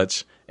cool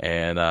touch,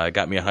 and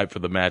got me hyped for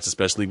the match,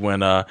 especially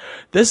when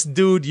this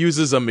dude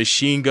uses a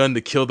machine gun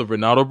to kill the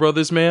Renato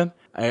brothers, man.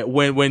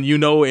 When you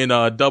know in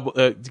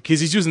because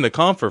he's using the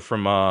Comfort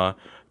from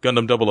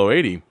Gundam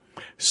 0080.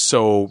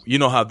 So you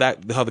know how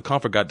the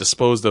Comfort got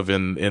disposed of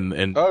in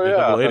 0080.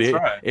 That's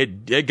right.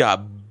 It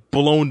got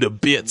blown to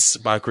bits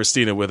by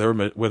Christina with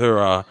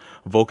her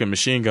Vulcan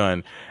machine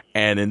gun,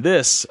 And in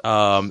this,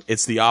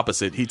 it's the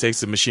opposite. He takes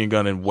the machine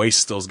gun and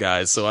wastes those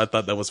guys. So I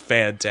thought that was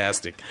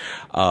fantastic.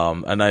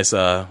 A nice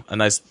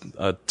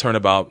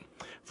turnabout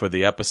for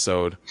the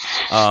episode.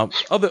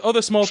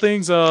 Other small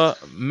things.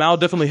 Mal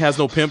definitely has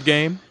no pimp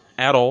game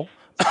at all.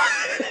 A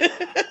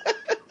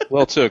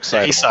little too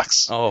excited. He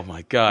sucks. Oh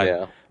my god.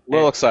 Yeah. A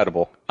little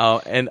excitable.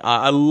 And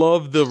I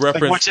love the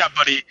reference. Like, watch out,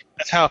 buddy.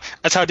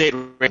 That's how date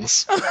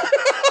rings.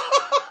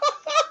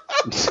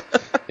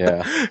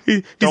 Yeah.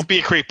 Don't be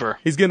a creeper.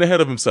 He's getting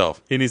ahead of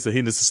himself. He needs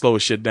to slow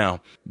his shit down.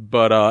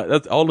 But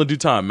that's all in due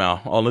time,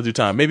 Mal. All in due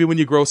time. Maybe when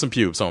you grow some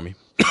pubes, homie.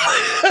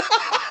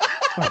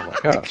 Oh my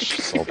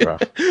gosh.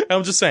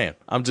 I'm just saying.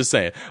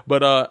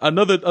 But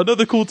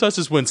another cool touch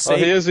is when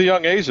he is a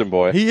young Asian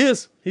boy. He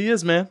is,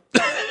 man.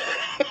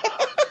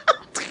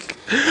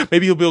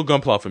 Maybe he'll build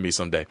Gunpla for me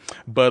someday.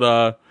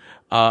 But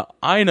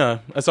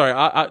Aina,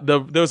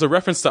 there was a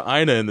reference to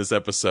Aina in this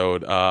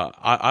episode.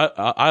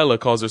 Isla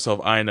calls herself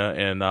Aina,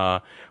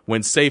 and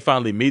when Sei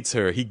finally meets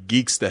her, he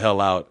geeks the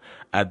hell out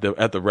at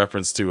the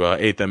reference to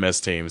 8th MS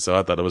team. So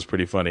I thought it was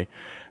pretty funny.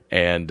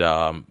 And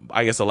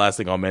I guess the last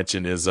thing I'll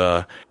mention is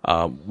when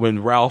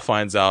Ramba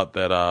finds out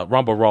that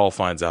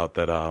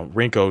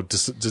Rinko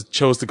just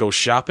chose to go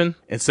shopping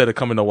instead of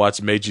coming to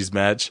watch Meiji's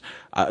match.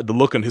 The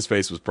look on his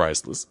face was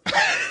priceless.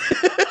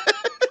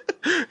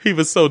 He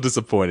was so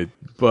disappointed.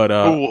 But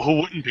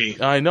who wouldn't be?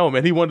 I know,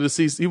 man. He wanted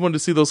to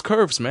see those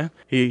curves, man.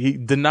 He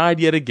denied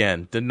yet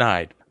again.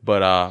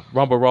 But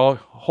Ramba,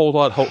 hold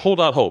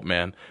out hope,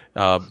 man.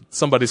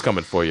 Somebody's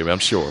coming for you, I'm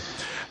sure.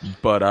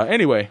 But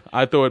anyway,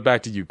 I throw it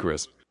back to you,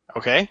 Chris.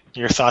 Okay,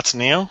 your thoughts,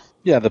 Neil?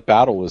 Yeah, the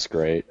battle was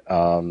great.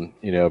 Between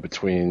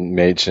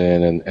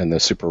Meijin and the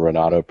Super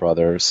Renato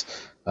brothers.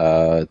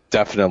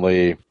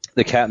 Definitely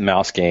the cat and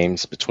mouse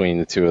games between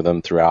the two of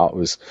them throughout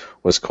was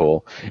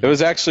cool. It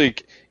was actually,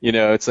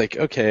 it's like,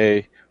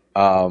 okay,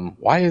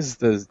 why is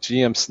the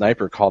GM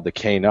sniper called the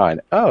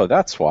K9? Oh,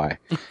 that's why.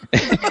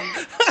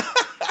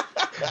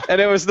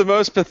 And it was the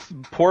most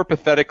poor,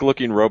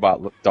 pathetic-looking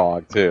robot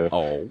dog, too.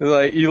 Oh.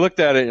 Like, you looked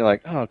at it and you're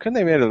like, oh, couldn't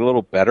they made a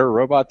little better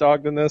robot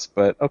dog than this?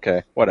 But,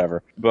 okay,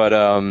 whatever. But,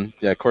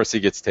 of course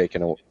he gets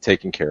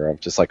taken care of,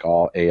 just like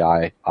all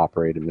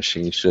AI-operated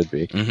machines should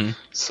be. Mm-hmm.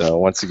 So,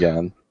 once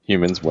again,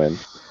 humans win.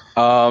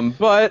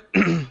 But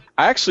I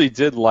actually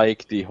did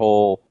like the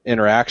whole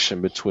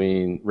interaction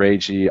between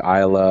Reiji,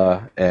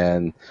 Isla,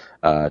 and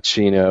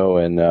Chino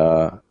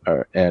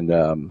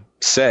and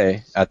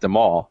Sei at the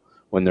mall.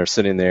 When they're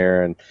sitting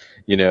there and,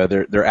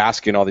 they're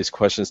asking all these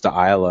questions to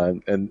Isla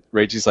and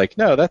Reiji's like,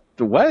 no,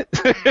 what?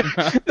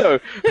 No,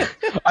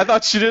 I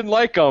thought she didn't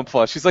like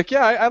Gunpla. She's like,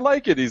 yeah, I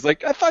like it. He's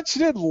like, I thought she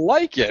didn't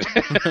like it.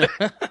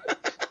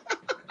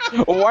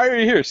 Well, why are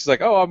you here? She's like,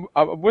 oh,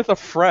 I'm with a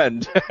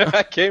friend.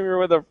 I came here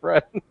with a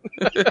friend.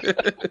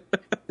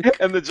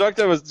 And the joke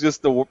that was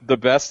just the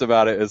best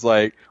about it is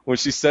like when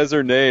she says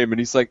her name and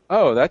he's like,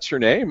 oh, that's your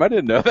name? I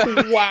didn't know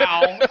that.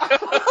 Wow.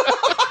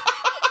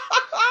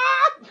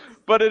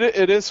 But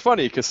it is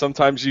funny because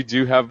sometimes you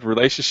do have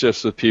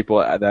relationships with people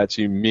that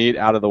you meet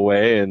out of the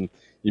way and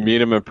you meet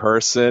them in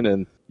person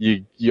and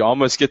you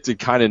almost get to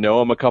kind of know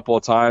them a couple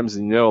of times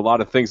and you know a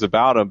lot of things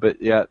about them, but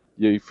yet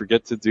you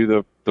forget to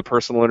do the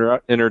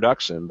personal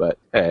introduction. But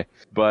hey,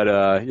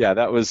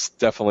 that was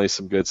definitely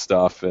some good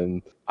stuff.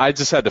 And I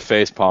just had to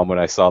facepalm when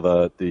I saw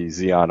the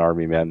Zeon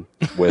Army men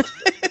with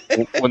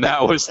when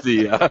that was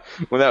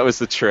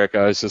the trick.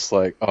 I was just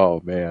like,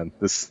 oh man,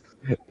 because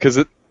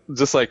it.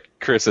 Just like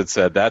Chris had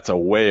said, that's a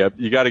way up.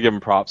 You got to give him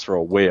props for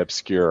a way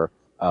obscure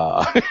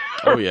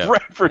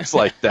reference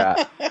like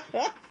that.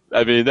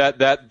 I mean,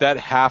 that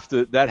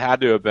had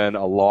to have been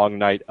a long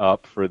night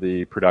up for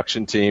the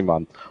production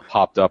team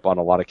hopped up on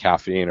a lot of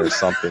caffeine or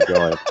something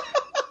going.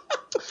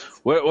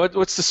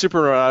 What's the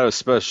Super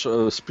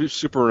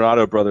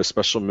Renato Brothers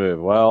special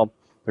move? Well,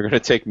 they're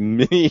going to take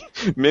mini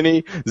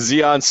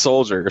Zeon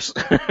soldiers.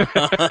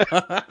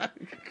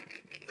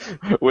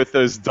 With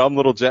those dumb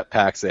little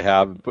jetpacks they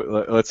have,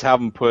 let's have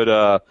them put,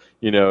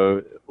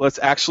 let's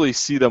actually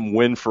see them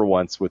win for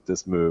once with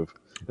this move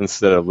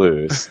instead of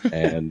lose.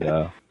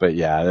 And, but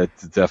yeah,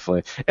 that's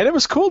definitely, and it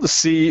was cool to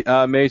see,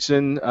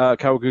 Meijin,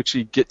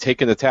 Kawaguchi get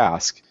taken to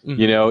task.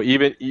 Mm-hmm.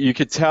 Even, you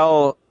could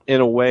tell in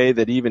a way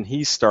that even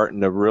he's starting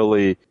to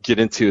really get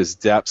into his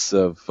depths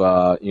of,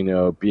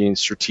 being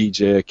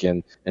strategic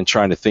and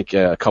trying to think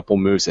a couple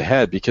moves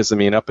ahead. Because, I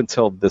mean, up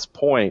until this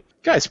point,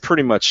 guys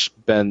pretty much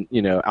been,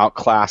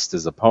 outclassed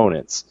his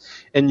opponents.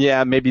 And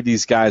yeah, maybe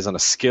these guys on a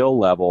skill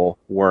level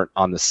weren't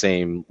on the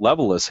same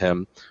level as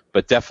him,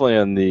 but definitely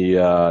on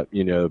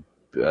the,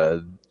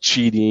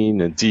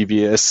 cheating and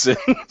devious and,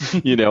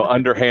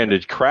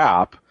 underhanded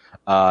crap.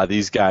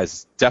 These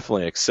guys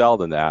definitely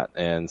excelled in that,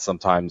 and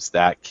sometimes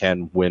that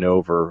can win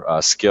over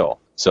skill.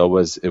 So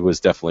it was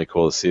definitely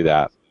cool to see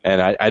that. And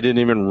I didn't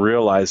even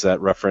realize that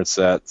reference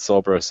that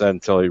Solbro said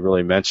until he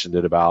really mentioned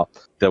it about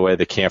the way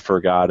the camphor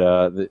got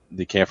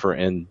the camphor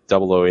in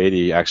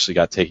 0080 actually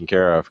got taken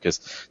care of.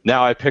 Because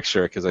now I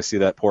picture it because I see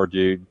that poor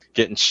dude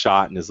getting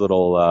shot and his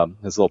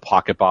little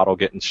pocket bottle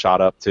getting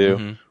shot up too.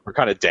 Mm-hmm. We're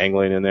kind of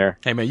dangling in there.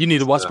 Hey man, you need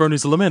to watch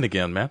Bernie's Lament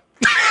again, man.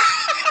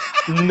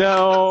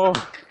 No,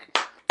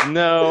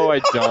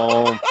 I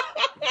don't.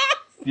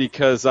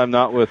 Because I'm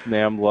not with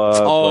Namla.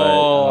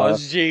 Oh,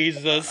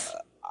 Jesus.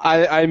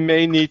 I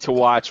may need to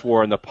watch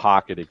War in the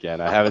Pocket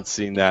again. I haven't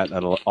seen that in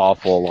an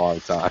awful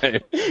long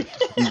time.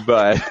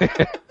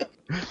 But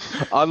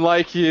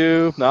unlike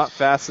you, not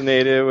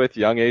fascinated with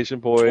young Asian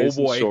boys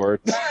in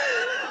shorts.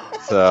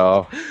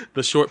 So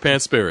the short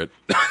pants spirit.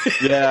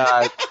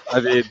 Yeah, I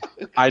mean,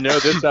 I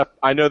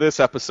know this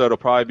episode will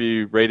probably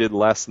be rated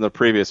less than the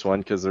previous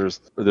one because there's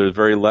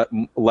very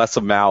less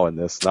of Mao in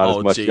this, not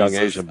as much young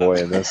Asian boy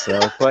in this. So,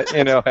 but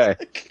hey.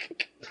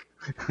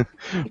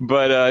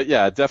 But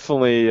yeah,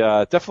 definitely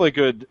a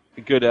good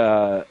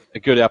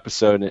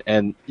episode,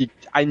 and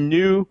I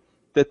knew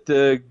that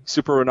the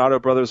Super Renato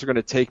brothers are going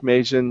to take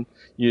Meijin.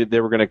 They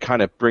were going to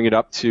kind of bring it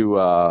up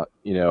to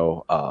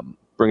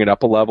bring it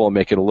up a level and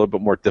make it a little bit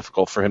more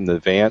difficult for him to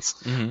advance.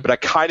 Mm-hmm. But I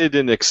kind of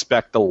didn't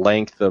expect the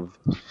length of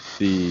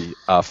the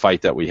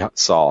fight that we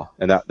saw,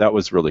 and that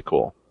was really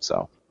cool.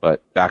 So.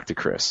 But back to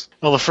Chris.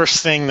 Well, the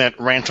first thing that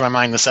ran through my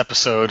mind this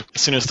episode, as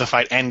soon as the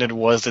fight ended,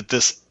 was that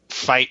this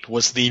fight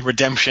was the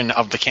redemption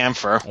of the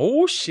Camphor.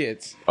 Oh,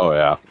 shit. Oh,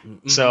 yeah.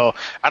 So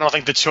I don't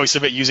think the choice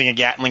of it using a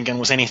Gatling gun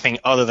was anything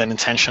other than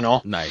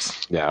intentional.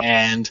 Nice. Yeah.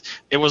 And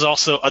it was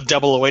also a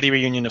 008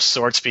 reunion of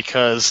sorts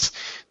because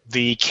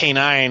the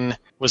K9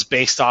 was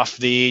based off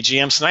the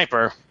GM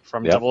Sniper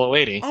from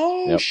 008.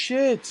 Oh,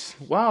 shit.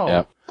 Wow.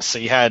 Yep. So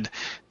you had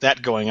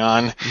that going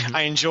on. Mm-hmm.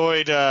 I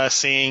enjoyed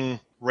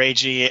seeing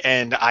Reiji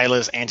and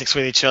Isla's antics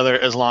with each other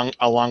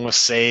along with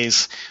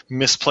Sei's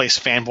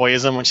misplaced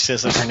fanboyism when she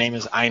says that her name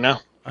is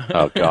Aina.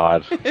 Oh,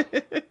 God.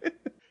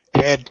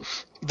 And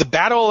the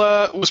battle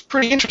was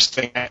pretty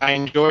interesting. I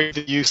enjoyed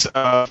the use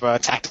of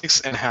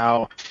tactics and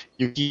how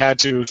Yuki had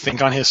to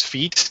think on his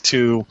feet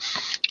to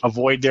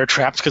avoid their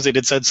traps because they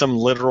did set some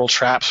literal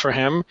traps for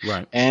him.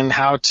 Right. And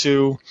how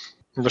to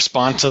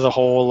respond to the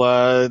whole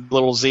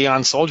little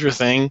Zeon soldier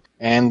thing,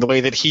 and the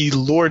way that he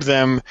lured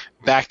them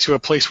back to a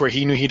place where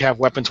he knew he'd have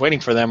weapons waiting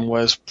for them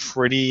was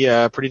pretty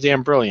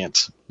damn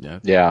brilliant.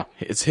 Yeah.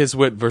 It's his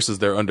wit versus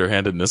their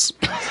underhandedness.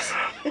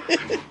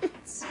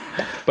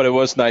 But it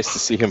was nice to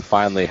see him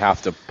finally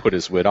have to put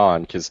his wit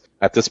on, because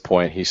at this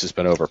point he's just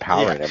been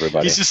overpowering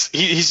everybody.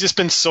 He's just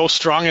been so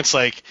strong. It's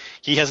like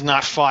he has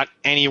not fought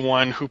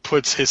anyone who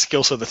puts his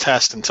skills to the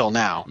test until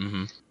now.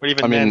 Mm-hmm. But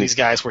even then, these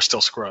guys were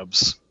still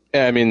scrubs.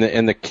 Yeah, I mean,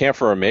 the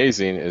Camphor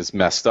Amazing is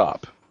messed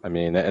up. I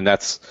mean, and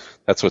that's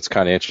what's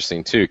kind of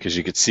interesting too, because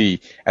you could see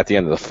at the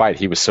end of the fight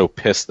he was so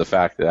pissed the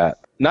fact that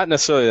not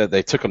necessarily that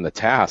they took him to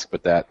task,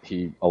 but that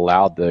he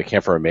allowed the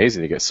Camphor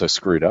Amazing to get so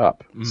screwed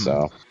up. Mm.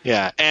 So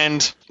yeah,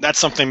 and that's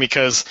something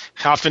because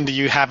how often do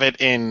you have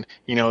it in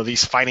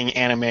these fighting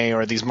anime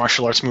or these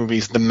martial arts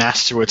movies? The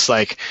master, it's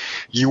like,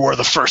 you are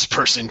the first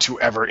person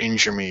to ever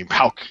injure me.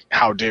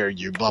 How dare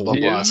you? Blah blah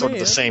blah. Sort of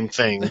the same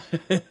thing.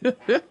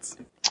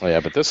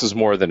 Yeah, but this is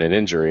more than an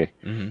injury.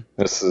 Mm-hmm.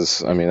 This is,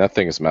 that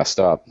thing is messed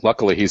up.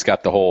 Luckily, he's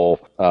got the whole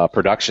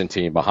production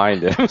team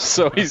behind him,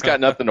 so he's got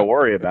nothing to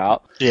worry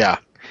about. Yeah.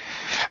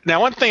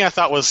 Now, one thing I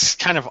thought was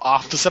kind of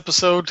off this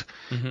episode,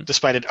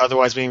 despite it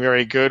otherwise being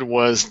very good,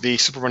 was the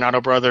Super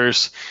Renato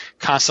brothers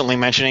constantly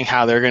mentioning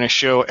how they're going to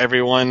show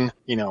everyone,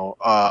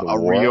 a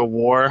real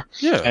war.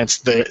 Yeah. And it's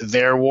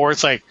their war.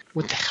 It's like,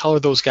 what the hell are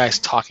those guys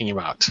talking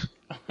about?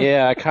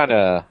 Yeah,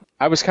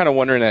 I was kind of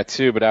wondering that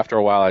too, but after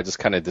a while I just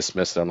kind of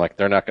dismissed it. I'm like,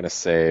 they're not going to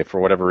say, for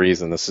whatever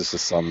reason, this is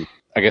just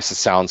I guess it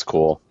sounds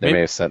cool. They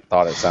may have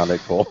thought it sounded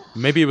cool.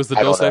 Maybe it was the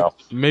Dos Equis.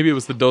 Maybe it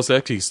was the Dos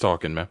Equis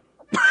talking, man.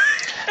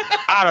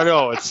 I don't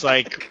know. It's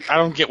like, I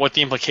don't get what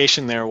the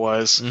implication there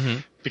was,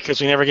 because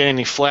we never get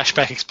any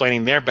flashback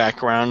explaining their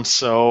background,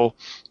 so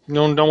we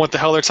don't know what the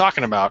hell they're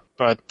talking about.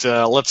 But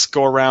let's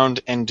go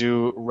around and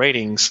do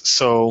ratings.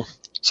 So,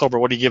 Sober,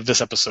 what do you give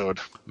this episode?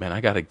 Man,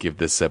 I gotta give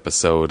this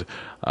episode,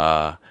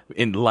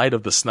 in light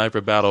of the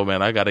sniper battle,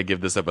 man, I gotta give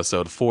this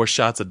episode 4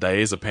 shots of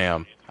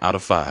diazepam out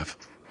of 5.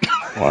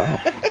 Wow.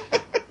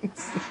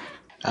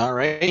 All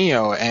right,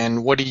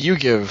 and what do you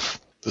give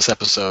this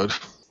episode?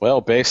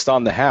 Well, based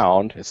on the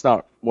Hound, it's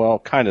not,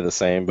 kind of the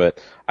same, but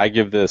I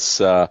give this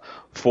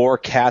 4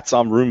 cats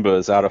on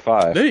Roombas out of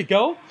 5. There you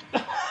go.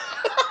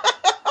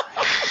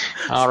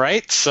 All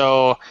right,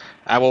 so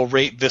I will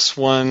rate this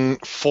one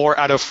 4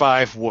 out of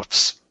 5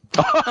 whoops.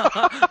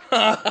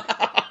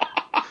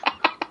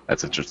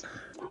 That's interesting.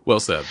 Well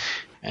said.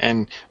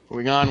 And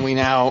moving on, we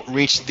now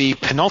reach the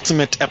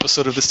penultimate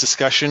episode of this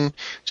discussion,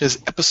 which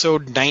is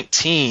episode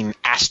 19,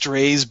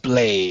 Astray's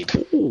Blade.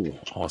 Ooh,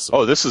 awesome.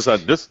 Oh, this is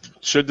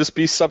should this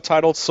be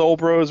subtitled Soul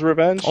Bros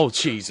Revenge? Oh,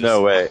 Jesus.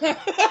 No way.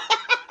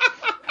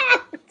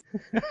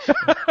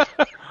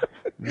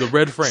 The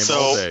red frame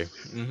all day.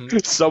 Mm-hmm.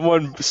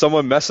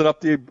 Someone messing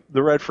up the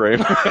red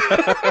frame.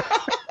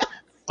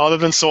 Other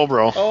than Soul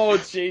Bro. Oh,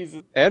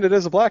 Jesus. And it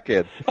is a black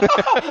kid.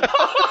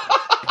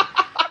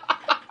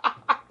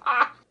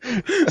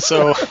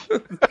 So,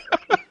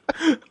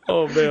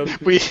 oh man,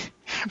 we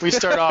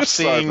start off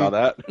Sorry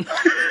about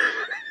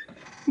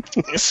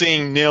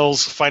seeing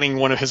Nils fighting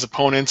one of his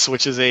opponents,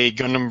 which is a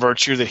Gundam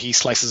Virtue that he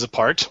slices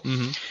apart.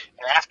 Mm-hmm.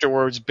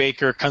 afterwards,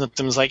 Baker comes up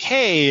to him and is like,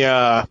 hey,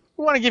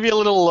 we want to give you a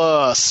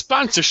little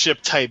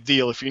sponsorship type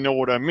deal, if you know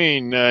what I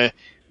mean.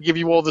 Give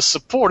you all the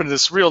support, and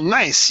it's real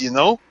nice, you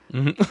know?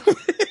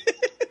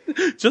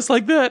 Just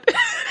like that.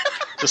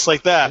 Just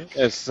like that.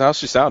 That's how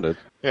she sounded.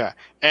 Yeah.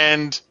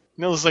 And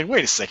Nils is like,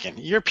 wait a second,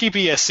 you're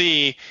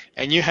PPSE,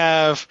 and you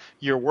have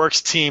your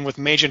works team with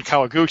Meijin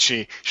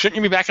Kawaguchi. Shouldn't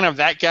you be backing up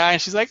that guy?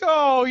 And she's like,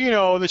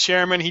 oh, the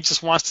chairman, he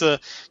just wants to,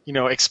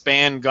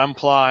 expand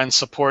Gunpla and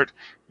support,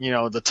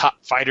 the top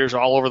fighters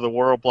all over the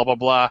world, blah, blah,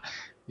 blah.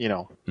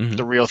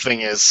 The real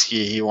thing is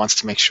he wants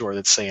to make sure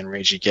that Sei and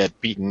Reiji get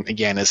beaten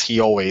again, as he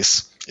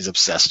always is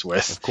obsessed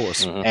with. Of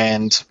course.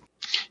 And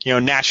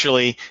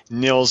naturally,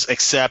 Nils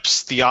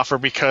accepts the offer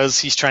because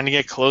he's trying to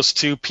get close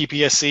to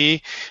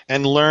PPSE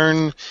and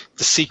learn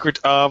the secret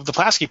of the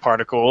Plasky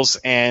particles,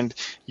 and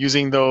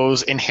using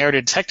those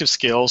inherited detective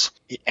skills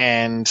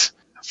and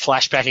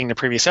flashbacking to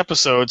previous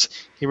episodes,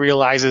 he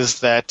realizes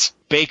that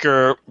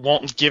Baker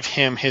won't give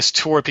him his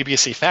tour of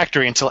PPSE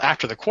Factory until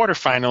after the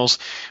quarterfinals,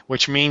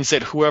 which means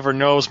that whoever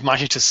knows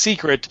Machita's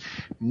secret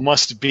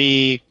must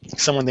be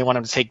someone they want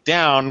him to take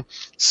down.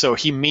 So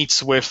he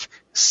meets with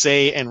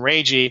Sei and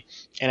Reiji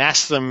and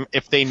asks them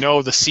if they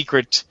know the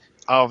secret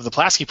of the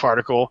Plasky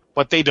particle,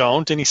 but they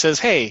don't. And he says,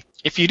 hey,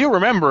 if you do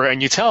remember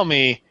and you tell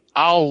me,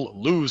 I'll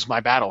lose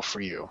my battle for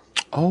you.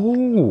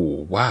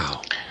 Oh,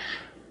 wow.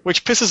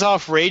 Which pisses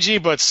off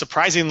Reiji, but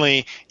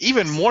surprisingly,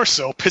 even more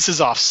so, pisses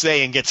off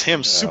Sei and gets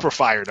him super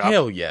fired up.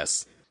 Hell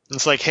yes.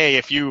 It's like, hey,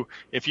 if you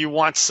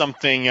want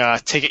something,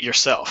 take it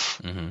yourself.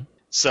 Mm-hmm.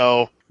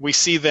 So we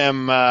see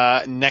them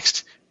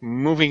next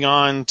moving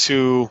on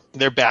to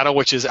their battle,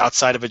 which is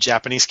outside of a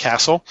Japanese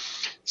castle.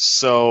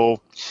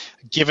 So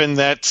given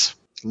that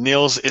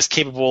Nils is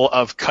capable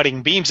of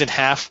cutting beams in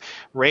half,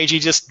 Reiji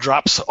just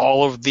drops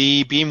all of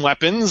the beam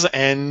weapons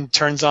and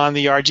turns on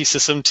the RG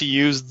system to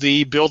use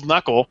the build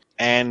knuckle,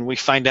 and we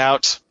find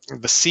out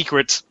the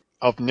secret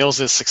of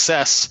Nils'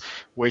 success,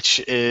 which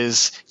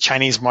is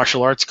Chinese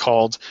martial arts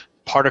called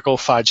Particle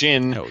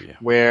Fajin,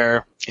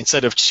 where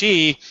instead of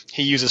chi,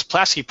 he uses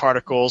Plasky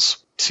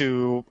particles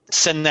to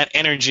send that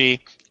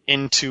energy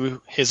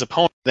into his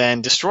opponent,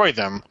 then destroy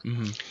them.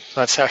 Mm-hmm. So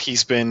that's how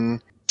he's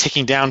been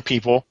taking down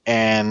people,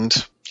 and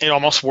it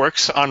almost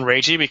works on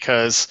Reiji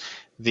because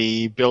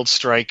the build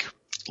strike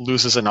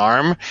loses an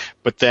arm,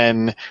 but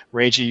then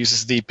Reiji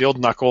uses the build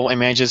knuckle and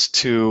manages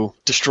to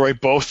destroy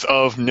both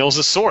of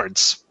Nils'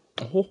 swords.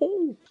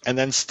 Oh. And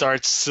then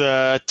starts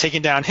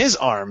taking down his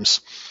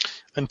arms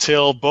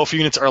until both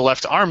units are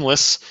left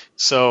armless.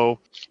 So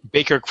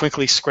Baker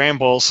quickly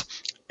scrambles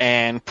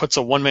and puts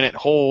a 1-minute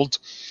hold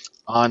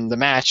on the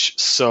match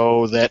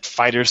so that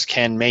fighters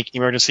can make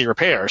emergency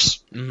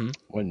repairs. Mm-hmm.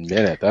 1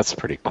 minute, that's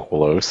pretty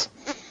close.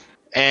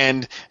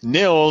 And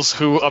Nils,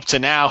 who up to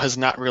now has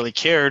not really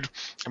cared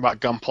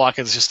about Gunpla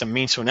because it's just a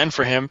means to an end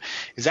for him,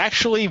 is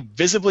actually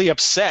visibly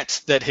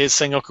upset that his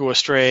Sengoku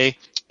Astray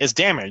is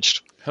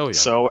damaged. Hell yeah.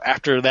 So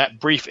after that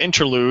brief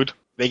interlude,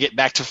 they get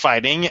back to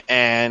fighting,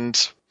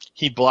 and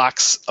he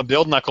blocks a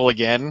build knuckle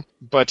again,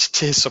 but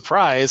to his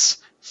surprise,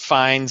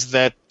 finds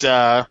that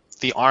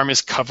the arm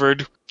is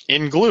covered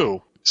in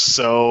glue.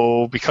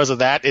 So because of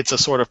that, it's a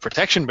sort of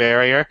protection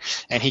barrier,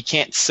 and he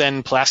can't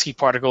send Plasky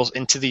particles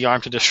into the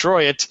arm to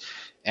destroy it,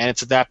 and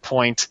it's at that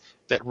point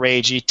that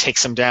Reiji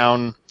takes him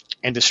down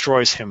and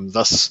destroys him,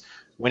 thus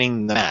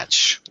winning the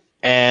match.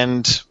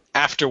 And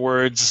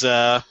afterwards,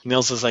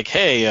 Nils is like,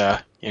 hey,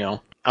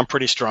 I'm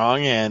pretty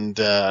strong,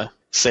 and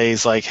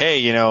Sei's like,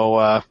 hey,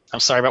 I'm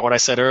sorry about what I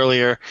said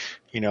earlier.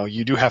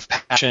 You do have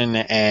passion,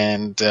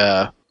 and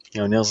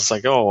Nils is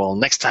like, oh, well,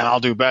 next time I'll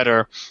do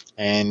better.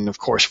 And of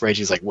course,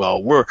 Reiji's like,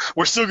 well, we're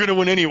still gonna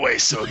win anyway,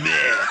 so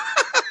yeah.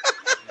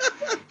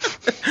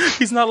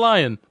 He's not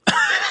lying.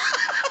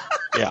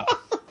 Yeah.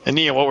 And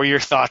Nia, what were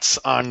your thoughts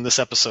on this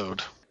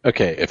episode?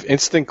 Okay, if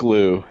instant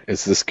glue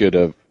is this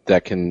good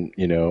that can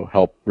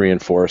help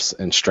reinforce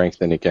and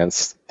strengthen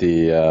against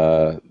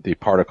the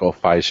particle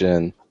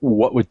Fajin,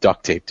 what would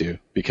duct tape do?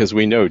 Because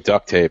we know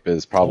duct tape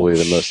is probably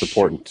the most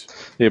important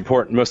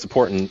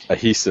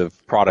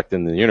adhesive product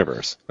in the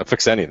universe. It'll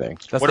fix anything.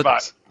 What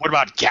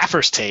about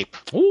gaffer's tape?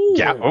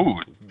 Ooh.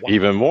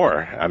 Even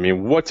more. I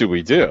mean, what do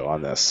we do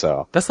on this?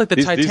 So that's like the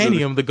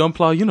titanium, the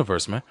Gunpla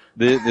universe, man.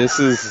 This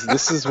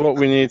is what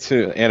we need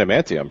to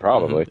adamantium,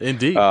 probably. Mm-hmm.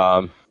 Indeed.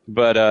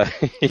 But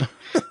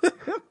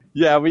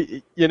yeah,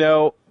 we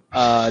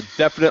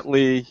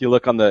definitely you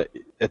look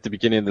at the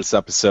beginning of this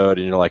episode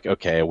and you're like,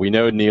 okay, we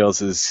know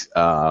Nils'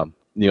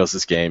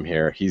 game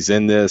here. He's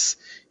in this.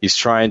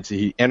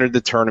 He entered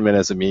the tournament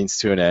as a means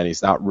to an end.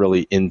 He's not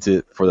really into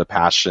it for the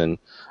passion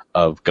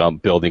of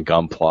building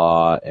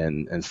Gunpla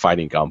and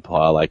fighting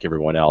Gunpla like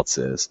everyone else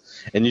is.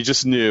 And you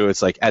just knew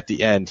it's like at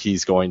the end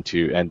he's going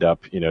to end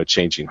up,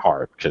 changing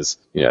heart because,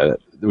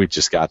 we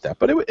just got that.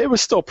 But it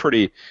was still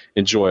pretty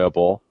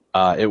enjoyable.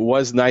 It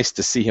was nice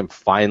to see him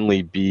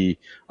finally be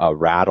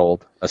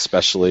rattled,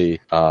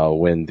 especially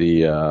when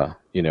the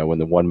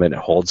 1 minute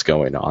hold's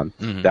going on.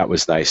 Mm-hmm. That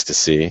was nice to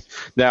see.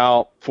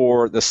 Now,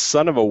 for the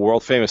son of a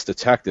world famous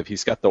detective,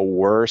 he's got the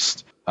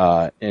worst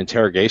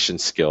interrogation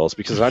skills,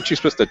 because aren't you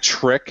supposed to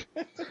trick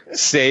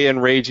Sei and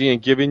Reiji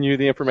and giving you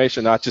the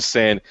information, not just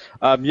saying,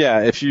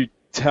 if you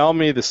tell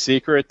me the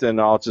secret, then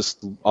I'll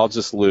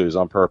just lose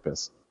on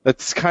purpose.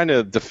 That's kind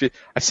of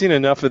I've seen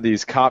enough of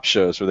these cop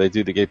shows where they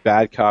do the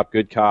bad cop,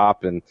 good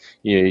cop, and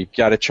you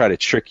got to try to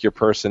trick your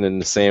person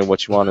into saying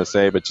what you want to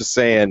say. But just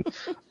saying,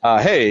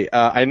 hey,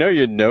 I know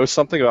you know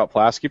something about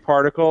Pulaski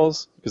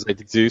particles because I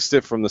deduced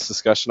it from this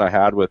discussion I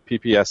had with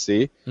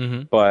PPSC.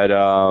 But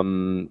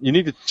you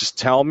need to just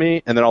tell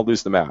me, and then I'll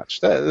lose the match.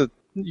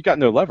 You got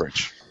no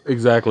leverage.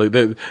 Exactly.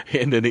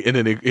 And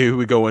then here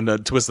we go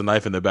and twist the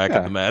knife in the back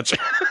of the match.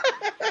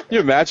 You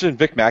imagine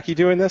Vic Mackey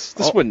doing this?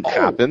 This wouldn't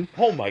happen.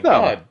 Oh my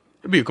God.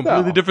 It'd be a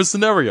completely different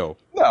scenario.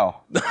 No.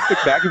 Vic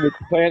Mackey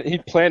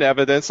he'd plan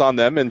evidence on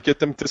them and get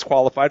them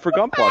disqualified for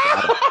Gunpla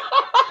battle.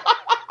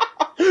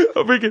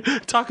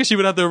 Takashi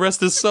would have to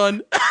arrest his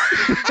son.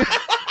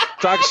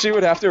 Takashi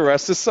would have to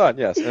arrest his son,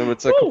 yes. And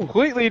it's a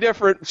completely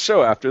different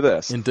show after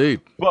this. Indeed.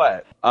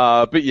 But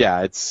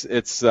yeah, it's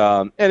it's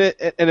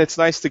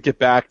nice to get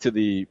back to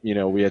the,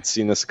 we had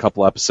seen this a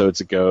couple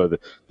episodes ago,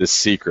 the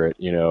secret,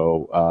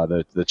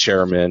 the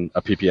chairman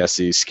of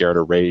PPSC scared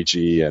of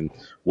Reiji, and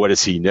what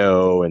does he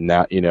know? And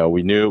that,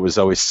 we knew it was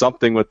always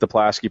something with the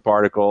Pulaski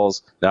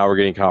particles. Now we're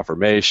getting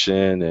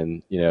confirmation,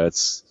 and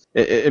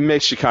it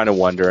makes you kind of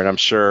wonder, and I'm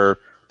sure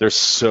there's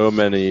so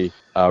many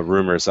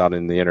rumors out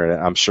in the internet.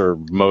 I'm sure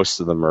most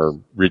of them are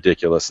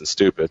ridiculous and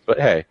stupid. But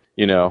hey,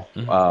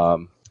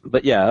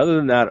 but yeah, other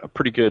than that, a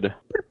pretty good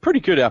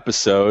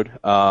episode.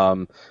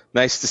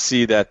 Nice to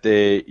see that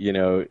they,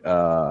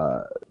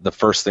 the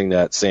first thing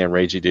that Sei and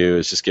Reiji do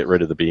is just get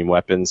rid of the beam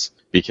weapons,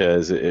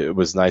 because it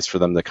was nice for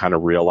them to kind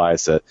of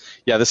realize that,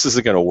 this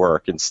isn't going to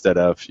work, instead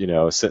of,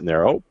 sitting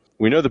there,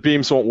 we know the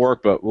beams won't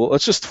work, but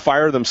let's just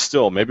fire them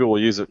still. Maybe we'll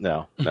use it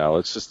now. No,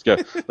 let's just go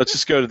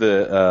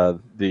to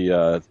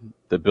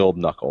the build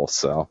knuckle.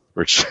 So,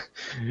 which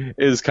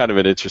is kind of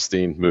an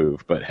interesting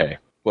move, but hey.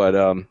 But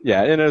and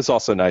it was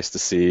also nice to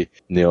see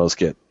Niels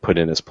get put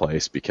in his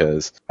place,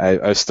 because I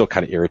was still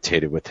kind of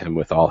irritated with him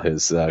with all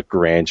his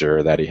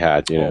grandeur that he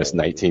had. His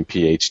 19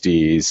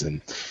 PhDs,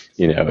 and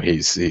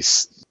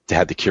he's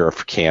had the cure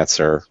for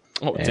cancer.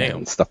 Oh,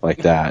 damn. Stuff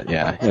like that.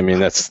 Yeah, I mean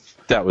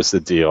that was the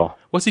deal.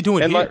 What's he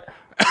doing here?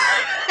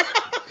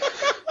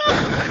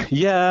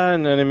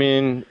 And I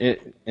mean,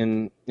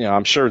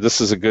 I'm sure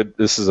this is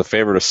a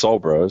favorite of Soul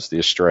Bros, the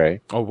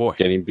Astray. Oh boy,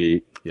 getting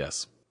beat.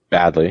 Yes.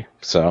 Badly.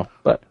 So,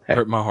 but hey.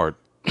 Hurt my heart.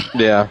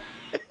 Yeah.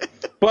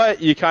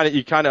 But you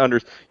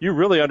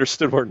really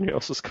understood where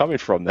Niels was coming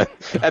from then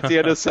at the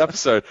end of this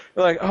episode.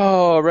 You're like,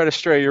 oh, Red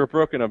Astray, you were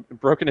broken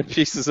in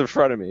pieces in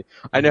front of me.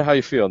 I know how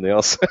you feel,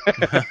 Niels.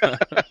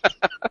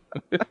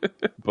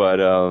 But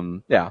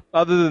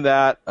other than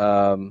that,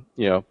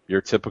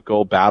 your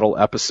typical battle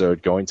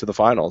episode going to the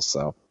finals.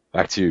 So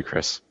back to you,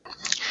 Chris.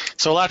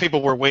 So a lot of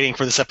people were waiting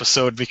for this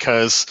episode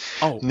because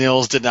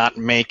Niels did not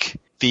make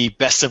the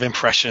best of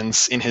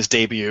impressions in his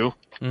debut.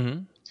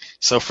 Mm-hmm.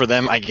 So for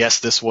them, I guess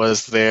this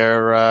was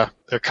their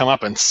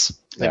comeuppance.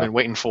 They've been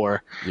waiting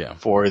for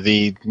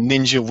the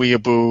Ninja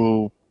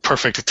Weeaboo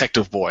perfect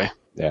detective boy.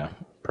 Yeah,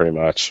 pretty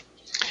much.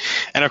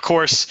 And of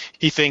course,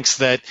 he thinks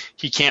that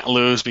he can't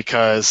lose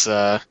because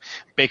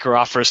Baker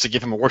offers to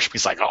give him a workshop.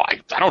 He's like, oh,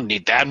 I don't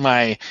need that.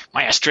 My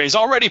Astray's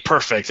already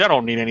perfect. I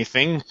don't need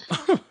anything.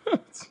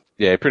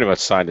 Yeah, he pretty much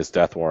signed his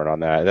death warrant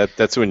on that.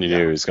 That's when you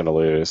knew he was going to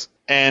lose.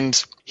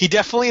 And he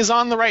definitely is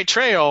on the right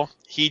trail.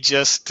 He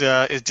just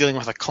is dealing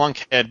with a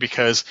clunk head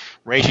because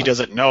Reiji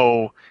doesn't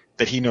know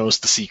that he knows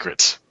the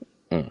secret.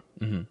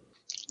 Mm-hmm.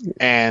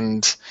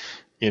 And,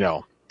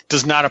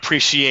 does not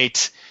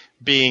appreciate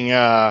being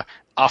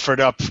offered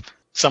up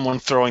someone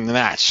throwing the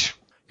match.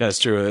 Yeah, that's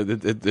true.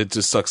 It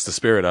just sucks the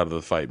spirit out of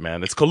the fight,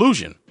 man. It's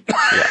collusion.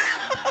 Yeah.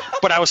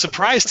 But I was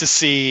surprised to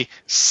see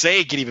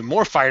Sei get even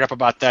more fired up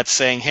about that,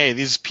 saying, hey,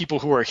 these people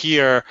who are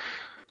here,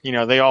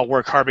 they all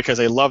work hard because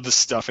they love this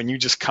stuff, and you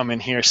just come in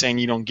here saying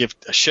you don't give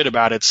a shit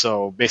about it,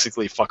 so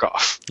basically fuck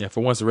off. Yeah,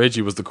 for once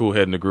Reiji was the cool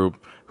head in the group.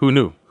 Who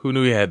knew? Who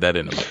knew he had that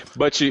in him?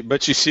 But you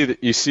see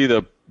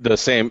the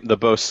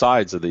both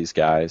sides of these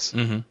guys.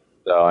 Mm-hmm.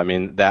 So I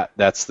mean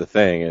that's the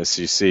thing, is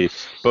you see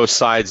both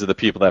sides of the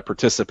people that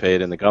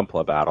participate in the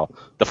Gunpla battle,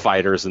 the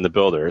fighters and the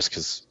builders,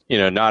 because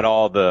not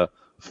all the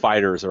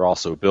fighters are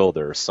also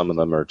builders. Some of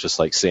them are just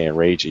like Sei and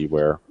Reiji,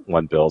 where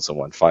one builds and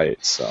one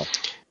fights. So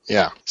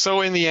yeah.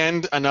 So in the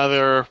end,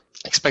 another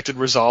expected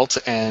result,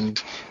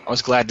 and I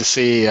was glad to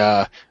see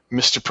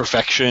Mr.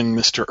 Perfection,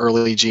 Mr.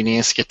 Early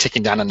Genius get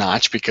taken down a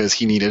notch because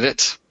he needed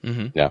it.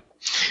 Mm-hmm. Yeah.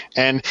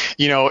 And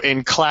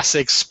in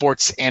classic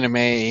sports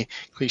anime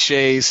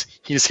cliches,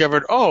 he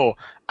discovered,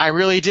 I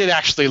really did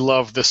actually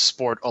love this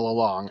sport all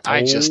along.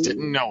 I just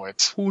didn't know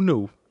it. Who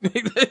knew?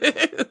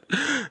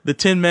 The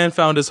Tin Man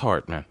found his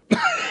heart, man.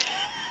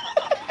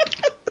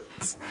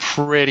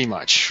 Pretty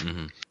much.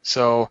 Mm-hmm.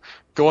 So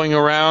going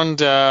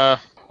around, why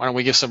don't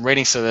we give some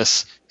ratings to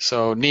this?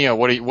 So Neo,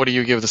 what do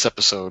you give this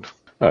episode?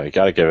 Oh, you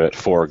got to give it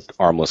 4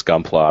 armless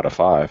Gunpla out of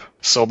 5.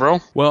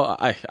 Sobro? Well,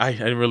 I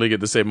didn't really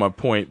get to say my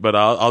point, but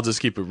I'll just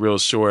keep it real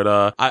short.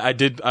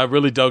 I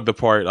really dug the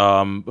part.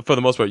 For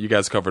the most part, you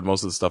guys covered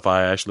most of the stuff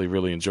I actually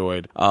really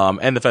enjoyed.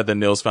 And the fact that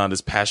Nils found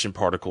his passion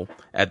particle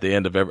at the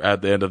end of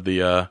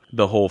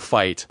the whole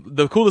fight.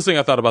 The coolest thing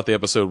I thought about the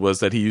episode was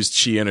that he used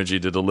chi energy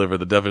to deliver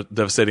the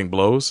devastating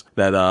blows.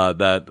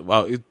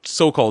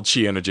 So-called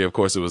chi energy. Of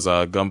course, it was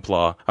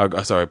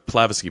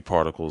Plavsky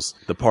particles.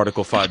 The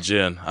particle fought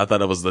Jin. I thought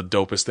that was the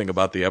dopest thing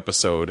about the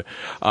episode.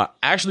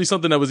 Actually,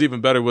 something that was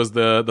even better was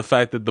the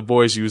fact that the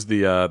boys used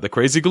the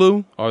crazy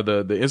glue or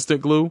the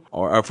instant glue,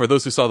 or for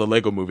those who saw the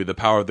Lego movie, the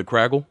power of the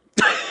Craggle,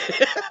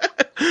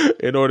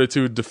 in order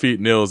to defeat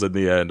Nils in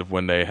the end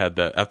when they had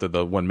that after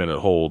the 1 minute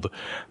hold.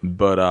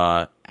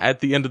 But at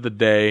the end of the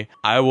day,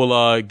 I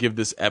will give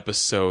this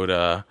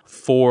episode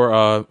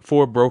 4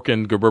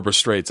 broken Gerberber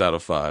straights out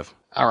of 5.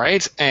 All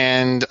right,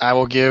 and I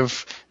will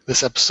give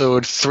this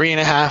episode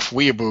 3.5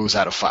 weeaboos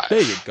out of 5.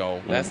 There you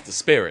go. That's the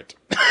spirit.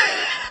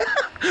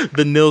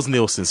 The Nils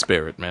Nielsen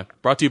spirit, man.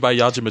 Brought to you by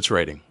Yajima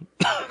Trading.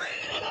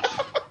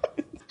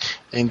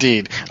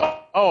 Indeed.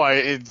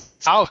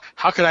 How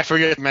could I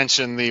forget to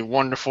mention the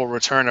wonderful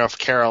return of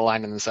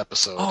Caroline in this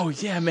episode? Oh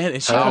yeah, man,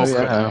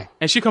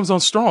 and she comes on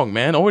strong,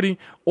 man. Already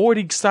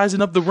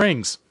sizing up the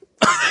rings.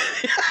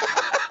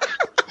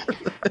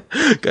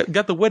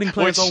 got the wedding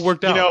plans all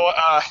worked out.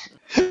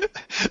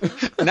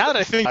 Now that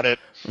I think about it,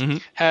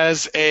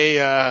 has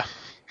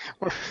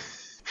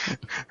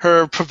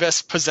her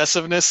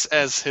possessiveness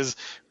as his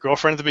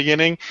girlfriend at the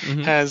beginning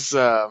has,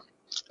 I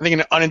think,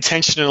 an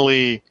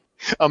unintentionally,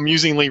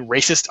 amusingly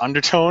racist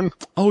undertone.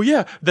 Oh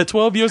yeah, the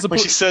 12 years of when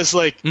she says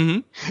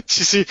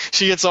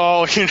she gets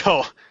all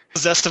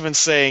possessive and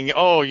saying,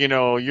 "Oh,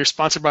 you're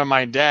sponsored by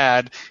my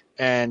dad,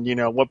 and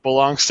what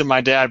belongs to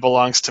my dad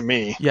belongs to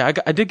me." Yeah,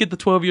 I did get the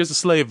 12 years a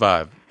slave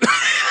vibe.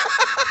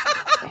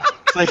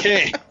 Like,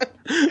 hey,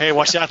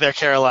 watch out there,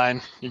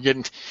 Caroline. You're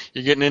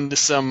getting into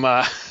some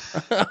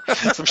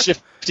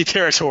shifty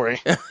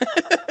territory.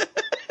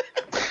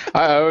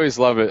 I always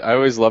love it. I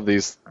always love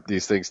these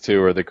things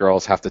too, where the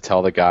girls have to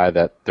tell the guy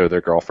that they're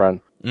their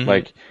girlfriend.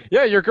 Like,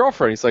 yeah, your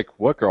girlfriend. He's like,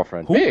 what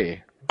girlfriend? Who?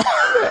 Me.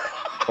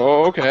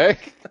 Oh, okay.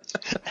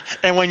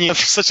 And when you have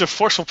such a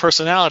forceful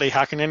personality,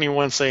 how can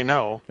anyone say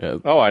no? Yeah.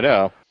 Oh, I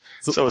know.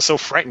 So it's so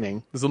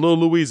frightening. There's a little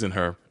Louise in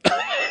her,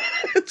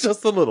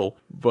 just a little.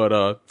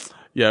 But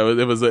yeah,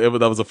 that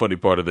was a funny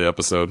part of the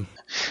episode.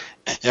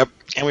 Yep.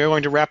 And we're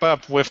going to wrap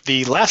up with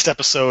the last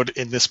episode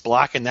in this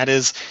block, and that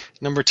is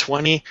number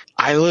 20,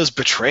 Isla's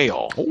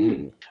Betrayal.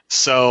 Ooh.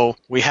 So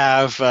we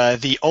have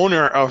the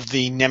owner of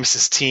the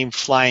Nemesis team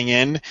flying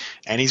in,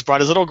 and he's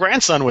brought his little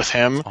grandson with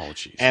him. Oh,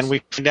 Jesus. And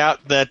we find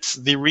out that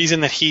the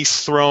reason that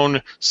he's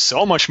thrown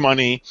so much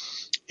money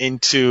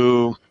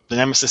into the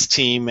Nemesis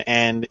team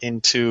and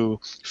into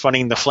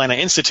funding the Flana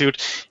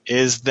Institute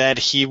is that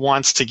he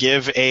wants to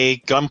give a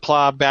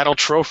Gunpla battle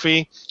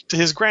trophy to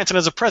his grandson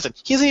as a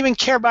present. He doesn't even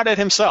care about it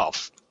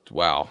himself.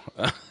 Wow.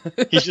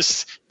 He's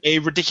just a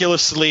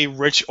ridiculously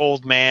rich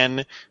old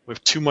man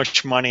with too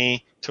much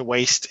money to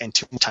waste and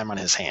too much time on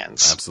his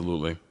hands.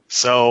 Absolutely.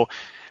 So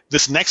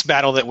this next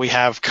battle that we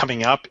have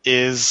coming up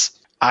is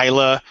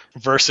Isla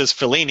versus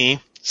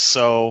Fellini.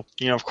 So,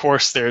 of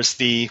course, there's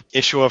the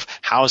issue of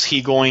how's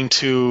he going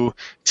to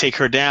take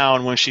her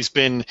down when she's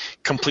been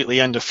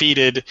completely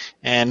undefeated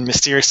and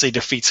mysteriously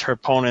defeats her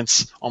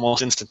opponents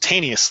almost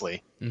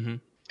instantaneously. Mm-hmm.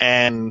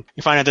 And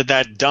you find out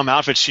that dumb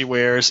outfit she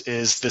wears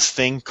is this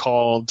thing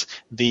called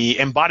the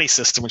Embody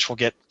system, which we'll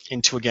get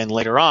into again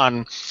later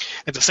on.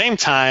 At the same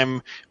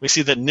time, we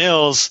see that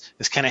Nils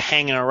is kind of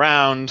hanging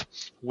around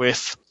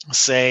with,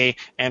 say,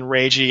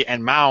 Enragey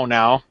and Mao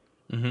now.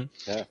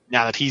 Mm-hmm. Yeah.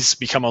 Now that he's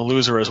become a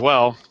loser as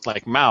well,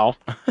 like Mao.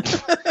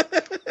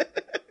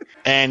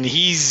 And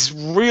he's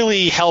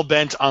really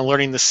hell-bent on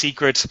learning the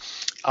secret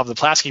of the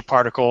Plavsky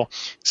particle,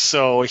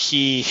 so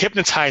he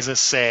hypnotizes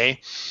Sei.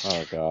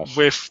 Oh, gosh.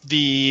 With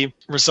the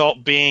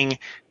result being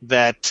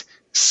that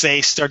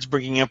Sei starts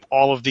bringing up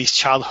all of these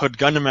childhood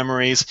Gundam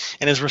memories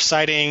and is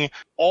reciting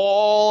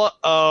all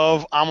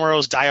of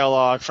Amuro's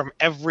dialogue from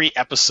every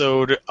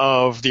episode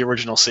of the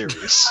original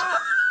series.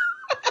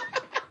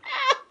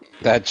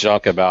 That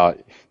junk about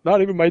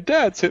not even my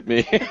dad's hit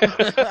me.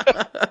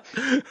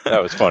 That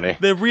was funny.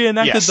 They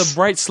reenacted the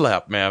Bright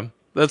Slap, man.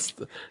 That's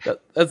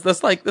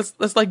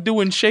like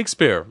doing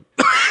Shakespeare.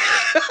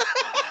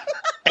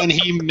 And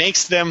he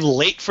makes them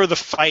late for the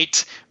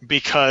fight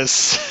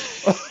because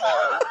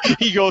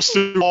he goes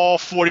through all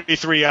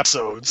 43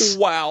 episodes.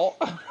 Wow.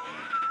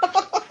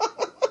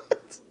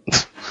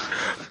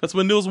 That's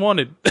what Nils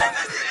wanted.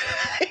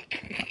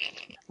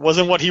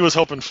 Wasn't what he was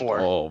hoping for.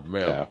 Oh,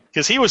 man.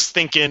 Because he was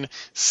thinking,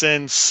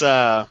 since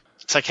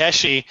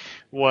Takeshi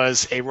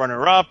was a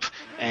runner-up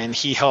and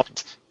he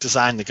helped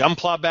design the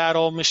Gunpla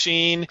battle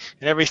machine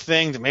and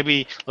everything, that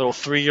maybe little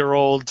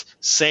 3-year-old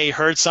Sei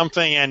heard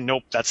something, and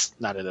nope, that's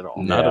not it at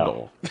all. Not at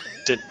all.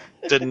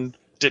 Didn't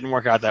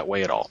work out that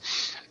way at all.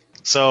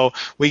 So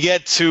we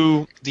get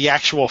to the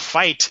actual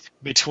fight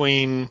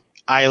between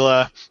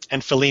Isla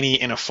and Fellini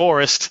in a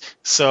forest.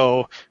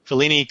 So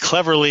Fellini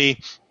cleverly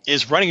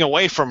is running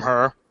away from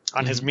her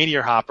on his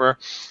meteor hopper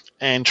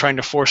and trying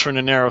to force her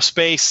into narrow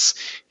space.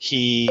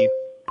 He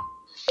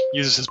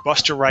uses his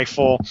Buster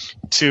rifle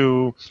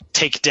to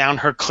take down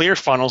her clear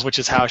funnels, which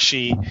is how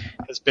she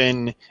has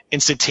been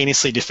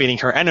instantaneously defeating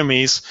her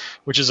enemies,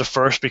 which is a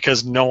first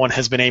because no one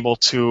has been able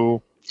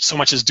to so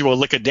much as do a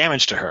lick of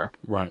damage to her.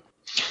 Right.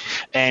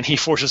 And he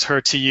forces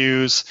her to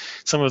use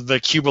some of the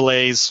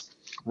Cubelay's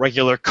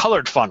regular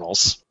colored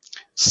funnels.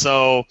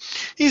 So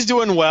he's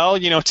doing well,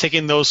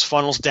 taking those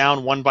funnels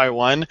down one by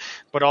one,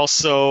 but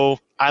also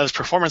Isla's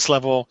performance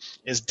level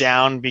is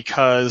down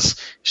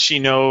because she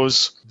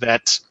knows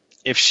that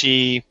if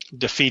she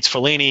defeats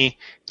Fellini,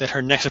 that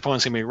her next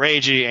opponent's going to be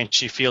Reiji, and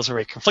she feels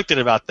very conflicted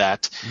about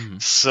that. Mm-hmm.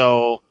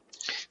 So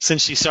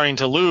since she's starting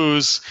to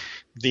lose,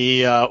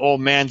 the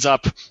old man's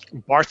up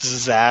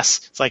Barth's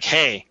ass. It's like,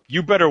 hey,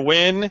 you better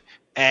win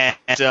and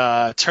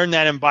turn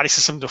that embodied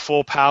system to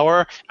full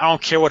power. I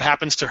don't care what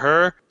happens to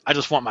her. I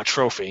just want my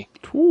trophy.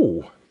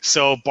 Ooh.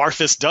 So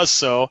Barthas does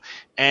so,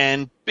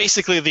 and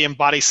basically the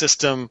embodied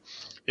system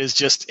is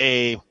just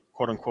a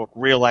quote-unquote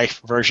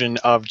real-life version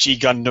of G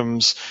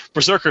Gundam's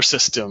Berserker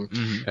system.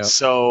 Mm-hmm. Yep.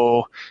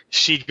 So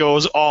she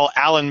goes all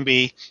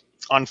Allenby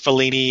on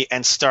Fellini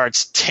and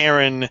starts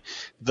tearing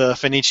the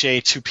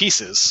Fenice to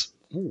pieces.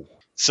 Ooh.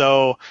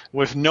 So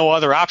with no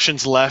other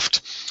options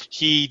left,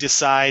 he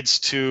decides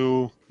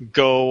to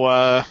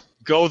go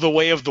the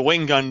way of the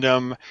Wing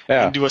Gundam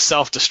and do a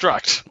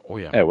self-destruct. Oh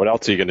yeah. Hey, what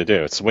else are you going to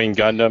do? It's Wing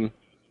Gundam.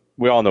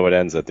 We all know it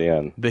ends at the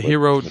end. The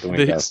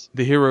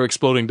hero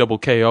exploding double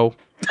KO.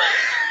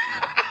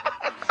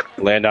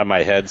 Land on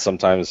my head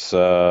sometimes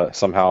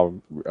somehow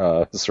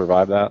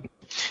survive that.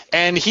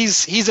 And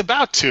he's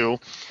about to,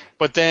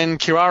 but then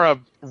Kirara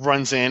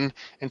runs in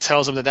and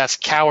tells him that that's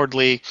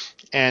cowardly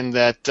and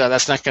that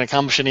that's not going to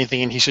accomplish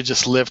anything and he should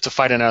just live to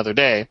fight another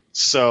day.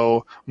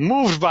 So,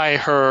 moved by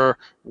her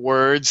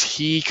words,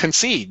 he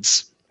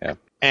concedes. Yeah.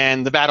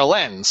 And the battle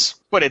ends.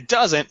 But it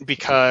doesn't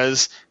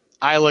because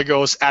Isla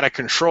goes out of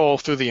control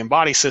through the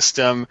embody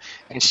system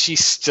and she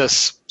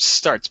just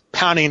starts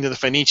pounding into the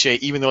Fenice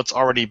even though it's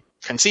already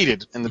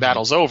conceded and the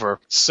battle's over.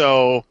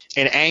 So,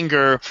 in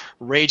anger,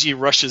 Reiji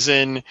rushes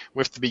in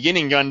with the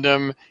beginning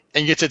Gundam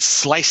and gets it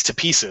sliced to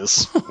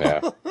pieces.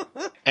 Yeah.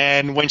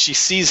 And when she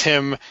sees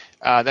him,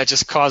 that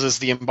just causes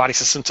the embodied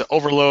system to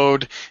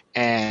overload,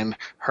 and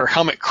her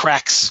helmet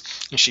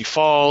cracks, and she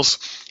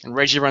falls, and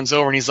Reiji runs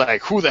over, and he's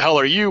like, who the hell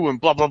are you?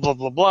 And blah, blah, blah,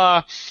 blah,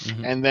 blah.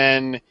 Mm-hmm. And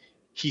then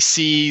he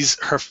sees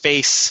her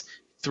face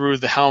through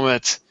the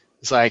helmet.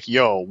 It's like,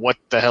 yo, what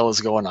the hell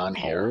is going on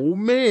here? Oh,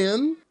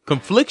 man.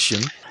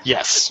 Confliction.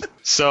 Yes.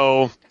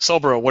 So,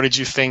 Solbro, what did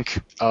you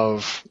think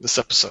of this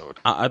episode?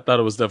 I thought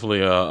it was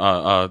definitely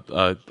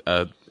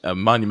a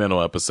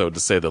monumental episode, to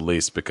say the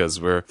least, because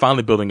we're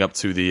finally building up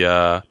to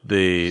the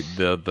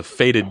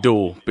fated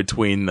duel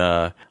between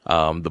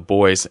the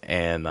boys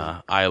and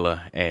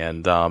Isla,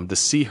 and to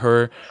see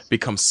her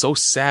become so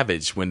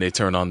savage when they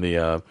turn on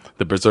the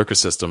Berserker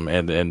system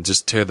and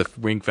just tear the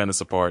Wing Fenris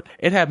apart.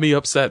 It had me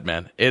upset,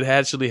 man. It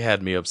actually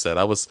had me upset.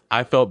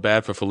 I felt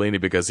bad for Fellini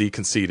because he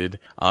conceded,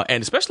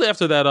 and especially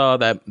after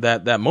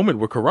that moment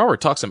where Kirara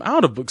talks him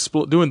out of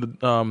doing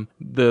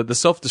the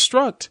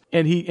self-destruct,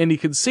 and he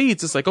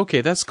concedes. It's like, okay,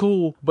 that's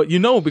cool, but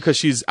because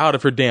she's out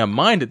of her damn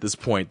mind at this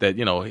point that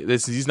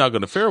he's not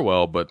going to fare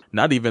well. But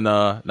not even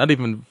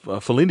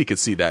Fellini could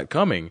see that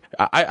coming.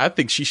 I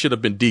think she should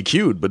have been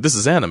DQ'd, but this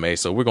is anime,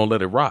 so we're gonna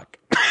let it rock.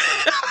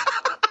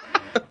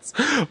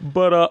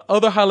 But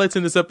other highlights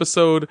in this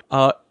episode,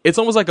 it's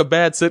almost like a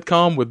bad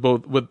sitcom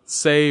with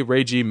Sei,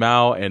 Reiji,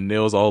 Mao, and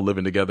Nils all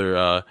living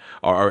together,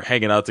 or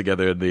hanging out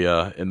together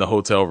in the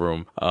hotel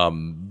room.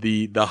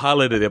 The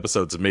highlight of the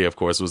episode to me, of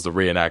course, was the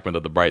reenactment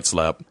of the Bright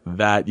Slap.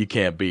 That you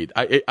can't beat.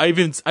 I've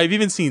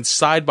even seen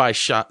side frame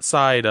shots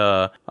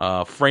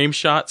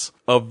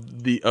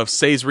of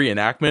Sei's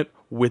reenactment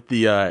with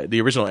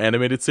the original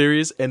animated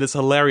series, and it's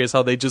hilarious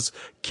how they just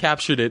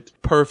captured it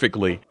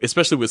perfectly,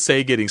 especially with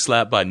Sei getting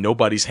slapped by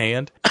nobody's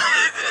hand.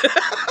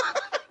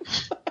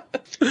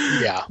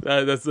 Yeah,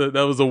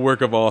 that was a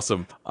work of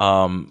awesome.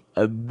 Of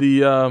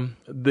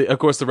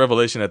course, the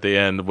revelation at the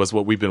end was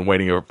what we've been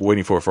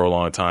waiting for a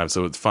long time.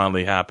 So it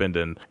finally happened,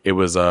 and it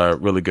was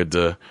really good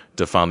to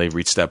finally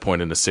reach that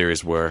point in the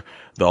series where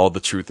all the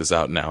truth is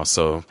out now.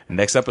 So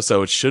next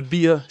episode should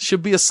be a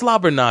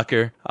slobber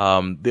knocker.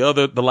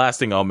 The last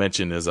thing I'll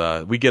mention is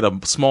we get a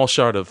small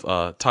shot of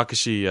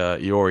Takashi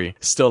Iori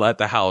still at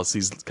the house.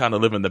 He's kind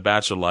of living the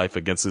bachelor life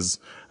against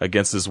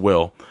his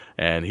will.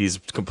 And he's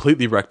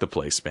completely wrecked the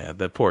place, man.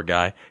 That poor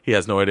guy. He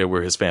has no idea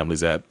where his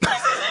family's at.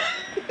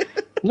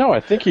 No, I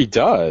think he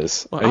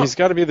does. Well, he's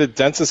got to be the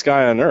densest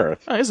guy on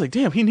Earth. He's like,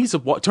 damn, he needs to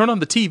turn on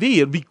the TV.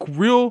 It'd be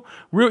real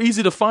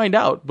easy to find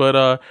out.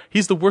 But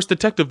he's the worst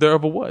detective there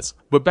ever was.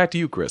 But back to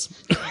you, Chris.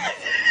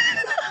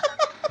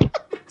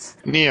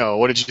 Neo,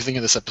 what did you think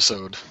of this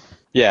episode?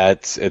 Yeah,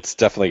 it's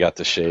definitely got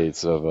the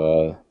shades of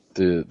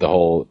the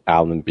whole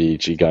Allenby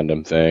G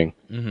Gundam thing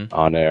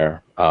on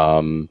air.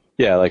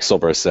 like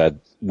Silver said,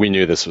 we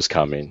knew this was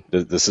coming.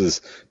 This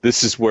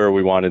is where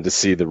we wanted to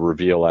see the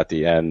reveal at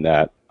the end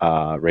that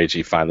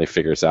Reiji finally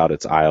figures out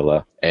it's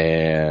Isla,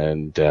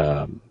 and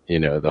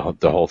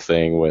the whole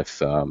thing with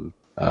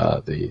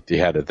the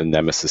head of the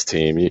Nemesis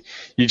team.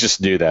 You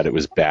just knew that it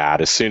was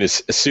bad as soon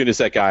as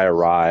that guy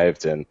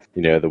arrived, and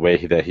the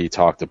way that he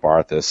talked to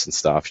Barthas and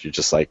stuff. You're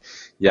just like,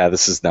 yeah,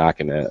 this is not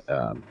gonna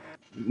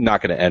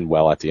end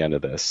well at the end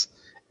of this.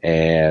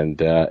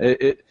 And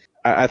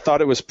I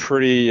thought it was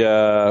pretty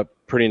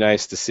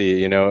nice to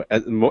see.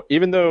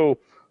 Even though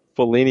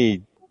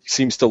Fellini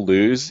seems to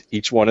lose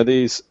each one of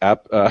these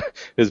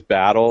his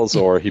battles,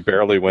 or he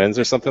barely wins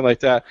or something like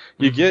that,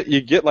 you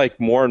get like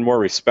more and more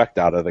respect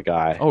out of the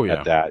guy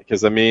at that,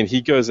 because I mean,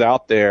 he goes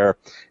out there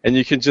and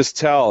you can just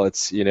tell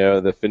it's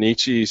the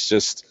Fenichi's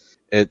just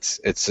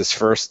it's his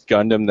first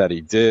Gundam that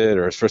he did,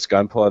 or his first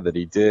Gunpla that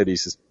he did.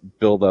 He's just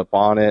built up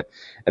on it,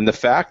 and the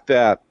fact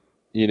that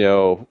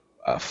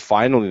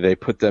finally they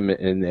put them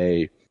in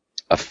a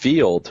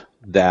field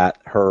that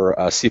her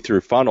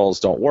see-through funnels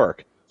don't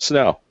work.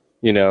 Snow.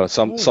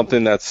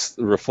 Something that's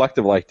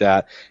reflective like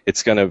that,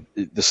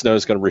 the snow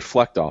is gonna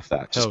reflect off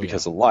that just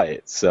because of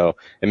light. So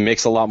it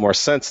makes a lot more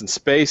sense in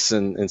space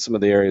and in some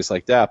of the areas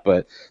like that.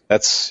 But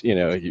that's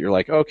you're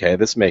like, okay,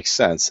 this makes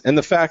sense. And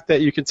the fact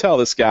that you can tell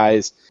this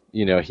guy's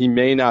he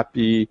may not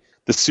be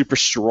the super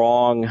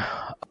strong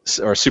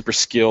or super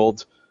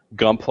skilled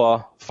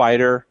Gunpla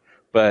fighter,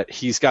 but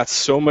he's got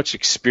so much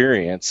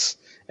experience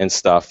and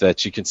stuff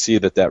that you can see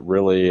that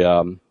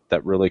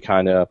really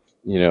kind of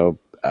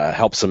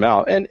helps him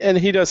out, and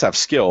he does have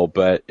skill,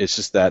 but it's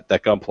just that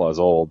Gunpla is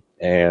old,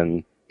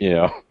 and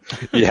you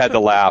had to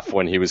laugh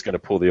when he was going to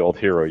pull the old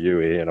Hero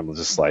Yui, and I'm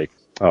just like,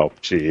 oh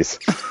jeez,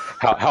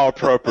 how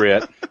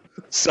appropriate,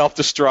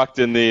 self-destruct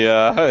in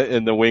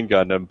the Wing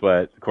Gundam,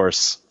 but of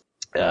course,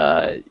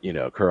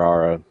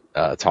 Kurara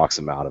talks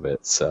him out of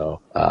it,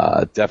 so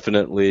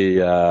definitely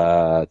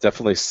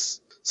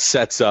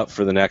sets up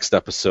for the next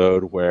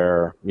episode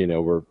where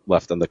we're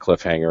left on the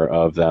cliffhanger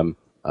of them.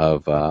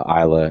 Of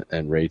Isla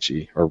and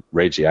Reiji, or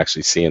Reiji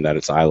actually seeing that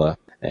it's Isla,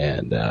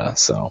 and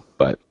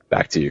but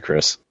back to you,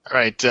 Chris. All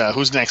right,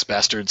 who's next,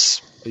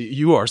 bastards?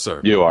 You are, sir.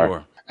 You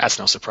are. That's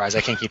no surprise.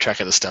 I can't keep track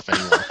of this stuff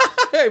anymore.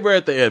 Hey, we're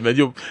at the end,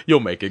 man. You'll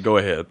make it. Go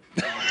ahead.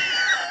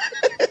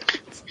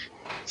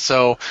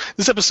 So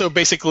this episode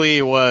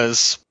basically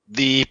was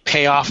the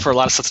payoff for a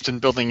lot of stuff that's been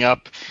building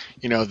up.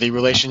 The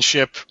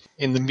relationship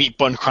in the Meat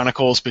Bun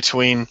Chronicles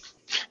between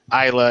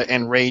Isla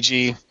and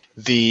Reiji,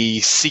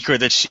 the secret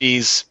that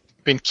she's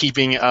been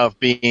keeping of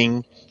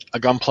being a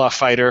Gunpla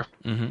fighter.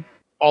 Mm-hmm.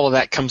 All of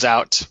that comes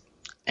out,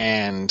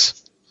 and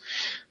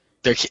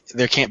there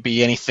can't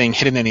be anything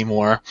hidden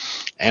anymore.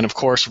 And of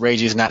course,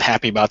 Reiji's not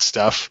happy about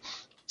stuff.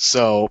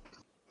 So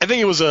I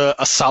think it was a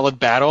solid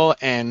battle,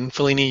 and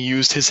Fellini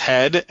used his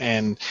head,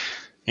 and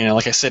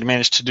like I said,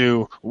 managed to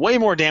do way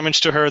more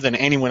damage to her than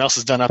anyone else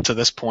has done up to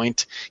this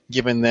point,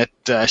 given that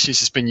she's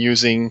just been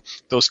using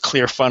those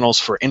clear funnels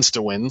for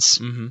insta-wins.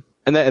 Mm-hmm.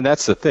 And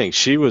that's the thing.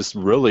 She was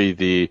really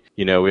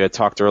we had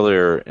talked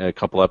earlier in a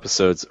couple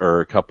episodes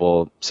or a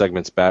couple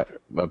segments back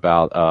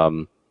about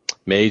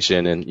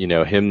Majin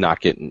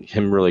and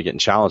him really getting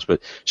challenged,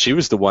 but she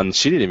was the one.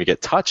 She didn't even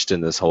get touched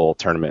in this whole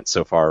tournament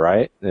so far,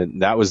 right?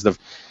 And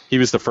he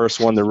was the first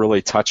one to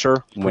really touch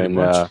her when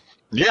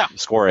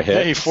score a hit.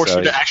 Yeah, he forced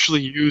her to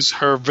actually use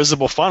her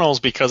visible funnels,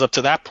 because up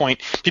to that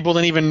point, people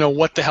didn't even know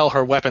what the hell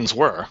her weapons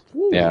were.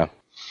 Yeah,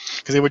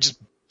 because they would just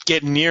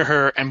get near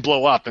her and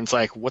blow up, and it's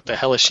like, what the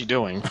hell is she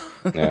doing?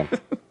 Yeah.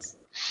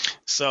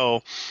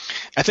 So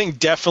I think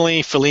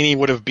definitely Fellini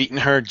would have beaten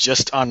her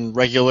just on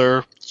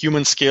regular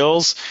human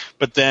skills,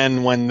 but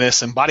then when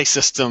this Embody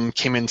system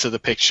came into the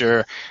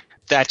picture,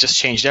 that just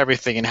changed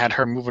everything and had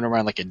her moving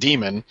around like a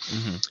demon.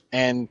 Mm-hmm.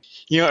 And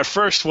at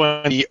first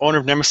when the owner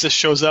of Nemesis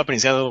shows up and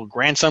he's got a little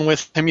grandson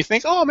with him, you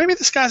think, oh, maybe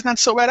this guy's not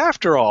so bad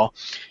after all.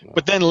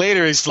 But then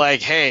later he's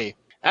like, hey,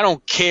 I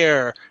don't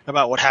care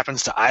about what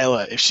happens to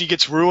Isla. If she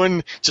gets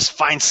ruined, just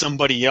find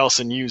somebody else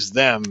and use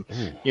them.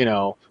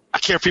 I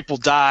care if people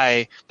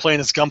die playing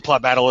this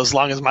Gunpla battle as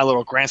long as my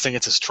little grandson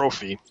gets his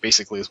trophy,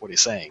 basically is what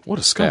he's saying. What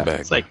a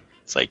scumbag. Yeah.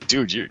 It's like,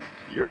 dude,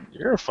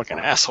 you're a fucking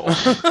asshole.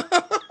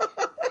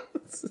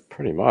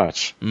 Pretty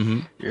much. Mm-hmm.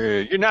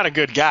 You're not a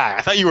good guy.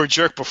 I thought you were a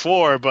jerk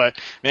before, but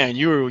man,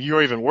 you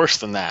were even worse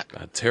than that.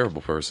 A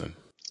terrible person.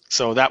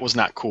 So that was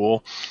not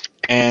cool.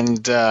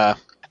 And I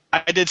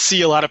did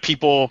see a lot of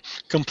people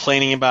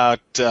complaining about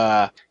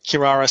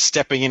Kirara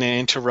stepping in and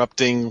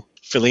interrupting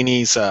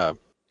Fellini's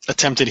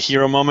attempted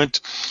hero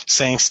moment,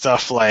 saying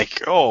stuff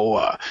like,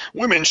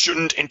 women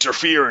shouldn't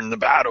interfere in the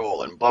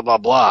battle and blah, blah,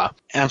 blah.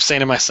 And I'm saying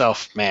to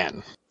myself,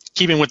 man,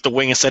 keeping with the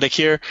Wing aesthetic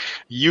here,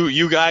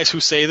 you guys who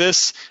say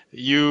this,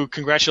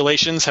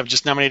 congratulations, have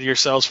just nominated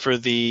yourselves for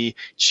the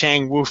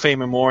Chang Wu-Fei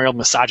Memorial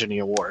Misogyny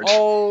Award.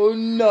 Oh,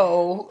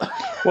 no.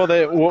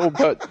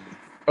 But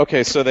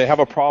Okay, so they have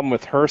a problem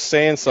with her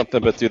saying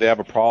something, but do they have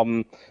a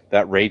problem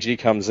that Reiji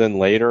comes in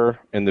later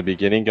in the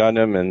beginning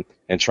Gundam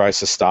and tries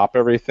to stop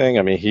everything?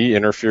 I mean, he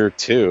interfered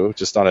too,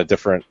 just on a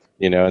different,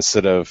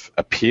 instead of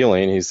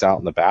appealing, he's out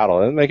in the battle.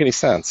 It doesn't make any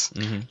sense.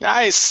 Mm-hmm.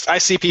 I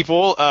see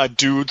people,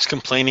 dudes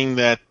complaining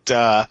that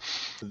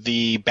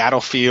the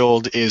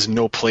battlefield is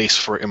no place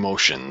for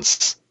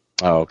emotions.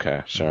 Oh,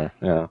 okay, sure,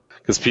 yeah.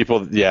 Because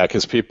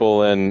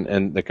people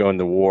and that go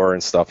into war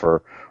and stuff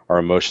are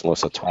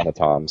emotionless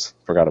automatons.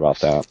 Forgot about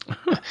that.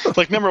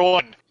 Like, number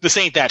one, this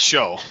ain't that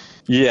show.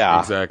 Yeah.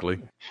 Exactly.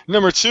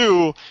 Number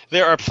two,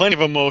 there are plenty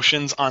of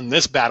emotions on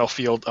this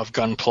battlefield of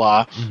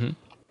Gunpla. Mm-hmm.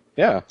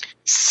 Yeah.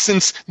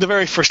 Since the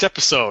very first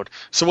episode.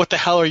 So what the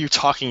hell are you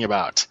talking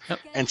about? Yep.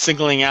 And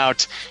singling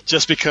out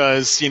just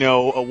because,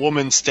 a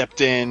woman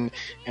stepped in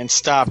and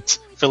stopped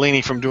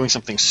Fellini from doing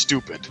something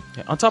stupid.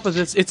 Yeah, on top of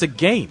this, it's a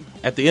game.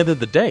 At the end of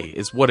the day,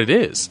 is what it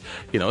is.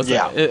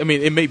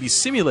 It may be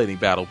simulating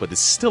battle, but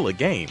it's still a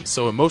game.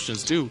 So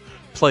emotions do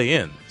play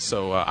in.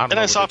 So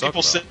I saw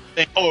people saying,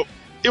 "Oh,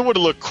 it would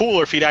have looked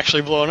cooler if he'd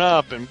actually blown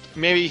up, and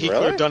maybe he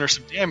could have done her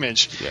some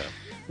damage." Yeah.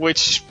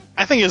 Which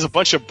I think is a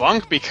bunch of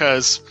bunk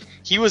because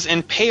he was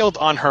impaled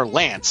on her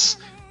lance.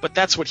 But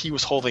that's what he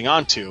was holding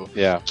on to.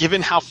 Yeah.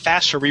 Given how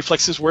fast her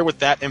reflexes were with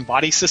that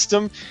embody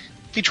system,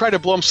 if he tried to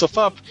blow himself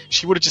up,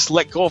 she would have just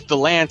let go of the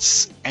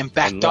lance and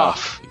backed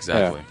off.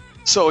 Exactly. Yeah.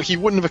 So he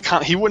wouldn't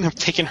have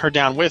taken her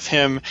down with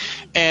him.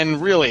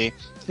 And really,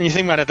 when you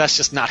think about it, that's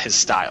just not his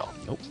style.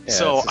 Nope. Yeah,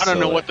 so I don't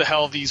know what the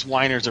hell these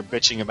whiners are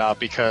bitching about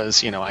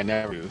because, I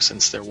never do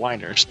since they're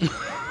whiners.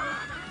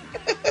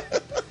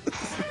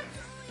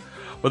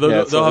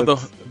 Well,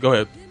 go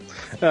ahead.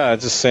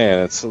 Just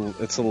saying, it's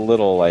a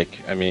little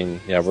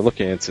we're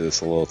looking into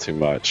this a little too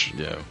much.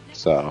 Yeah.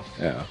 So,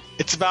 yeah.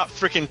 It's about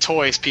freaking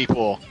toys,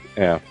 people.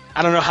 Yeah.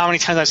 I don't know how many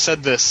times I've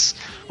said this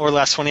over the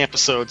last 20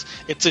 episodes.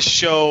 It's a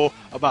show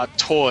about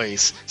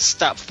toys.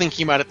 Stop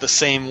thinking about it the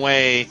same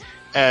way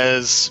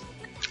as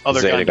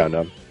other Zeta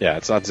Gundam. Yeah,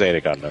 it's not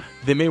Zeta Gundam.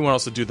 They may want to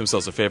also do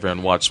themselves a favor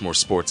and watch more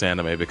sports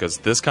anime because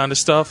this kind of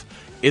stuff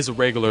is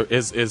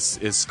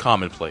is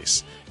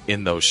commonplace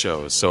in those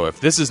shows. So if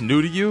this is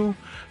new to you,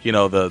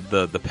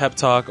 the pep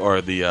talk or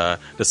the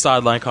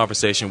sideline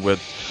conversation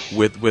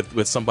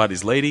with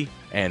somebody's lady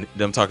and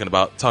them talking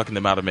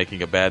them out of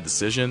making a bad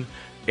decision,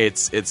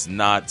 it's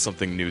not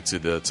something new to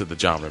the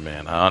genre,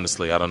 man.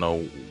 Honestly, I don't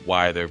know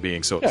why they're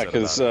being so upset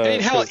about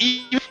it. Hell,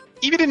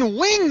 even in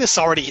Wing, this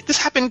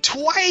happened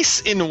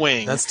twice in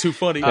Wing. That's too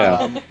funny.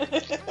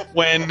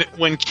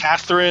 When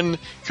Catherine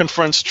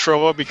confronts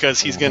Troa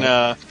because he's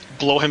gonna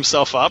blow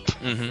himself up.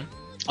 Mm-hmm.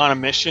 On a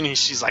mission,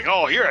 she's like,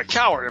 "Oh, you're a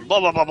coward," and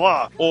blah blah blah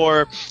blah.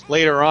 Or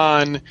later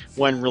on,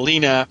 when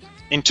Relina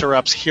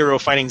interrupts Hero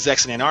fighting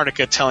Zex in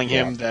Antarctica, telling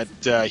him that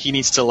he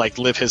needs to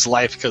live his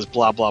life because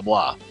blah blah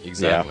blah.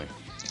 Exactly.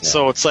 Yeah.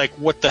 So it's like,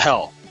 what the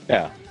hell?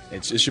 Yeah.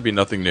 It should be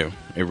nothing new.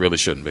 It really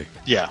shouldn't be.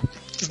 Yeah.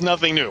 It's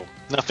nothing new.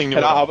 Nothing new.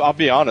 And I'll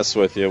be honest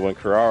with you. When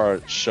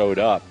Kurara showed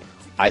up,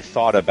 I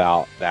thought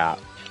about that.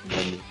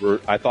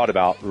 I thought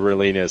about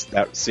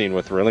that scene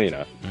with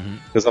Relina.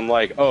 Because I'm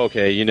like, oh,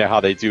 okay, how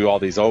they do all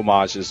these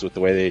homages with the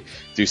way they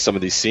do some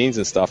of these scenes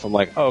and stuff. I'm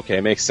like, oh, okay,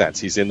 it makes sense.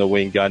 He's in the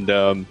Wing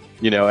Gundam,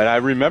 and I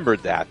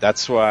remembered that.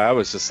 That's why I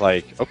was just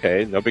like,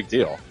 okay, no big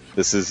deal.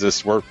 This is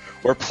just we're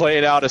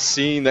playing out a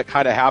scene that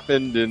kind of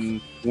happened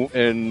in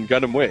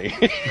Gundam Wing.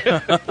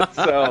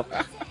 So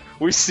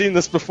we've seen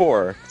this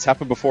before. It's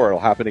happened before. It'll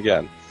happen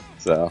again.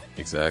 So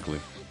exactly.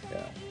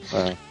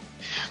 Yeah.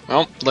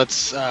 Well,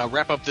 let's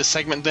wrap up this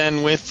segment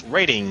then with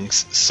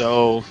ratings.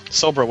 So,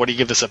 Sobra, what do you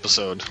give this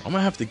episode? I'm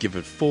gonna have to give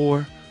it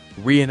 4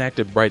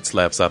 reenacted bright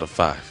slaps out of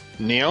 5.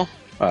 Neo?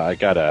 I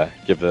gotta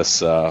give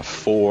this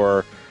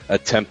 4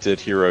 attempted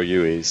Hero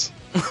Yuis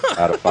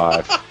out of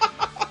 5.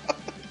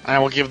 I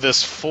will give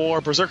this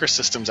 4 Berserker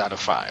Systems out of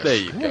 5. There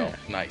you go.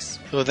 Nice.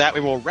 So with that, we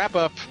will wrap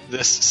up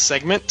this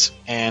segment,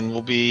 and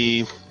we'll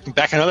be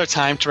back another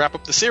time to wrap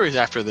up the series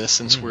after this,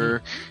 since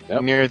we're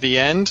near the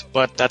end.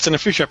 But that's in a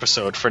future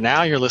episode. For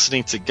now, you're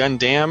listening to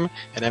Gundam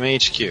at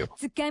MHQ.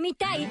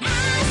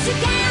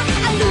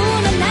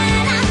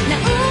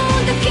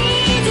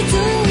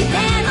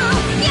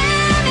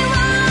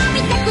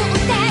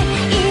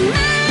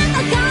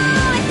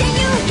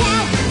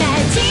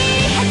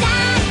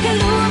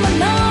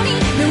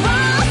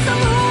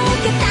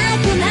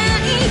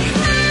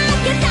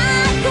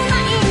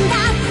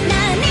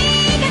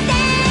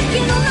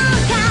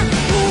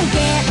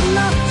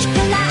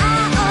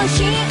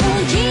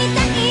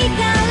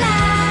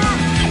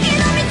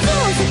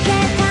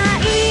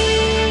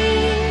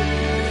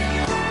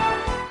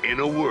 In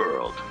a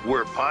world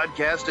where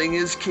podcasting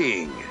is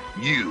king,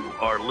 you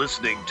are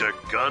listening to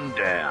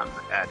Gundam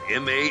at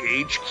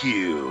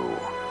MAHQ.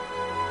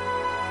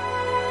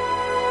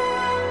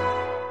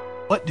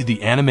 What do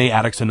the Anime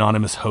Addicts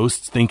Anonymous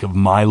hosts think of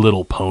My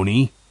Little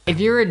Pony? If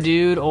you're a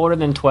dude older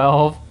than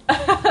 12,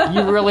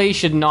 you really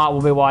should not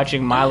be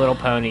watching My Little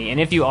Pony. And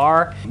if you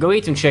are, go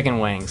eat some chicken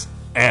wings.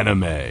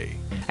 Anime.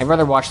 I'd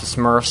rather watch the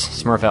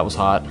Smurfs. Smurfette was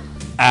hot.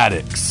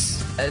 Addicts.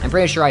 I'm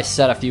pretty sure I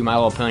set a few My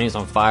Little Ponies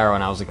on fire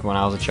when I was a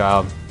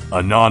child.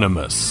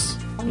 Anonymous.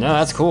 No,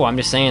 that's cool. I'm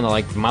just saying that,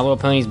 like, My Little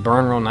Ponies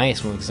burn real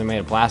nice because they're made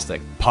of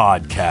plastic.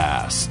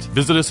 Podcast.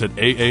 Visit us at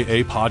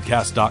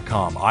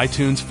AAApodcast.com,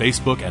 iTunes,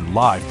 Facebook, and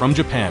live from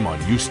Japan on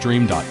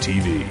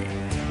Ustream.tv.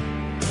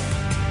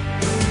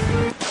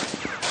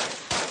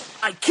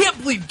 I can't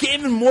believe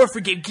Game & More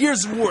forgave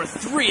Gears of War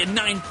 3 a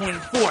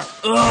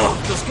 9.4.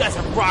 Ugh, those guys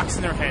have rocks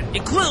in their head.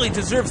 It clearly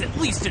deserves at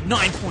least a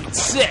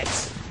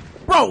 9.6.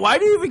 Bro, why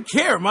do you even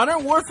care?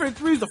 Modern Warfare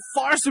 3 is a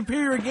far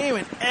superior game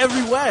in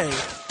every way.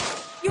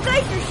 You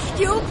guys are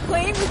still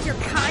playing with your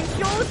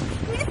consoles?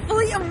 You need to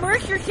fully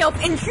immerse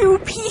yourself in true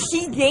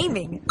PC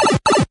gaming.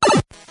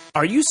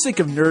 Are you sick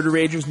of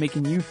nerd-ragers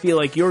making you feel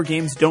like your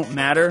games don't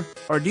matter?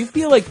 Or do you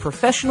feel like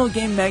professional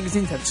game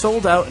magazines have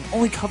sold out and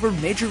only cover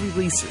major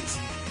releases?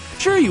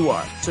 Sure you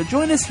are, so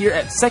join us here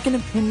at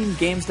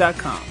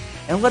SecondOpinionGames.com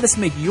and let us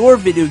make your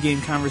video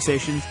game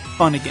conversations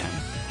fun again.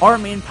 Our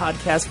main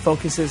podcast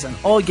focuses on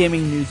all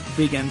gaming news,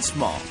 big and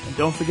small. And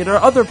don't forget our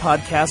other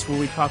podcasts where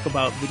we talk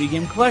about video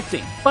game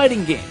collecting,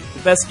 fighting games, the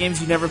best games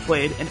you never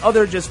played, and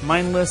other just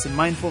mindless and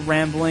mindful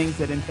ramblings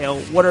that entail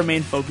what our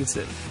main focus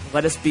is.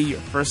 Let us be your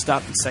first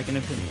stop in Second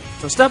Opinion.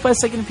 So stop by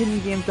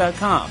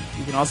SecondOpinionGames.com.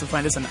 You can also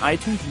find us on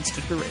iTunes and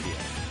Stitcher Radio.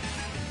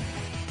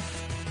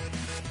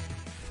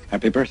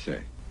 Happy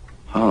birthday.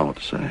 I don't know what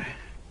to say.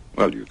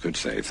 Well, you could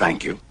say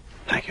thank you.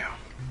 Thank you.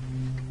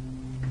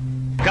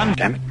 God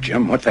damn it,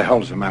 Jim, what the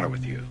hell's the matter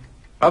with you?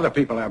 Other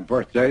people have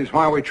birthdays.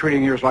 Why are we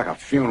treating yours like a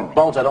funeral?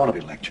 Bones, I don't want to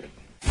be lectured.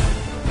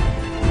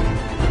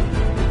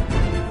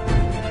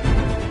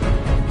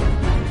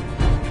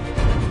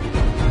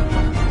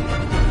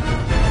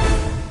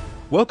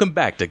 Welcome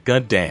back to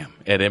Gundam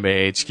at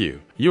MAHQ.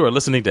 You are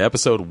listening to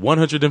episode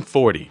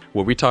 140,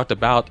 where we talked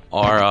about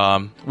our,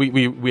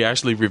 we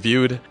actually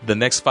reviewed the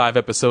next 5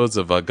 episodes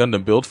of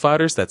Gundam Build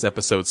Fighters. That's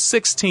episodes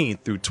 16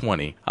 through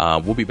 20.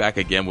 We'll be back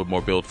again with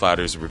more Build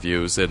Fighters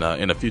reviews in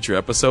a future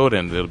episode,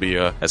 and it'll be,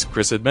 as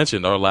Chris had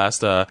mentioned, our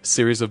last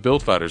series of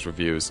Build Fighters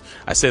reviews.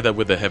 I say that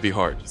with a heavy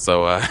heart,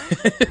 so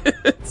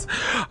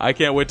I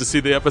can't wait to see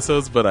the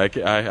episodes, but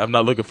I'm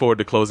not looking forward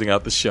to closing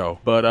out the show.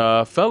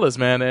 But fellas,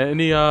 man,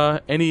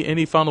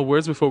 any final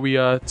words before we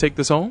take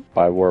this home?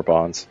 Buy war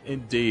bonds.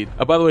 Indeed.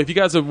 By the way, if you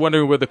guys are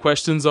wondering where the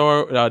questions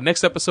are,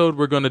 next episode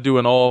we're going to do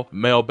an all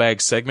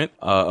mailbag segment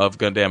of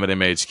Gundam at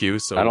MHQ.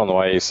 So I don't know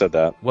why you said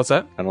that. What's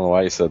that? I don't know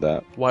why you said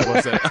that. Why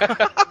was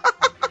that?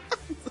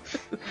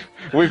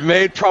 We've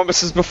made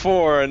promises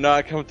before and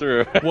not come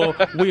through. Well,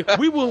 we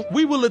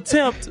will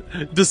attempt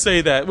to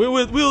say that.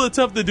 We'll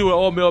attempt to do an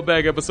all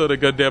mailbag episode of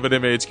Gundam at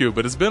MHQ,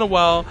 but it's been a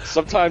while.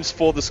 Sometimes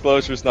full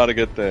disclosure is not a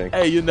good thing.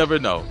 Hey, you never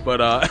know. But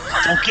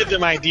don't give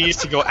them ideas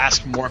to go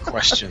ask more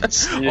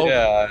questions.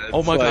 Yeah.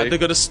 Oh my God, they're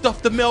gonna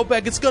stuff the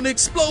mailbag. It's gonna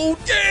explode.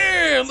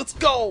 Yeah, let's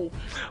go.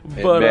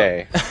 It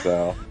may.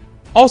 So.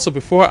 Also,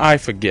 before I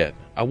forget,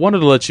 I wanted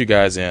to let you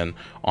guys in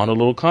on a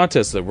little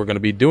contest that we're going to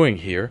be doing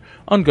here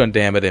on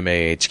Gundam at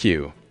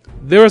MAHQ.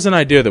 There was an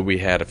idea that we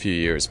had a few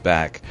years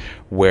back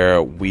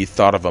where we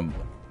thought of a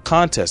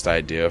contest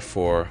idea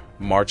for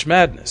March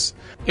Madness.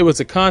 It was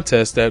a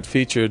contest that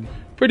featured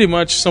pretty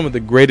much some of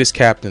the greatest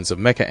captains of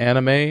mecha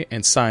anime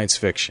and science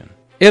fiction.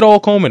 It all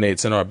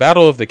culminates in our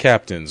Battle of the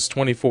Captains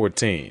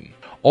 2014.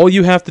 All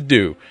you have to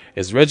do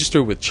is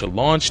register with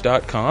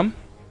Challenge.com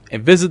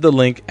and visit the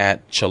link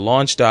at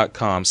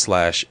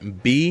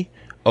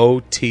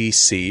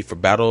challenge.com/BOTC for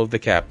Battle of the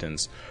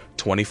Captains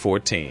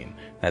 2014.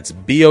 That's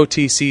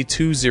BOTC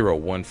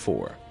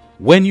 2014.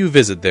 When you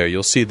visit there,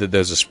 you'll see that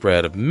there's a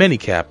spread of many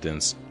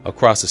captains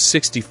across a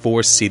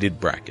 64-seated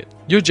bracket.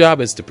 Your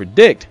job is to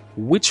predict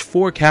which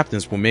 4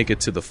 captains will make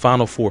it to the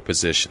final 4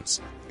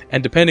 positions.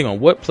 And depending on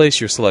what place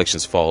your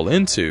selections fall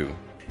into,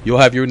 you'll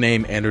have your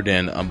name entered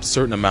in a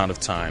certain amount of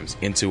times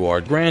into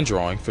our grand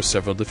drawing for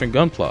several different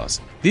Gunplas.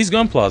 These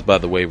Gunplas, by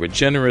the way, were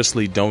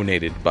generously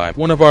donated by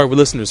one of our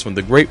listeners from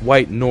the Great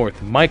White North,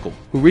 Michael,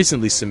 who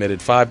recently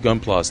submitted 5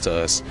 Gunplas to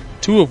us,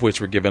 2 of which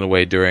were given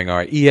away during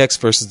our EX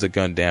vs. the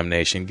Gundam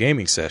Nation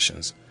gaming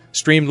sessions,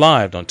 streamed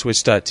live on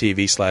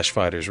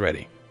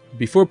twitch.tv/fightersready.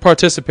 Before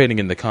participating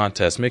in the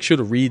contest, make sure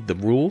to read the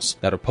rules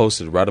that are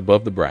posted right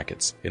above the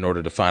brackets in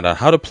order to find out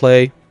how to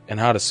play and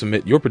how to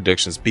submit your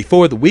predictions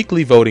before the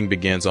weekly voting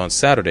begins on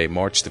Saturday,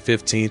 March the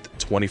 15th,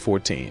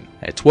 2014,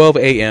 at 12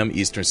 a.m.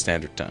 Eastern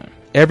Standard Time.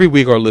 Every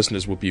week our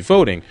listeners will be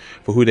voting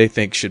for who they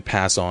think should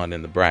pass on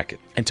in the bracket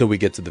until we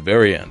get to the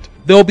very end.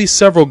 There will be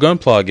several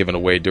Gunpla given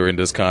away during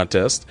this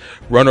contest.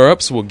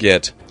 Runner-ups will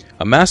get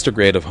a Master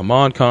Grade of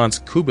Haman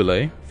Khan's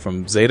Kubile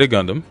from Zeta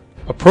Gundam,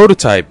 a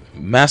prototype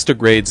Master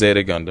Grade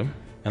Zeta Gundam,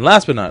 and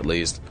last but not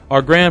least,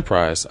 our grand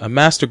prize, a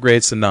Master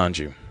Grade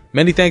Sinanju.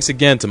 Many thanks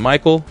again to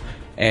Michael,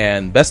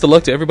 and best of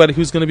luck to everybody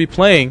who's going to be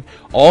playing.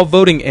 All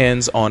voting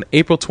ends on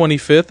April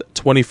 25th,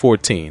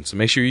 2014. So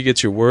make sure you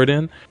get your word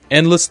in.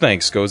 Endless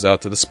thanks goes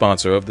out to the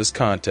sponsor of this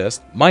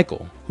contest,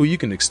 Michael, who you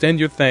can extend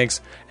your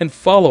thanks and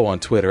follow on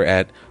Twitter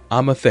at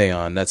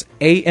Amatheon. That's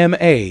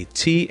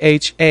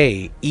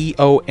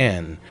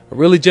Amatheaeon. A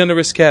really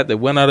generous cat that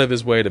went out of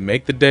his way to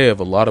make the day of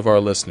a lot of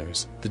our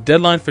listeners. The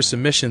deadline for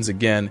submissions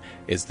again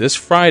is this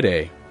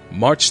Friday,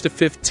 March the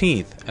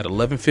 15th at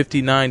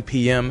 11:59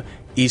 p.m.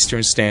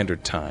 Eastern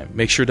Standard Time.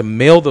 Make sure to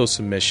mail those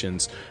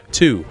submissions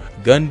to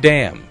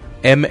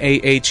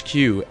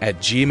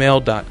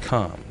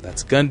gundam.mahq@gmail.com.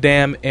 That's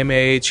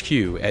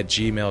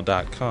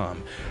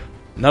gundam.mahq@gmail.com.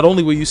 Not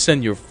only will you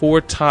send your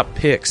 4 top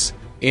picks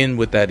in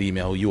with that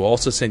email, you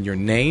also send your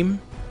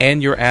name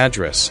and your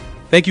address.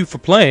 Thank you for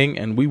playing,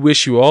 and we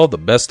wish you all the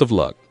best of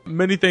luck.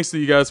 Many thanks to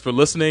you guys for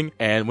listening,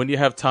 and when you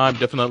have time,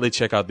 definitely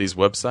check out these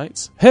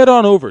websites. Head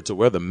on over to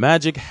where the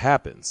magic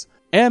happens,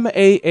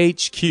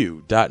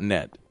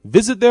 mahq.net.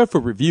 Visit there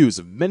for reviews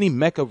of many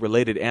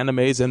mecha-related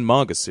animes and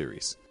manga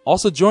series.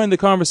 Also join the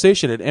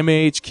conversation at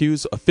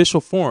MAHQ's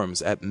official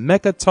forums at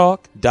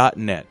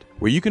mechatalk.net,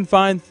 where you can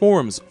find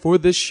forums for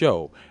this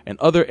show and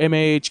other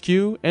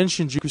MAHQ and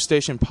Shinjuku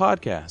Station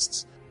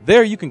podcasts.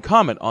 There you can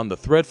comment on the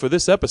thread for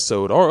this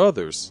episode or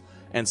others,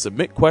 and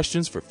submit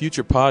questions for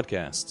future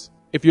podcasts.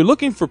 If you're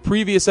looking for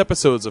previous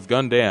episodes of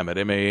Gundam at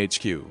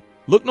MAHQ,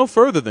 look no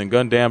further than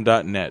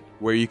Gundam.net,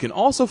 where you can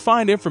also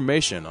find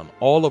information on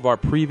all of our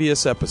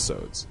previous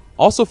episodes.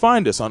 Also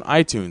find us on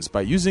iTunes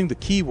by using the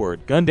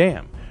keyword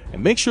Gundam,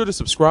 and make sure to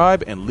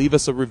subscribe and leave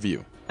us a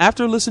review.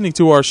 After listening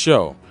to our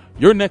show,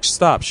 your next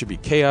stop should be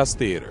Chaos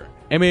Theater,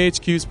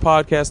 MAHQ's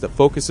podcast that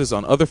focuses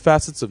on other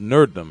facets of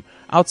nerddom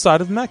outside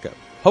of mecha.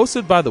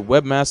 Hosted by the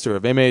webmaster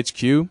of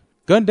MAHQ,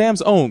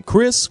 Gundam's own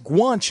Chris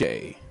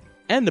Guanche,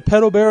 and the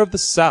pedal bear of the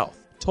South,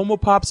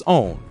 Tomopop's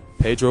own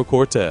Pedro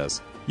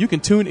Cortez. You can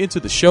tune into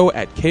the show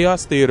at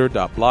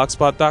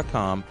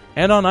chaostheater.blogspot.com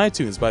and on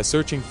iTunes by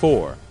searching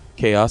for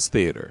Chaos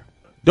Theater.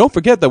 Don't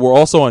forget that we're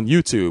also on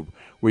YouTube,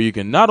 where you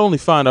can not only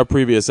find our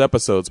previous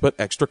episodes, but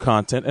extra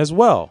content as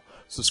well.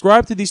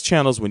 Subscribe to these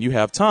channels when you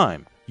have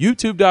time.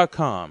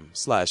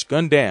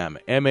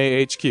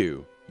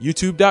 youtube.com/GundamMAHQ,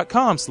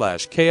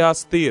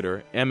 youtube.com/Chaos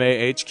Theater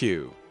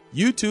MAHQ,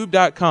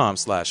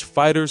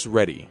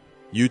 youtube.com/FightersReady,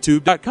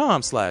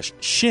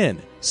 youtube.com/Shin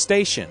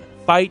Station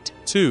Fight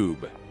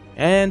Tube,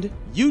 and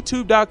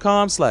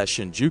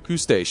youtube.com/Shinjuku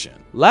Station.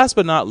 Last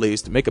but not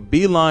least, make a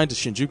beeline to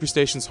Shinjuku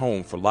Station's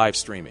home for live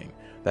streaming.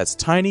 That's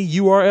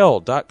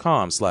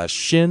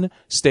tinyurl.com/Shin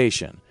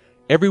Station.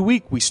 Every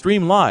week we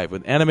stream live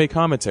with anime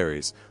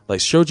commentaries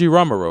like Shoji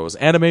Ramaro's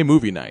Anime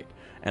Movie Night,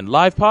 and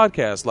live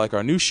podcasts like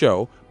our new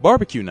show,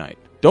 Barbecue Night.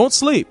 Don't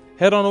sleep.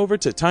 Head on over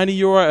to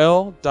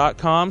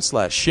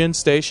tinyurl.com/Shin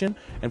Station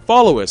and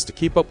follow us to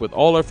keep up with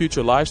all our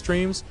future live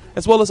streams,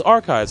 as well as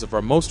archives of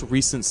our most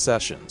recent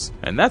sessions.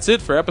 And that's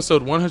it for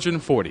episode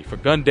 140 for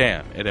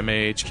Gundam at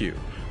MAHQ.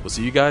 We'll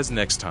see you guys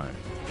next time.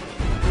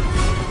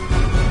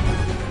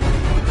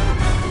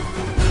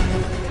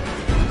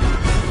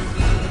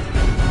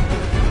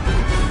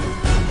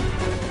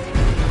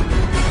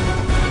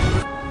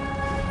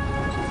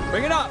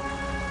 Bring it up!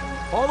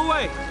 All the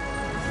way!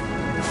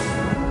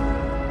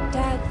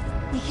 Dad,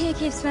 you can't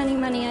keep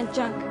spending money on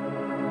junk.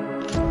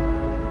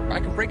 I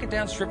can break it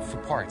down, strip it for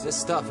parts. This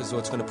stuff is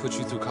what's going to put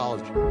you through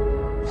college.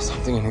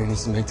 Something in here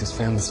needs to make this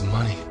family some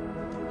money.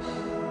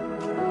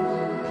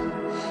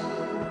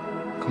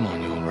 Come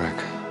on, you old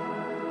wreck.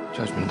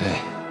 Judgment Day.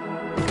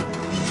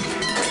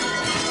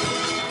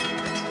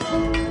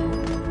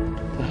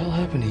 What the hell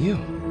happened to you?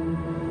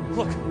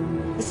 Look,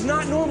 it's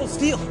not normal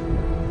steel.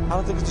 I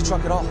don't think it's a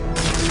truck at all.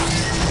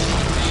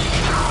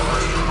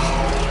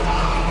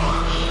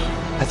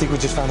 I think we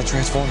just found a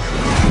transformer.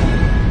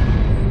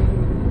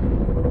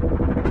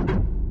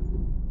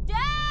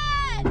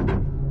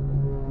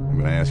 I'm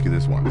gonna ask you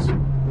this once.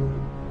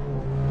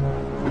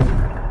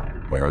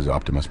 Where is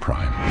Optimus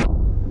Prime?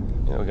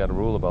 You know, we got a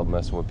rule about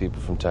messing with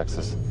people from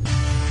Texas.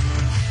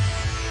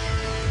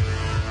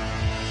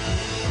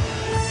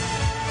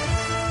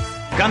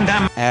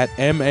 Gundam at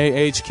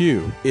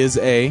MAHQ is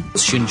a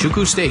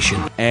Shinjuku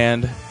Station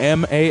and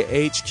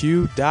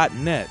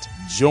MAHQ.net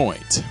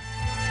joint.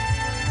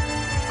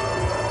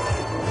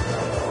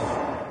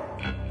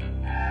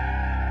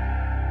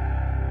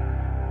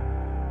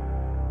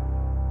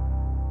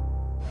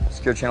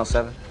 Secure Channel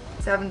 7.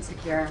 7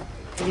 secure.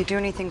 Did you do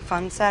anything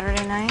fun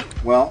Saturday night?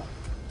 Well,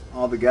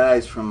 all the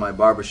guys from my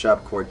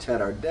barbershop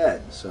quartet are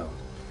dead, so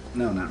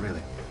no, not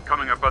really.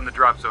 Coming up on the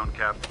drop zone,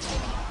 Cap.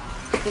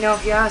 You know,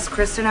 if you ask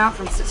Kristen out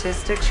from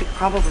statistics, she'd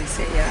probably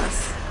say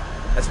yes.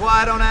 That's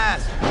why I don't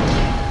ask.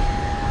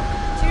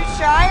 Too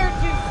shy or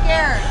too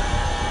scared?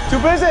 Too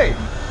busy!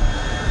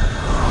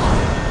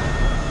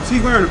 Is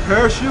he wearing a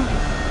parachute?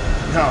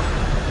 No.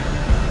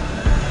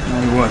 No,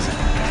 he wasn't.